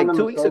winner just won like them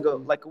 2 weeks ago,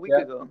 trophy. like a week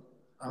Yeah, ago.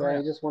 Oh, yeah, yeah.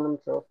 he just won them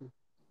trophy.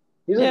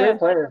 He's a Yeah, great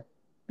player.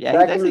 yeah,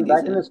 he's actually Back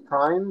in decent. his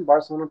prime,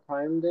 Barcelona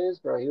prime days,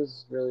 bro, he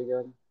was really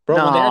good.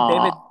 Bro, when they had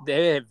No,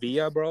 David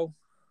Villa, bro.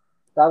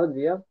 David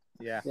Villa.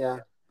 Yeah, Yeah,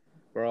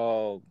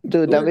 bro.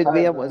 dude, he David Villa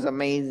retired was though.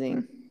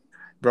 amazing.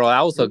 Bro,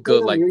 that was He a played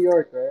good in like. New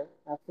York, right?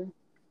 After.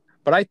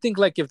 But I think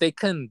like if they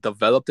can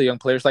develop the young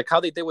players, like how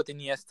they did with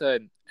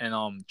Iniesta and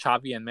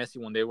Xavi and Messi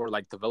when they were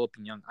like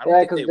developing young, I don't Yeah,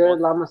 think because they won.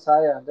 La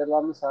Masia. They're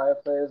La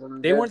Masia players,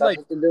 and They weren't that's like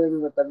what they're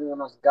doing with everyone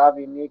else.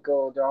 Gavi,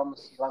 Nico, they're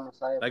almost La Masia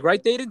like players.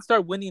 right. They didn't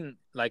start winning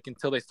like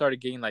until they started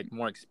getting like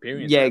more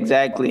experience. Yeah, Right?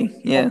 exactly.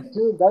 Yeah,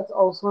 Dude, that's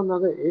also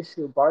another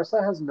issue.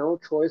 Barca has no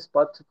choice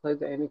but to play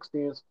the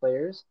inexperienced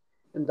players,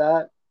 and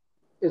that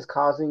is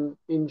causing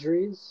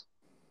injuries.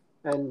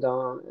 And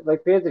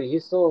like Pedri,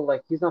 he's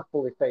not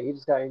fully fit. He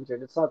just got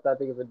injured. It's not that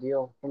big of a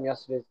deal from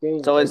yesterday's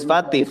game, so but is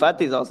Fati.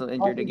 Fati's also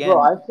injured Bro, again.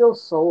 I feel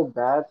so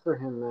bad for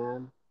him,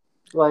 man.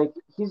 Like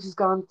he's just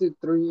gone through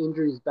 3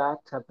 injuries back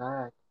to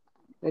back,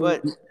 and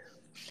But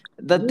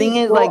the thing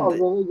he's is, still like, a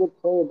really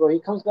good player, bro. He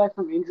comes back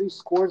from injury,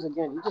 scores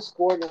again. He just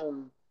scored. He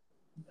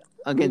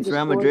against just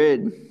Real scored.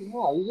 Madrid.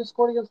 Yeah, he just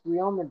scored against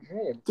Real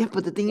Madrid. Yeah,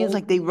 but the thing is,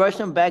 Like, like, they rush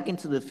them back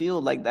into the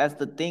field. Like, that's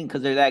the thing,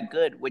 because they're that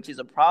good, which is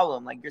a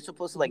problem. Like, you're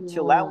supposed to, like,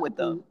 chill out yeah, with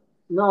them.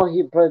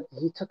 no, but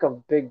he took a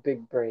big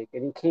break,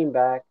 and he came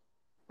back,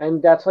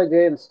 and that's why they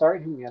didn't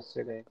start him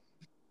yesterday.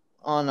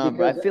 Oh, no,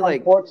 bro. I Because feel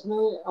like,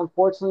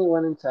 unfortunately, it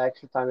went into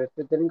extra time. If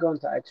it didn't go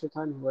into extra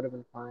time, he would have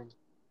been fine.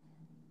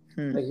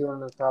 hmm. Like he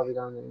wouldn't have probably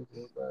gotten the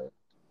injury, but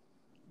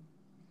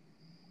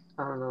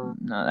I don't know.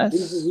 No,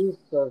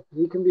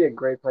 He can be a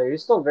great player.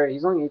 He's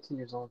only 18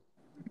 years old.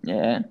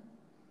 yeah.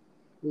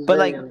 He's But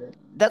very like young.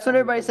 that's what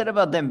everybody said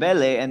about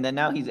Dembele, and then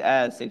now he's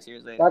ass 6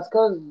 years later. That's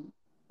because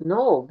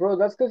no, bro.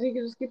 That's because he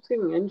just keeps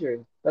getting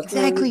injured. That's the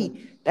only reason.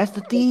 Exactly. That's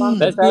the It's not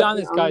Let's thing. be that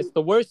honest, guys.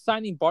 The worst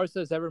signing Barca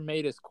has ever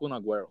made is Kun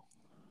Aguero.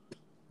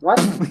 what?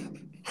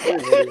 You're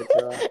an idiot,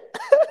 bro.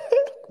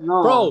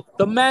 No, Bro,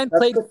 the man that's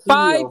played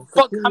five. Coutinho.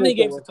 Fuck, how many Coutinho's the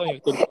games did worst.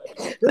 Tony did he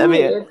play? Let Dude, me.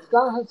 it's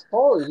not his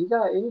fault. He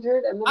got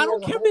injured and then I he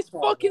don't has a care if heart it's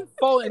fucking problem.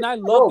 fault, and I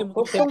loved Bro, him when he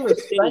put came some to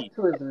the city. respect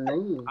to his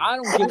name. I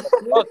don't give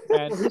a fuck,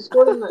 man. He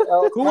scored in the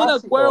El Kun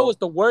Aguero was Clasico.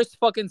 the worst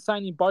fucking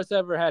signing Barca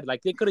ever had.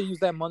 Like, they could have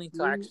used that money to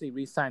Mm, actually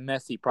re-sign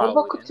Messi, What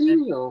about probably.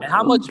 Coutinho? And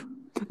how much?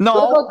 What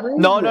about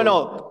Griezmann?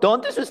 No.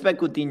 Don't disrespect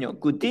Coutinho. Now,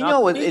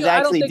 Coutinho is Coutinho, I don't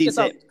actually think it's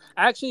a. decent.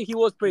 Actually, he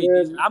was pretty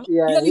decent. Dude, He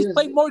yeah, at least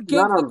played more not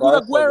games than on Kun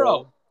Barca, Aguero.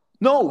 bro.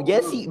 No,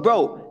 yes, Not on Barca.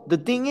 bro. The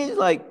thing is,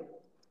 like,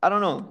 I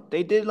don't know.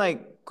 They did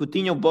like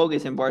Coutinho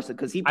bogus in Barca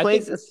because he I think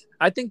plays this.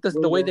 I think this,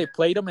 the way they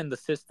played him in the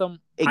system.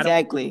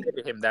 exactly. I don't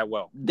think him that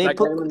well. They Like,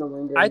 Get put him in the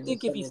winger I and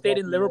think just if set he him stayed back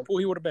in in mid. Liverpool,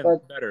 he would have been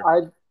But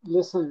better.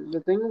 listen. The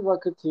thing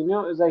about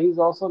Coutinho is that he's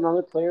also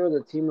another player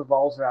the team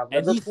revolves around.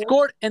 And he Liverpool,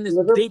 scored in his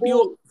debut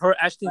Liverpool. for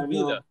I Aston know.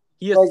 Villa.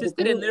 He Like the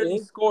assisted thing and literally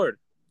is, scored.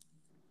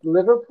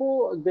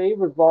 Liverpool they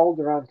revolved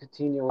around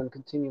Coutinho when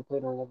Coutinho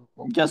played on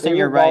Liverpool. Justin, They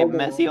you're right. revolved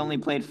Messi around only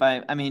him. played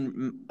 5. I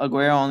mean,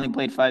 Aguero only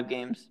played 5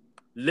 games.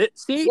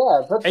 See?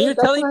 Yeah, but And you're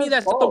that's telling not me his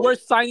that's not the fault.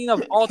 worst signing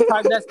of all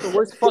time? That's the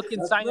worst fucking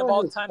That's signing of not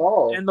all his time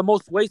fault, and the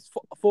most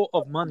wasteful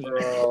of money.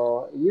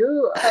 bro.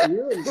 You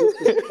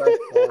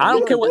disrespectful. I You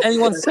don't care don't what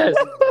anyone disrespect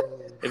says. his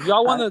name. If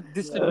y'all want I, to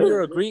disagree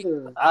or agree,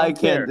 I I don't can't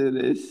care. do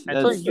this. And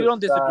Tony, That's you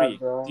don't sad, disagree.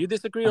 bro. Do you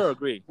disagree or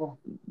agree?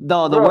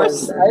 no the Bro,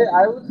 worst.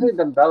 I would say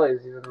Dembele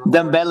is even the worst.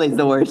 Dembele is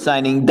the worst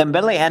signing.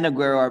 Dembele and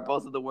Aguero are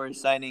both of the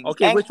worst signings.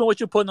 Okay, And which one would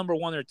you put number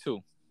 1 or 2?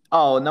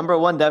 number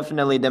one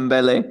definitely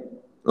Dembele.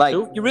 Like,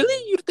 2? You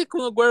really? You think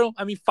Aguero?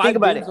 I mean, think 5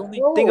 about it. games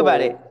only. Think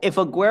about it. No. If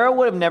Aguero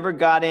would have never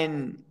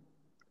gotten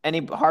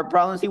any heart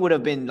problems, he would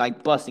have been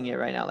like busting it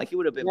right now. Like he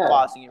would have been Yeah.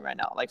 bossing it right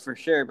now. Like for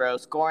sure, bro.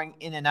 Scoring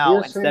in and He out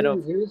was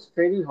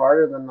trading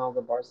harder than all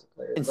the Barca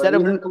players. Instead But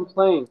of- he didn't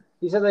complain.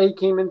 He said that he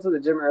came into the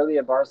gym early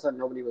at Barca and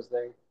nobody was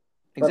there.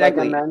 But like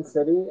exactly. at Man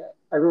City,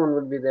 everyone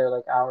would be there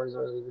like hours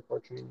early before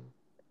training.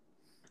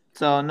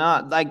 So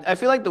not like I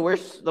feel like the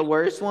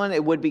worst one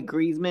it would be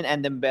Griezmann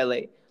and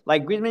Dembele.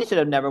 Like Griezmann should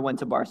have never went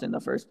to Barca in the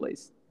first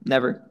place.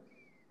 Never.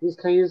 He's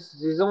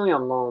only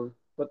on loan,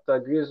 but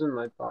Griezmann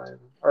might buy him,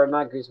 or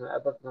not Griezmann.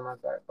 Atletico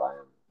might buy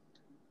him.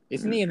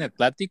 Isn't he in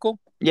Atletico?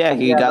 Yeah,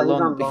 he Yeah, got but he's on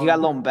loaned. He loan. got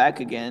loaned back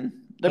again.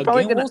 They're Again,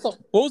 probably gonna.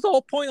 what was the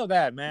whole point of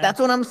that, man? That's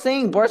what I'm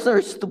saying. Barca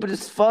are stupid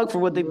as fuck for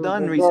what they've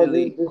done Bro,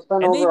 recently. they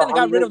spent And they over even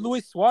got rid 100. of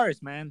Luis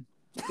Suarez, man.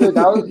 Dude,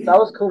 that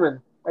was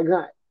Koeman.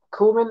 Exactly.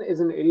 Koeman is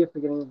an idiot for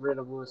getting rid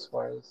of Luis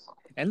Suarez.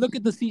 And look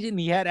at the season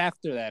he had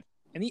after that.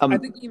 And I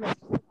think he even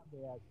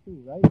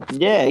too, right?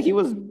 Yeah, he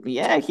was.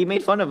 Yeah, he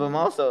made fun of him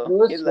also.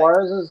 Luis He's like,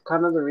 Suarez is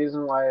kind of the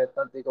reason why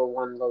Atletico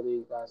won the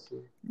league last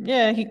year.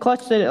 yeah, he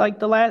clutched it like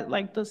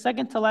the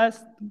second to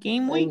last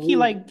game week. And He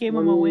like gave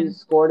him a when he win.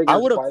 scored I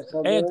against would have,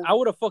 Barca, and bro. I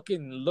would have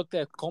fucking looked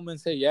at Coleman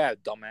and said, "Yeah,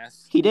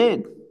 dumbass." He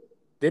did.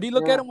 Did he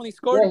look Yeah. at him when he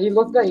scored? Yeah, he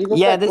looked at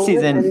Yeah, at this Koeman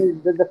season. and he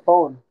did the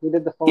phone. He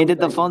did the phone. He did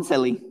the thing. phone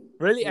silly.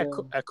 Really? Yeah.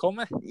 At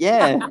Coleman?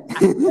 Yeah.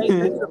 Hey, send me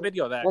the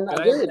video of that. And 'cause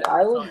I did.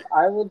 I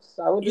would.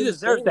 He do the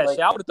deserves same, that like,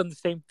 shit. I would have done the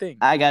same thing.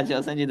 I got you.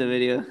 I'll send you the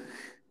video.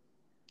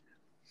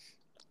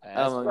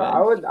 Oh my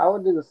god. I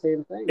would do the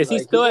same thing. Is he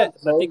Like, still got at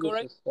Atletico,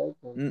 right?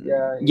 disrespectful.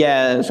 Yeah.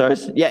 Yeah,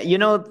 Suarez. Yeah, you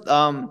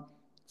know,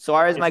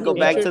 Suarez Is might he go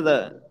back injured? to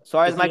the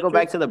Suarez Is might he go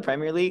back injured? to the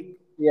Premier League.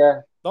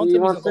 Yeah. Don't He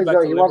tell me wants he's to gonna go go.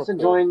 back He to wants to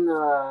Liverpool.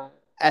 join.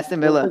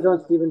 Aston He wants to Villa.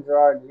 join Steven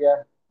Gerrard.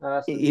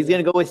 Yeah. He's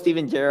gonna go with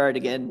Steven Gerrard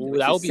again, Ooh, which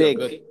that is would be sick.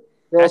 good.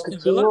 Yo, Aston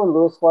Villa? Coutinho and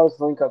Luis Suarez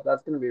link up.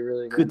 That's gonna be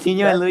really good.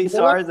 Coutinho and Luis Aston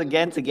Villa? Suarez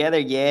again together.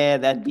 Yeah,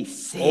 that'd be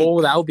sick.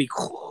 Oh, that would be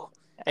cool.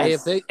 Hey,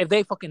 As- if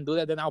they fucking do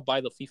that, then I'll buy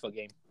the FIFA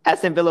game.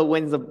 Aston Villa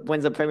wins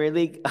the Premier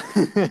League.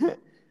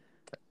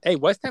 Hey,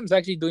 West Ham's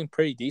actually doing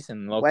pretty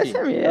decent. Low West key.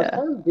 Ham, That's yeah,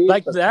 gonna be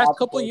Like the the last top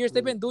couple of four years,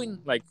 they've team. been doing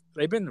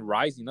they've been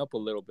rising up a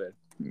little bit.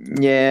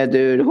 yeah,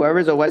 dude.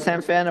 Whoever's a West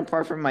Ham fan,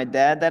 apart from my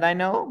dad that I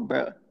know,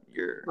 bro,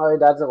 you're. Oh, your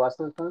dad's a West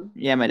Ham fan.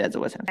 Yeah, my dad's a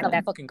West Ham I know that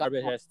fan. fucking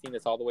garbage ass team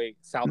that's all the way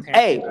Southampton.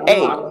 Hey.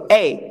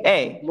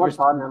 I'm a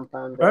Tottenham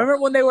fan. Bro.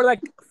 Remember when they were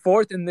like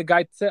fourth, and the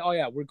guy said, "Oh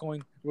yeah, we're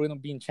gonna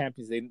be in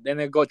Champions League." Then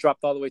they go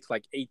dropped all the way to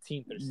like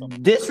 18th or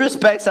something.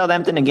 Disrespect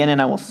Southampton again, and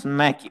I will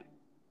smack you.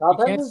 You can't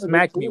Southampton's a good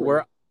smack me. team.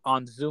 We're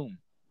on Zoom,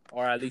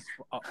 or at least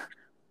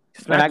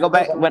When I go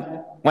back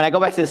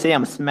to the city,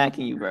 I'm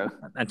smacking you, bro.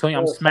 Antonio,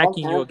 I'm Bro,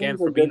 smacking you again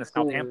Southampton's for being a good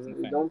team.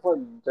 Southampton fan. Don't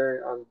put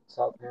dirt on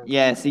Southampton.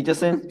 Yeah, see,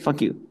 Justin,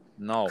 fuck you.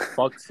 No,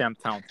 fuck Sam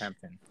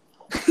Southampton.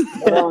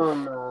 But,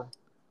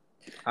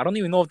 I don't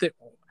even know if they.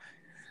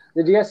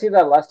 did you guys see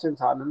that Leicester and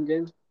Tottenham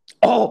game?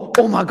 Oh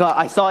my God,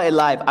 I saw it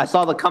live. I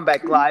saw the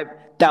comeback live.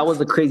 That was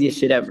the craziest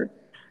shit ever.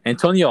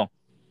 Antonio,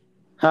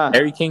 Huh?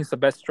 Harry Kane's the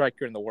best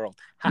striker in the world.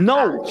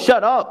 No,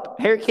 shut up.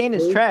 Harry Kane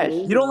is Harry trash.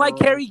 Kane? You don't like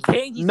Harry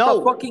Kane? He's No.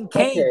 the fucking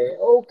Kane.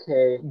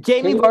 Okay.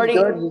 Jamie Kane is Vardy-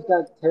 good. He's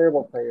got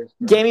terrible players.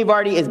 Bro. Jamie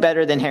Vardy is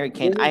better than Harry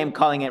Kane. Jamie- I am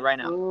calling it right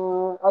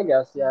now. I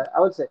guess, yeah. I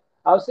would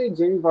say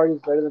Jamie Vardy is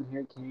better than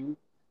Harry Kane,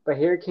 but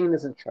Harry Kane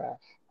isn't trash.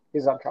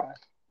 He's not trash.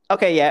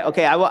 Okay, yeah,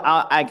 okay.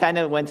 I kind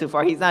of went too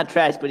far. He's not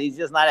trash, but he's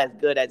just not as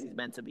good as he's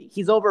meant to be.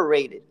 He's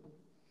overrated.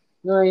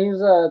 No, he's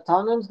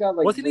Tottenham's got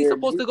like. Wasn't he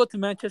supposed to go to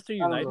Manchester I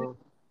don't United? know.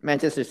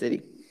 Manchester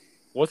City.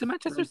 Was it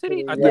Manchester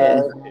City? I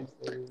Yeah. thought- Man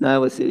City. No, it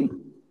was City.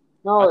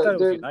 No, I thought it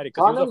was dude, United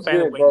 'cause he was a Tottenham's fan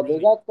of good, Wayne bro. They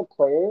Rooney. got the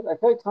players. I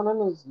feel like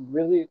Tottenham is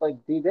really like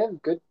they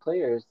have good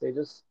players. They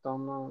just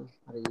don't know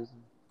how to use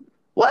them.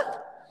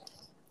 What?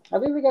 I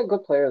think they got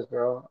good players,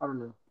 bro. I don't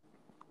know.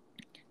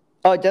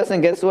 Oh,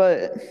 Justin, guess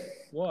what?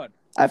 What?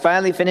 I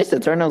finally finished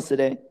Eternals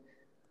today.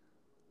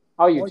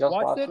 Oh, you Oh, you just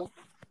watched watched it? it?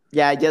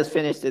 Yeah, I just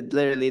finished it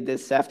literally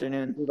this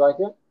afternoon. You like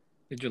it?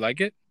 Did you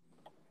like it?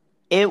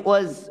 It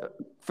was,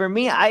 for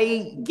me,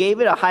 I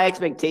gave it a high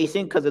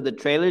expectation because of the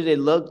trailers. It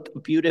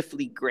looked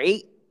beautifully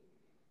great.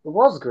 It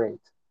was great.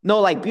 No,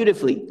 like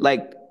beautifully,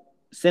 like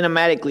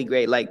cinematically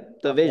great,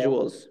 like the Okay.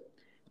 visuals.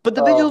 But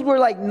the Oh. visuals were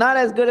like not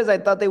as good as I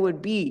thought they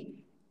would be.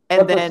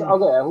 And But then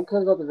okay, who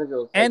cares about the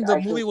visuals? And Like, the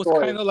actual movie was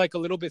story. kind of like a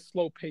little bit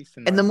slow paced.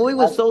 and the movie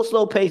was so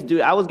slow paced,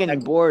 dude. I was getting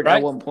bored Right?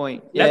 at one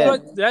point.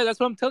 That's Yeah. that's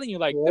what I'm telling you.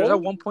 Like, there's Really?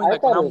 at one point, I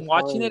like when thought it I'm was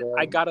watching fine, it, bro.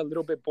 I got a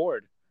little bit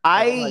bored.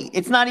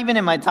 It's not even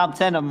in my top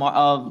 10 of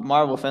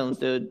Marvel films,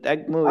 dude.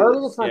 That movie I don't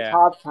think was, it's my Yeah.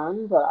 top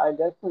 10, but I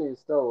definitely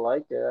still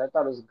like it. I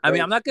thought it was great. I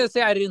mean, I'm not gonna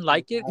say I didn't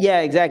like it.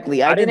 yeah,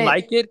 exactly. I didn't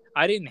like it.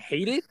 I didn't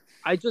hate it.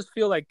 I just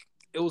feel like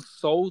it was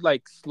so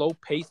like slow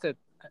paced,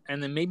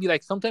 and then maybe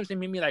like sometimes it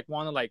made me like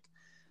want to like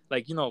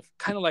you know,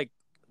 kind of like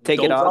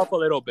Take it doze off. a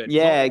little bit.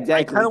 Yeah, No, I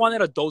exactly. kind of wanted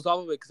to doze off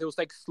of it because it was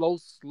like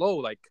slow.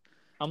 Like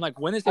I'm like,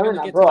 when is it I gonna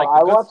mean, get bro, to like I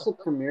the good watched stuff?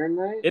 the premiere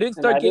night. It didn't and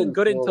start I getting didn't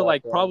good feel until that,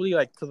 like bro. probably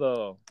like to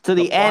the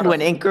end bottom.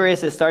 when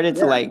Icarus has started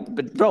to Yeah. like,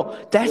 but bro,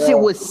 that Yeah. shit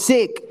was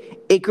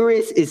sick.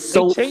 Icarus is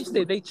so They changed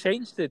it. They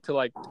changed it to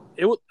like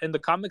it was in the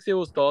comics. It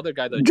was the other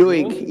guy, the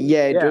Druig. Jewel.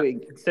 Yeah,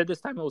 Druig. Instead, this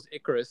time it was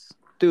Icarus.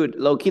 Dude,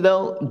 Loki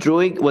though,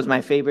 Druig was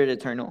my favorite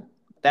Eternal.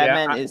 That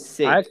Yeah, man is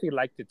sick. I actually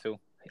liked it too.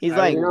 He's I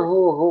like, You know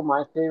who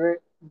my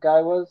favorite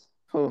guy was?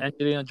 who?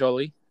 Angelina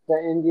Jolie. The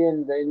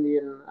Indian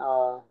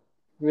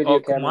video Oh,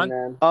 come on.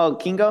 cameraman. Oh,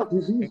 Kingo.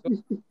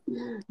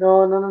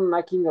 No,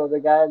 not Kingo. The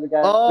guy.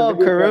 Oh, the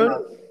video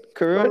Karun.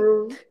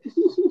 camera. Karun.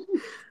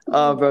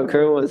 Oh, bro,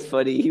 Karun was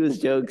funny. He was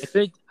jokes.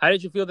 How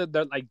did you feel that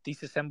they're like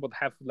disassembled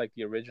half of like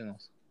the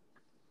originals?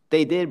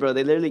 They did, bro.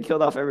 They literally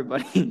killed off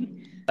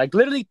everybody. Like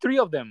literally 3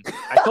 of them.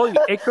 I told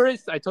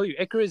you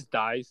Icarus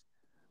dies.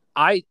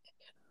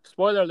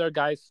 Spoiler alert,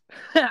 guys.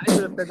 I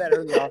should have said that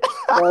earlier.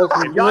 Well,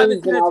 If y'all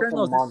haven't seen been out for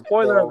Eternals, months,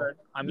 spoiler bro. alert.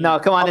 I mean, No,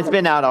 come on. It's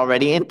been out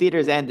already in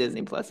theaters and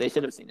Disney Plus. They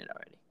should have seen it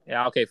already.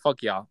 yeah, okay,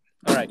 fuck y'all.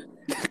 All right,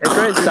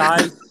 Icarus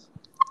dies.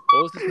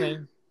 What was his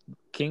name?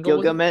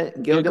 Gilgamesh,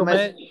 and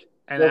Gilgamesh?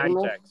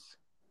 Ajax.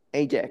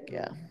 Ajax,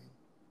 yeah.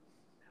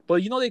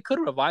 But you know they could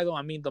revive them.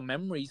 I mean,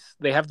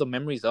 they have the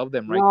memories of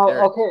them right No,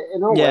 there. okay,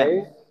 in a Yeah.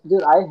 way,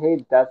 dude, I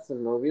hate deaths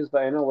in movies,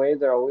 but in a way,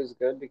 they're always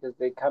good because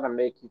they kind of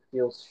make you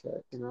feel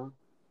shit, you know?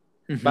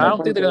 But I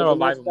don't think they're gonna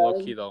Gilgamesh revive them low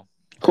died? key though.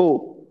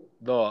 Cool.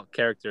 The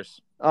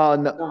characters. Oh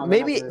no, No,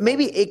 maybe they're not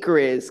maybe gonna-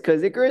 Icarus,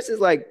 because Icarus is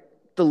like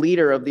the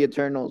leader of the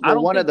Eternals.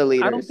 Well, one of the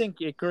leaders. I don't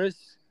think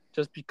Icarus,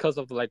 just because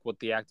of like what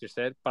the actor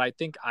said, but I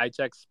think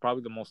Ajax is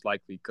probably the most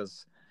likely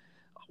because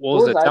what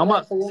was Who it? was Selma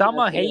Ajax again?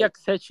 Selma I forget. Hayek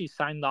said she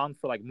signed on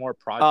for like more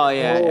projects. Oh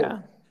yeah, Oh. yeah.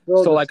 Bro,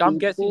 So, the like, I'm speedster,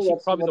 guessing she's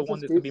that's- probably the what's one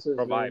the that's gonna be speedster's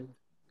revived. name?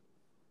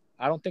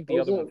 I don't think the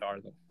What other was ones it? are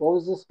though. What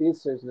was the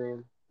speedster's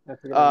name? I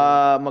forget.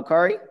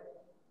 Makari.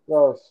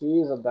 Bro,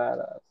 she's a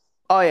badass.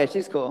 Oh yeah,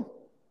 she's cool.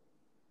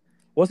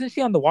 Wasn't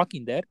she on The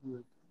Walking Dead?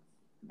 Mm.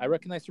 I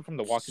recognized her from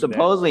The Walking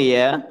Supposedly,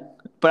 yeah.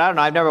 But I don't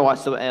know. I've never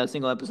watched a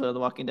single episode of The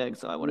Walking Dead,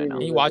 so I wouldn't know.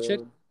 Can you watch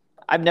it?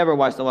 I've never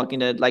watched The Walking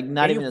Dead. Like Dead.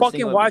 not Can even you a fucking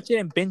single. watch it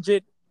and binge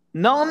it?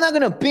 No, I'm not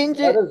gonna binge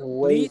That it. is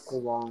way Please? too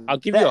long. I'll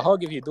give you a That-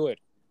 hug if you do it.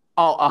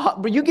 Oh,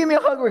 but you give me a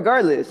hug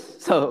regardless.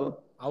 So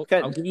I'll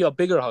Good. give you a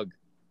bigger hug.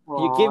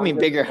 you give me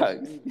bigger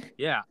hugs.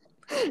 Yeah.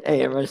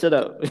 Hey, everyone, shut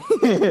up.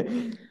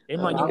 Imran, you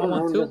I'm want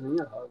one just too? need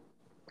a hug.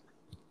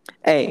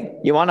 Hey,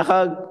 you want a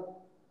hug?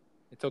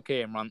 It's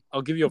okay, Imran.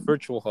 I'll give you a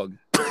virtual hug.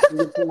 You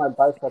can see my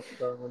biceps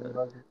though when you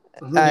hug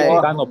me. Hey.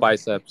 I got no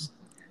biceps.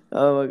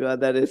 Oh my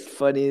god, that is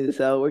funny as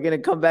hell. We're gonna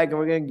come back and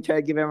we're gonna try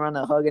to give everyone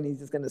a hug, and he's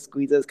just gonna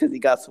squeeze us because he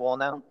got swole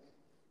now.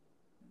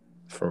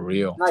 For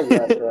real. Not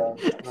yet, bro.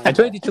 Not I told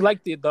you, yet. did you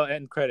like the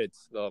end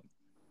credits? Oh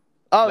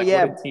Like,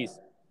 yeah. what it teased?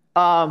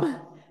 Um,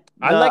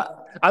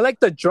 I like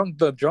the drunk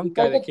Did guy that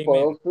that get came in.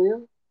 spoiled for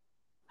you?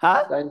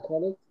 huh? The end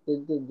credits?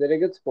 Did it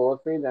get spoiled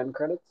for you? The end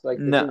credits? Like,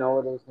 did No. you know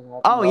what was going to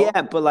happen? Oh No?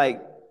 yeah, but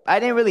like I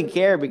didn't really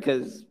care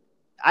because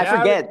I Yeah,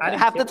 forget. I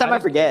didn't Half the care- time I I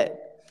didn't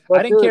forget. But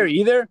I didn't dude, care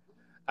either.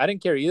 I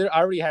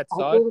already had I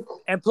saw it. think,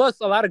 And plus,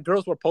 a lot of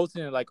girls were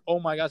posting it like, "Oh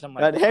my gosh!" I'm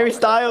like, But Harry oh my God.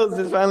 Styles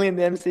is finally in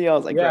the MCU. I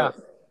was like, Yeah,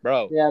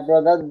 bro. bro. yeah,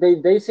 bro.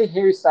 They say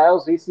Harry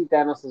Styles, we see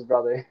Thanos'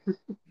 brother.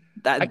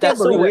 I can't That's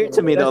so believe weird that.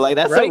 to me though. Like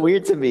that's so right.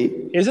 weird to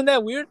me. Isn't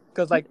that weird?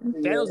 Because like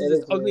Yeah, Thanos it is this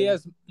is ugly weird.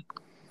 ass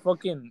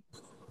fucking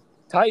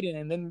Titan,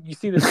 and then you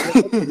see this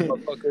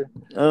motherfucker.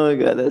 Oh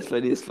my god, that's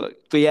funny as fuck.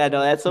 But yeah,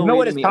 no, that's so You know weird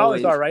what to his me powers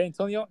always. are, right,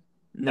 Antonio?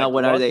 No, Like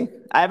what are lust. they?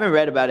 I haven't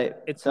read about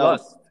it. It's So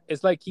lust.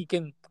 It's like he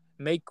can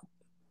make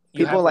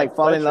you people have like like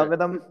fall in love pleasure. with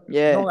them. No,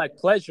 Yeah, like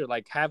pleasure,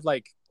 like have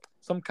like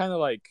some kind of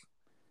like I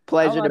don't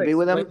pleasure know how to to be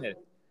with them. explain it.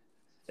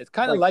 It's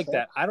kind of Like like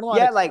sex? that. I don't know how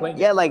to explain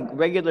it. Like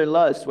regular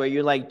lust where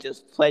you're like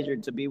just pleasure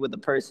to be with the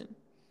person.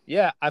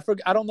 Yeah, I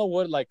forget. I don't know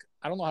what like.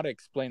 I don't know how to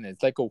explain it.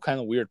 It's like a kind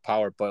of weird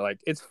power, but like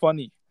it's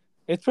funny.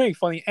 It's pretty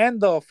funny. And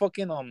the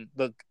fucking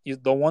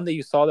the one that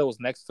you saw that was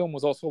next to him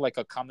was also like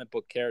a comic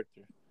book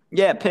character.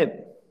 Yeah,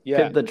 Pip. Yeah,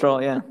 Pip the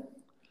troll. Yeah,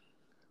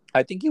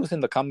 I think he was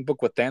in the comic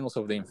book with Thanos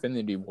of the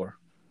Infinity War.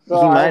 So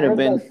he I might have heard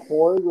been. that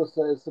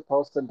Korg is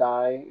supposed to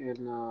die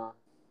in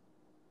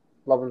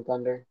Love and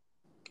Thunder.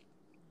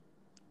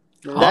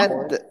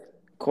 Remember Korg?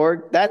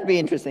 Korg. That'd be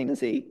interesting to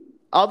see.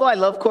 Although I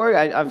love Korg,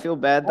 I feel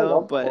bad I though.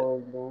 love But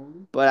Korg,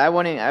 man. I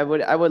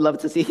wouldn't. I would love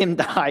to see him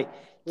die.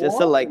 Just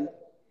to What? like.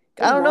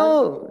 I don't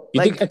know. You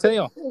Like think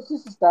Antonio? It's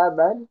just that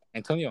bad.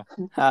 Antonio,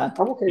 huh?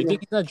 I'm okay. you Man.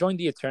 think he's gonna join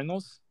the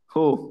Eternals?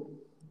 Who?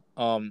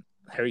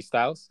 Harry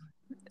Styles?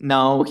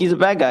 No, he's a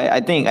bad guy. I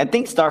think. I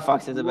think Star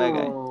Fox is a bad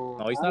guy.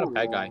 No, he's I not a don't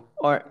bad know. guy.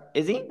 Or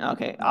is he?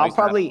 Okay, No, I'll he's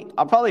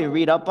not. probably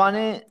read up on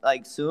it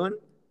like soon.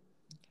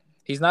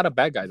 He's not a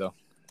bad guy though.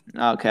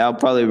 Okay, I'll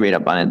probably read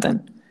up on it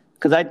then.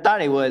 Because I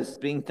thought he was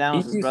being He Thanos'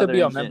 used to brother be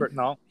a and shit. member.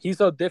 No, he's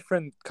a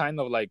different kind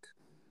of like.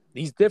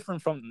 He's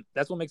different from.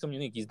 That's what makes him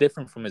unique. He's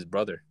different from his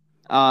brother.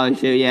 Oh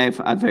shit! Yeah,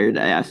 I've heard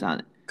that. I saw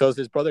it. Because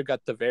his brother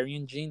got the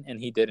variant gene and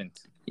he didn't.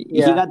 He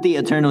Yeah. got the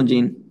Eternal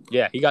gene.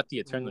 Yeah, he got the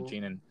Eternal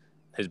gene, and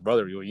his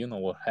brother, you know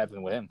what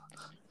happened with him.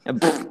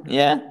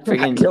 Yeah,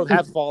 freaking. Killed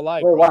half of all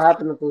life. Wait, Bro. what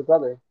happened to his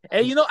brother?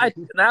 And you know,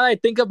 now that I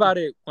think about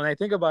it, when I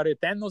think about it,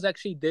 Thanos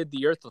actually did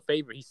the Earth a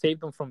favor. He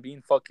saved them from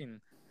being fucking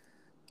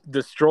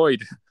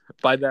destroyed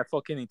by that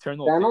fucking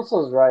Eternal thing. Thanos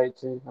was right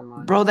too. Come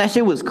on. Bro, that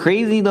shit was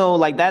crazy though.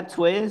 Like that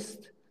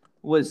twist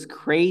was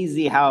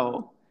crazy.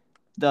 How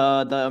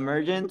the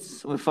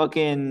emergence with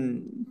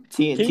fucking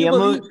Can you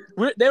Tiamat.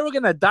 believe they were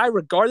gonna die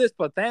regardless,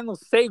 but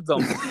Thanos saved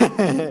them.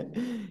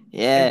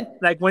 Yeah.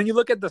 Like when you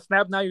look at the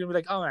snap now, you're gonna be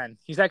like, oh man,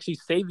 he's actually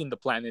saving the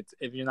planet.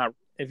 If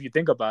you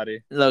think about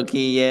it, Low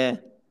key, yeah.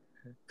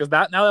 because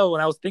now that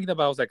when I was thinking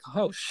about, it, I was like,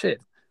 oh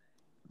shit,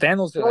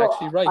 Thanos is So,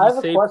 actually right. I have He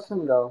a saved.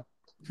 question though.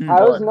 Hmm.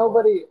 How is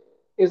nobody?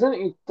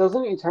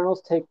 Doesn't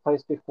Eternals take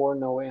place before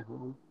No Way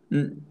Home?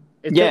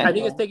 Yeah. I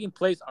think it's taking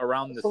place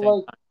around the So, same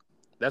like, time.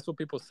 That's what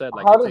people said.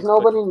 Like, How it does takes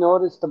nobody place.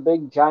 notice the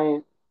big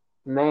giant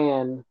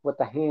man with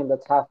the hand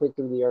that's halfway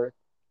through the earth?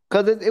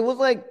 Because it was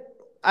like,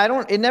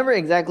 it never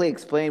exactly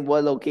explained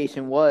what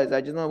location was.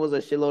 I just know it was a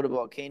shitload of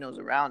volcanoes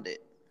around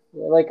it.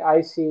 Yeah, like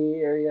icy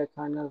area,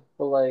 kind of,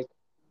 but like.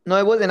 No,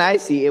 it wasn't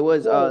icy. It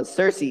was Yeah.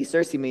 Cersei.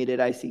 Cersei made it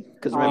icy.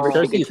 Because Oh. remember, she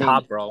could Cersei's change.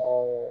 hot,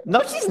 bro.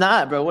 No, she's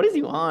not, bro. What is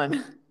you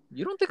on?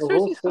 You don't think Who's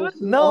Cersei's hot?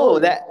 Cersei? No, Oh.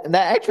 that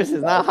actress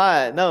is not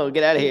hot. No,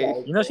 get out of here.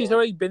 You know she's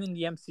already been in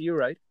the MCU,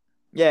 right?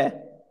 Yeah.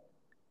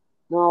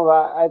 No,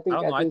 I think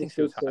I don't know, I think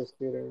she was it's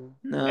Cersei, dude.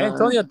 No.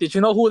 Antonio, did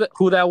you know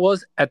who that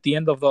was at the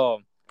end of the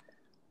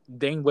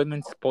Dane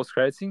Whitman's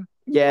post-credit scene?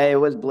 Yeah, it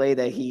was Blade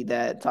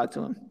that talked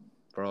to him.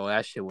 Bro,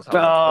 that shit was.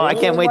 Bro, I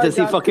can't wait my to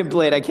see God. fucking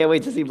Blade. I can't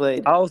wait to see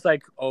Blade. I was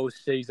like, oh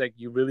shit. He's like,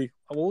 you really?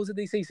 What was it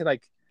they say? He said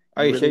like,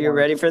 Are you really sure you're want-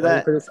 ready for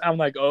that? this? I'm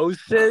like, oh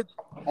shit.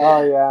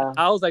 Oh yeah.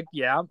 I was like,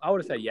 yeah. I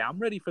would have said, yeah, I'm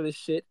ready for this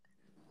shit.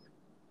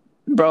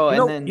 Bro, You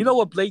know, and then you know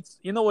what Blade's?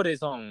 You know what his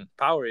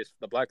power is?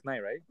 The Black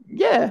Knight, right?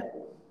 yeah.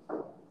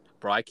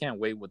 Bro, I can't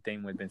wait what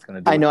Dane Whitman's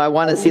gonna do. I know. I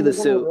want to see the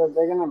They're suit.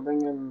 gonna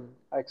bring in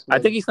X-Men.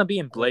 I think he's gonna be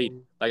in Blade.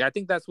 Like, I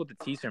think that's what the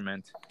teaser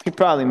meant. He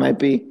probably might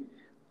be.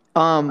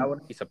 I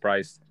wouldn't be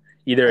surprised.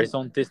 Either his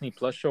own Disney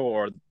Plus show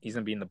or he's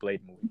gonna be in the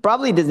Blade movie.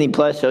 Probably Disney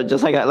Plus show,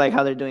 just like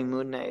how they're doing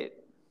Moon Knight.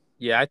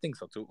 Yeah, I think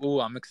so too.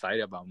 Ooh, I'm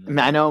excited about Moon.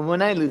 I know Moon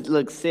Knight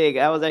looks sick.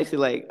 I was actually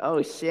like,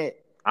 oh shit.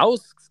 I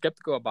was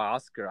skeptical about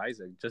Oscar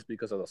Isaac just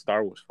because of the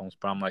Star Wars films,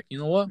 but I'm like, you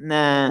know what?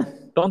 Nah.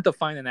 Don't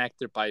define an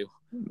actor by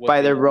what By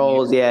they their do.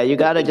 roles, yeah. You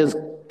gotta just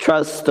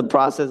trust the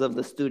process of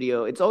the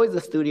studio. It's always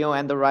the studio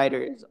and the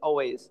writers.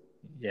 Always.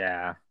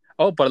 Yeah.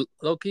 Oh, but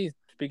Loki,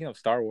 speaking of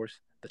Star Wars,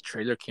 the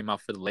trailer came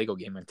out for the Lego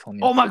game,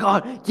 Antonio. Oh my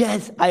god,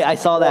 yes. I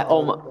saw that.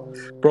 Oh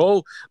my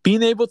Bro,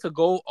 being able to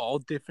go all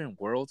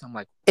different worlds, I'm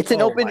like, It's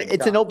an oh open my it's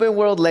God. an open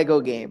world Lego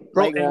game.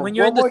 Bro, Like, and when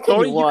you're in what the more can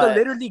story, you want? can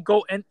literally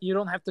go and you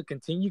don't have to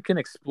continue. You can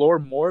explore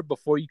more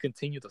before you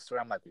continue the story.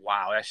 I'm like,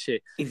 wow, that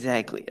shit.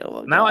 Exactly.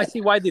 Oh my Now I God.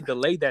 see why they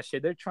delayed that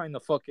shit. They're trying to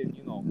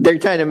fucking, They're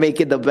trying to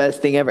make it the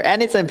best thing ever.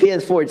 And it's on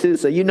PS4 too,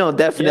 so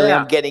definitely Yeah.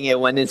 I'm getting it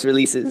when it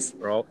releases.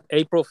 bro.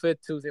 April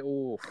 5th, Tuesday.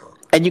 Ooh.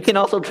 And you can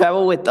also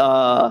travel with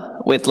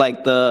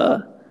like the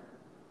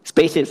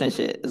spaceships and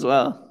shit as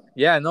well.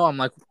 Yeah, no, I'm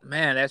like,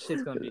 man, that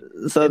shit's gonna be.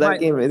 So It that might-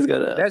 game is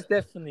gonna That's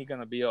definitely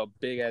gonna be a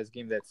big ass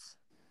game.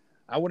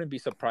 I wouldn't be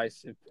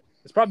surprised if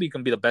It's probably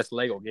gonna be the best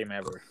Lego game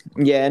ever.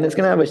 Yeah, and it's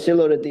gonna have a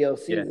shitload of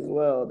DLCs Yeah. as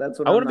well. That's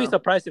what I wouldn't be not-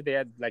 surprised if they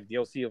had like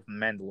DLC of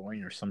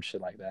Mandalorian or some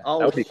shit like that. Oh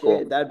That would be shit,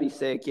 cool. that'd be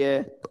sick.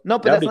 Yeah. No,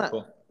 but That'd that's be not.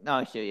 cool.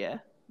 No shit. Yeah.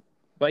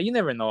 But you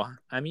never know.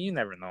 I mean, you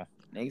never know.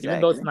 Exactly.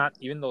 Even though it's not,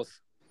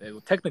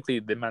 technically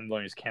the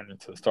Mandalorian's canon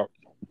to the Star.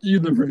 You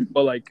never,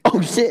 but like,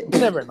 Oh shit. you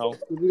never know.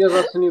 Did you guys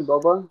watch the new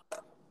Boba?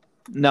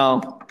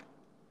 No.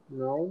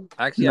 No.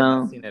 I actually have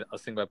No. not seen a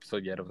single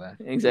episode yet of that.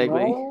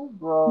 Exactly. No,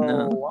 bro.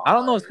 No. I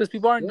don't know. It's because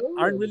people aren't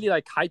Dude. really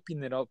like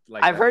hyping it up.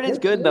 Like I've that. heard it's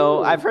good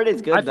though. I've heard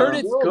it's good. I've heard though.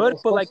 it's Dude, good,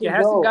 it's but like supposed it to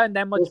hasn't go. gotten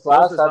that much This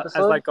buzz last as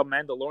episode? like a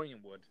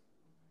Mandalorian would.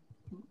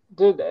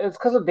 Dude, it's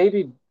because of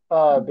baby.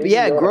 But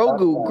yeah, Yoda,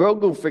 Grogu. that's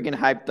Grogu freaking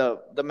hyped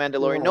up the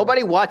Mandalorian. Yeah.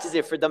 Nobody watches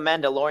it for the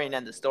Mandalorian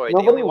and the story.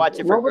 why. They only watch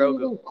it for nobody Grogu.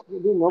 Dude, I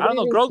don't know.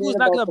 nobody even Grogu's cared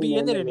not about gonna the be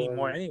in it Mandalorian.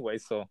 anymore anyway.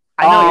 So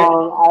I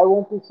know. I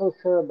won't be so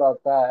sure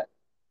about that.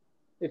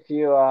 If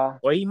you well,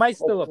 he might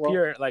still well,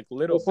 appear like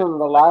little listen, bit.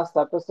 the last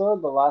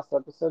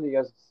episode, you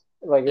guys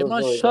like it It was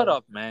must really shut good.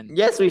 up, man.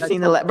 Yes, we've seen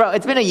the. Bro,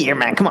 it's been a year,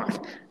 man. Come on.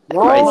 No,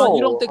 Christ.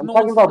 You don't think I'm no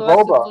talking one's seen about the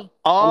last Boba. episode?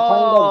 I'm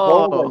talking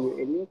about Boba, Oh. you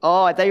idiot.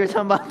 Oh, I thought you were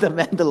talking about the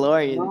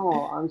Mandalorian. No,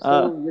 I'm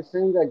saying you're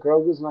saying that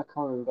Grogu's not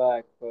coming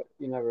back, but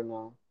you never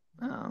know.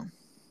 Oh. I'm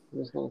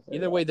just gonna say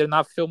Either that. way, they're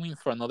not filming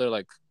for another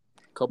like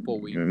couple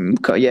weeks.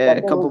 Yeah, a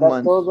That couple doesn't-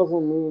 months. That still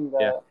doesn't mean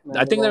that.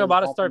 I think they're about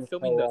to Mandalorian's start happening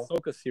filming the so well.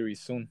 Ahsoka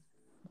series soon.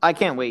 I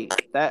can't wait.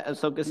 That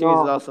Ahsoka series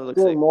No, also looks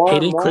dude, sick. more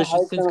Hayden hype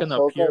Christensen's than gonna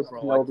Ahsoka appear, is bro.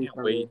 I Kenobi can't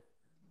for wait. me.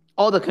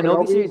 Oh, the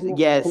Kenobi series?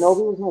 Yes.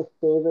 Kenobi was my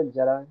favorite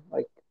Jedi.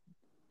 Like,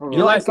 You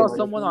know, I like saw it?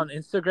 someone on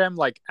Instagram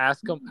like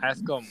ask him,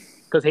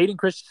 because Hayden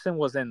Christensen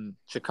was in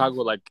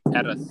Chicago like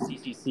at a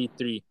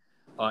CCC3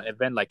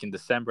 event like in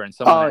December, and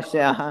Oh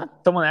shit, uh-huh.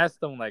 someone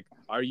asked him like,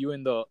 "Are you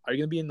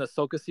gonna be in the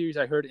Ahsoka series?"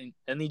 I heard,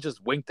 and he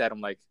just winked at him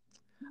like,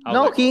 I was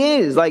No, like, he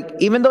is. Like,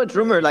 even though it's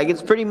rumored, like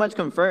it's pretty much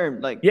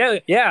confirmed. Like, yeah,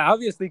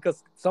 obviously,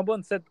 because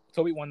someone said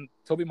when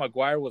Tobey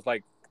Maguire was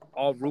like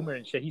all rumored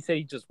and shit, he said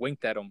he just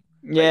winked at him,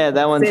 yeah,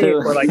 that one say it,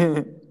 too.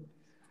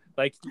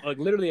 but, like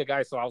literally a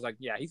guy. So I was like,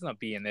 yeah, he's gonna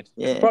be in it.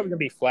 Yeah. It's probably gonna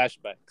be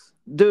flashbacks.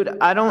 Dude,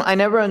 I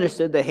never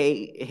understood the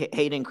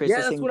Hayden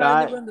Christensen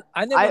guy.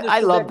 I never I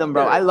understood loved that him,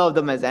 bro. either. I loved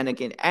him as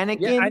Anakin. Anakin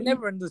Yeah, I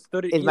never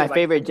understood it. is my either.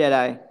 favorite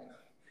Jedi.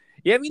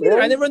 Yeah, me neither.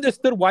 Really? I never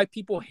understood why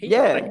people hate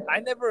Yeah. it.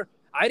 Like,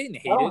 I didn't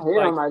hate I don't it. hate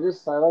Like, him.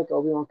 I like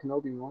Obi-Wan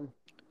Kenobi more.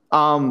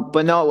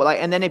 But no, like,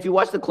 and then if you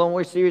watch the Clone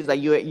Wars series, like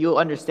you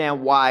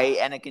understand why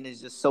Anakin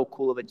is just so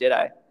cool of a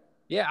Jedi.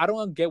 yeah, I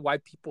don't get why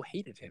people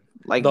hated him.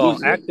 Like, The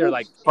he's actor,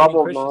 like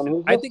troubled, Hayden man.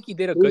 Christensen, He's I think he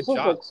did a He's good just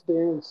job.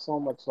 experienced so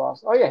much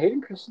loss. Oh yeah,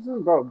 Hayden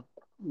Christensen, bro,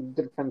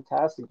 did a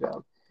fantastic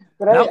job.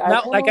 But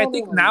I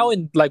think now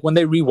in like when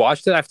they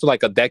rewatched it after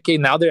like a decade,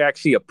 now they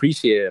actually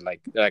appreciate it.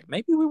 Like they're like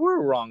maybe we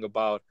were wrong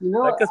about you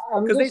know,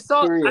 I'm because they just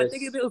saw. curious. I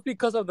think it was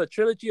because of the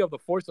trilogy of the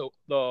Force,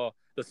 the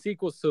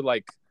sequels to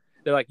like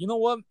they're like, you know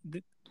what,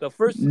 the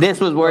first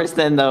this was worse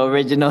than the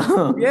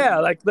original. yeah,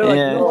 like they're like,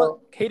 you know what,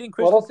 Hayden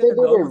What if Christensen they and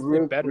the did a others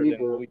did better than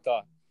reboot? what we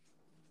thought.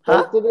 Huh?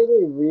 What if they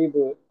did a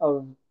reboot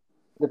of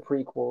the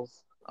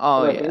prequels?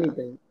 Oh like yeah.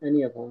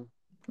 any of them.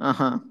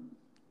 Uh-huh.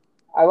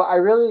 I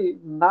really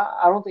not.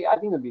 I don't think. I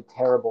think it'd be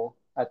terrible.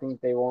 I think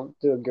they won't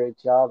do a great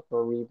job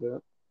for a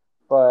reboot.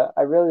 But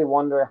I really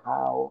wonder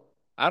how.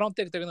 I don't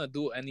think they're gonna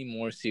do any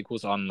more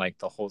sequels on like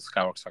the whole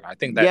Skywalker saga. I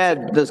think that's Yeah,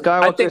 the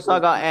Skywalker think-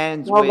 saga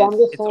ends No, but I'm with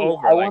just it's saying.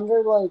 over, I like-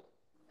 wonder like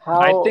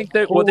how. I think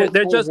they're who would they're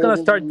play just gonna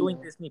Vader start in doing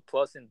that? Disney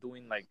Plus and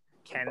doing like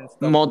canon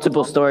stuff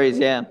multiple stories.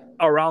 Yeah.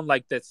 around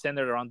like that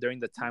centered around during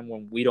the time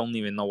when we don't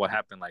even know what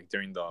happened like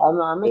during the I'm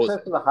was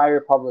excited it? for the High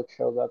Republic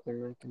show that they're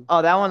making.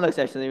 Oh, that one looks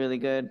actually really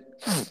good.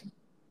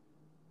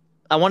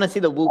 I want to see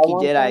the I Wookiee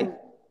want Jedi. them-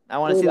 I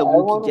want to Dude, see the I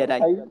Wookiee wanna-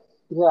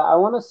 Jedi. I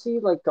want to see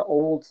like the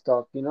old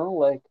stuff,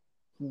 like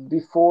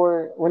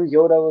before when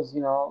Yoda was,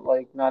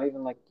 like not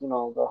even like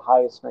the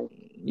highest rank.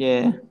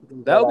 Yeah.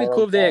 that would be Jedi cool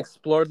like if they that.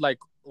 explored like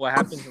what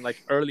happens in,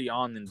 like early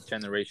on in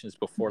generations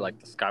before like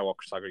the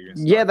Skywalker saga even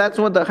started. Yeah, that's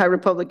what the High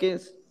Republic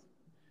is.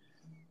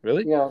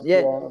 Really? Yeah,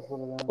 Yeah. that's what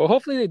it is. Well,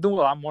 hopefully they do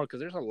a lot more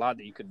because there's a lot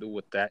that you could do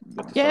with that.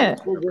 With the Yeah.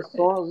 Star Wars Dude,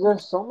 universe.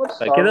 there's so much. Like,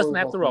 Star it doesn't Wars,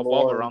 have to like,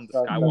 revolve lore around the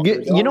and stuff Skywalker.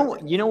 that You, we you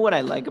don't- know you know what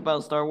I like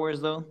about Star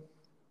Wars though?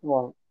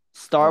 Well,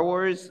 Star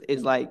Wars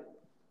is like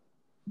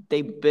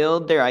they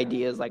build their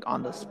ideas like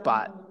on the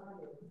spot.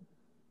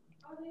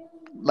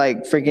 Like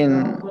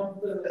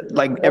freaking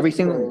like every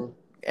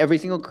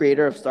single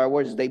creator of Star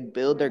Wars, they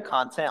build their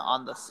content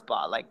on the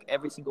spot. Like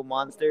every single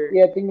monster.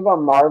 yeah, think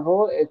about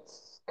Marvel.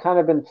 It's kind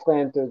of been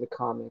planned through the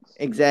comics.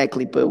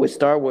 Exactly, but with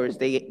Star Wars,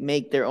 they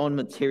make their own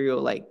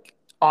material like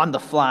on the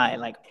fly,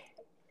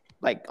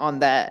 like on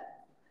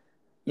that,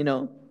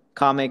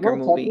 comic or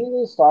No, movie.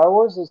 technically, Star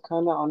Wars is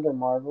kind of under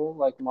Marvel.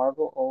 Like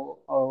Marvel,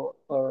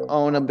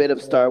 Own a bit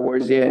of Star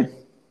Wars, yeah.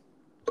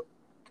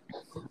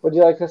 Would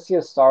you like to see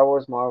a Star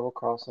Wars Marvel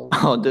crossover?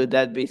 Oh, dude,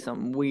 that'd be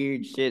some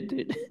weird shit,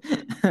 dude.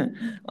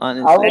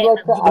 Honestly, I would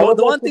like to. I would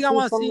The like one to thing I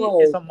want to some, see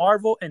like, is a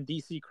Marvel and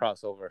DC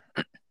crossover.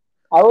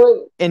 I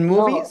would. in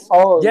no, movies.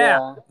 oh Yeah,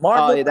 yeah.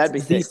 Marvel, Oh, yeah, that'd be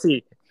sick.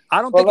 DC.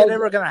 I don't But think like, it's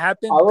ever gonna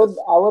happen I would because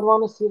I would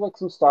want to see like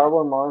some Star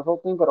Wars Marvel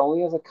thing, but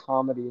only as a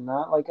comedy,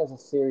 not like as a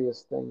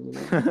serious thing.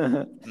 You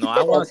know, no,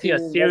 I want to see a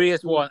let's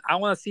serious see. one. I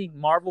want to see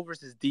Marvel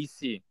versus DC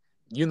That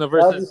would be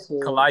universes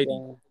serious.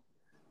 colliding. Yeah.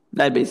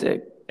 That'd be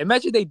sick.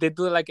 Imagine they did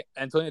do it like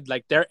Antonio,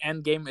 like their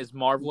end game is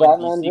Marvel and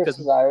Batman DC because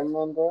versus Iron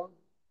Man, bro.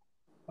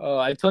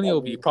 Antonio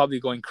will That'd be be probably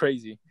going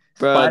crazy.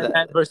 Bro, Spider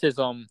Man versus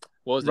what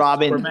was it?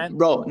 Robin, Superman?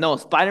 bro, no,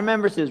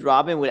 Spider-Man versus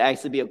Robin would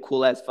actually be a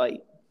cool ass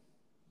fight.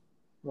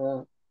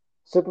 yeah.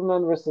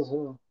 Superman versus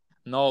who?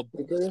 No,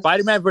 Spider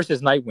Icarus? Man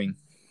versus Nightwing.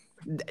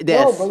 No, but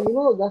Yes.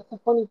 that's the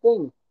funny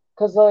thing,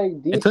 cause like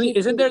Antonio, DC,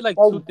 isn't there like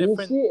two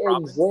different DC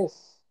Robins?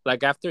 exists.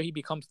 Like after he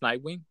becomes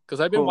Nightwing,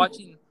 because I've been Who?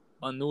 watching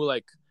a new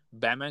like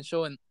Batman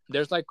show, and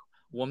there's like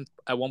one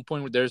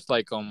point where there's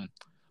like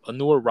a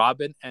newer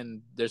Robin,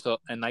 and there's a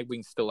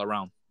Nightwing still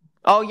around.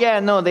 Oh yeah,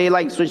 no, they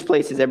like switch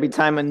places every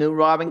time a new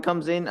Robin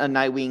comes in. A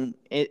Nightwing,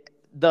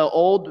 the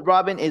old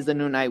Robin is the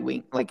new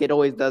Nightwing. Like it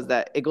always does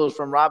that. It goes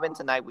from Robin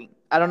to Nightwing.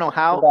 I don't know To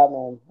how,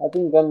 Batman. I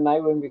think then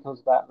Nightwing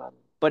becomes Batman.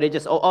 but it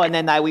just and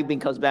then Nightwing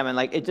becomes Batman.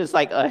 Like it's just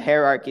like a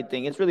hierarchy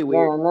thing. It's really Yeah,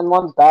 weird. and then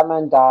once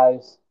Batman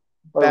dies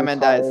or Batman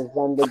dies. retires,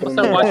 then they I'm get gonna a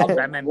start new watching Robin.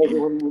 Batman Beyond.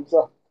 Everyone moves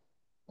up.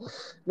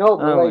 No,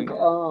 but Oh my like,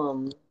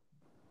 god.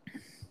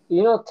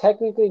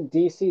 technically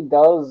DC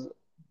does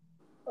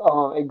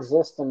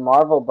exist in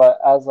Marvel, but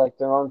as like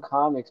their own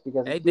comics.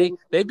 Because Hey, they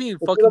be if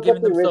you fucking look at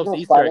giving the themselves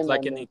original Easter eggs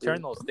like Spider-Man in movie,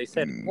 Eternals. They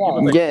said it yeah,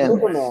 was like Yeah,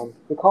 Superman.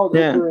 They called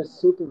yeah, Icarus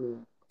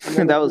Superman. And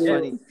then that was yeah,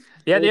 funny.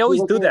 yeah. They if you always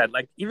look do at that.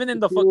 Like even in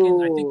if the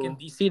fucking I think in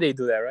you DC they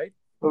do that, right?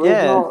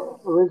 Yeah.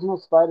 original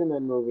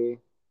Spider-Man movie,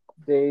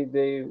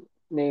 they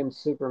named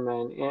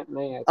Superman Aunt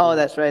May, I Oh, think.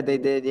 that's right. They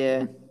did.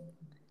 Yeah.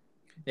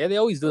 Yeah, they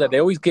always do that. They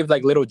always give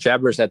like little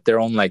jabbers at their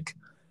own like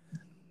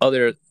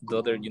the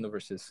other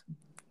universes.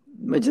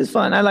 Which is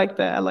fun. I like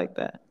that. I like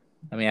that.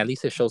 I mean, at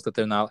least it shows that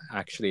they're not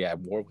actually at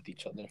war with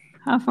each other.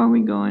 How far are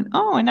we going?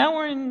 Oh, and now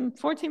we're in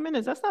 14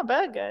 minutes. That's not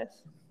bad, guys.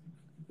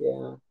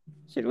 Yeah.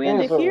 Should we I end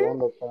think it it's where we here?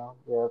 end it though.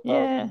 Yeah,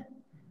 probably.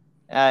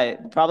 Yeah.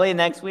 Probably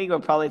next week we'll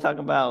probably talk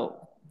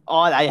about. Oh,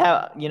 I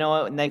have. You know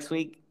what? Next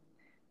week,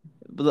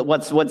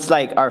 what's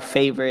like our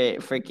favorite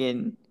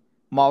freaking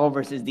Marvel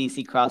versus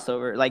DC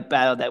crossover like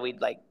battle that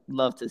we'd like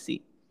love to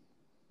see.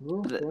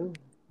 Okay.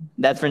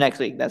 That's for next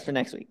week. That's for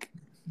next week.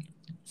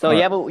 So All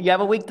you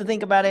have a week to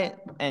think about it,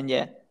 and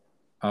yeah.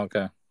 Okay.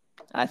 All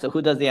right. So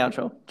who does the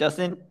outro?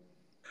 Justin.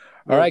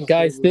 All right,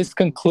 guys. This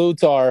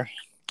concludes our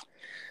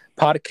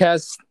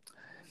podcast.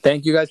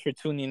 Thank you guys for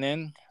tuning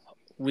in.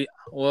 We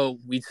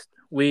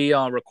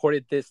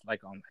recorded this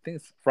like on I think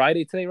it's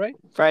Friday today, right?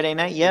 Friday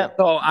night. Yep.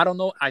 So I don't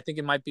know. I think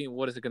it might be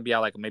what is it gonna be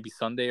out like maybe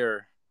Sunday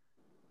or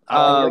I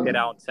don't think it'll get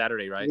out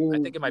Saturday, right? I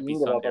think it might be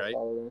Sunday,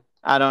 right?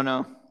 I don't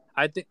know.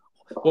 I think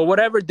well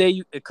whatever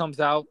day it comes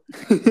out.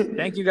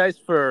 Thank you guys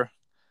for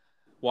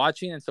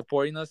watching and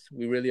supporting us.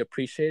 We really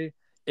appreciate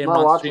it.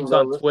 Imran streams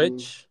on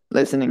Twitch.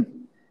 Listening.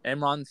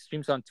 Imran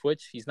streams on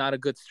Twitch. He's not a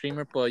good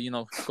streamer, but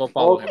go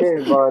follow him.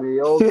 Okay, buddy.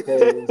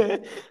 Okay.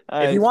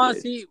 If you want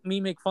to see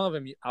me make fun of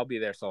him, I'll be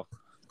there. So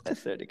I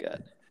swear to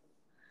God.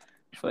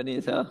 Funny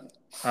as hell.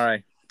 all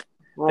right.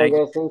 All right,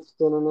 guys. Thanks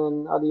for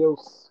tuning in.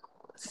 Adios.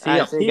 See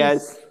ya. See you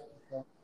guys.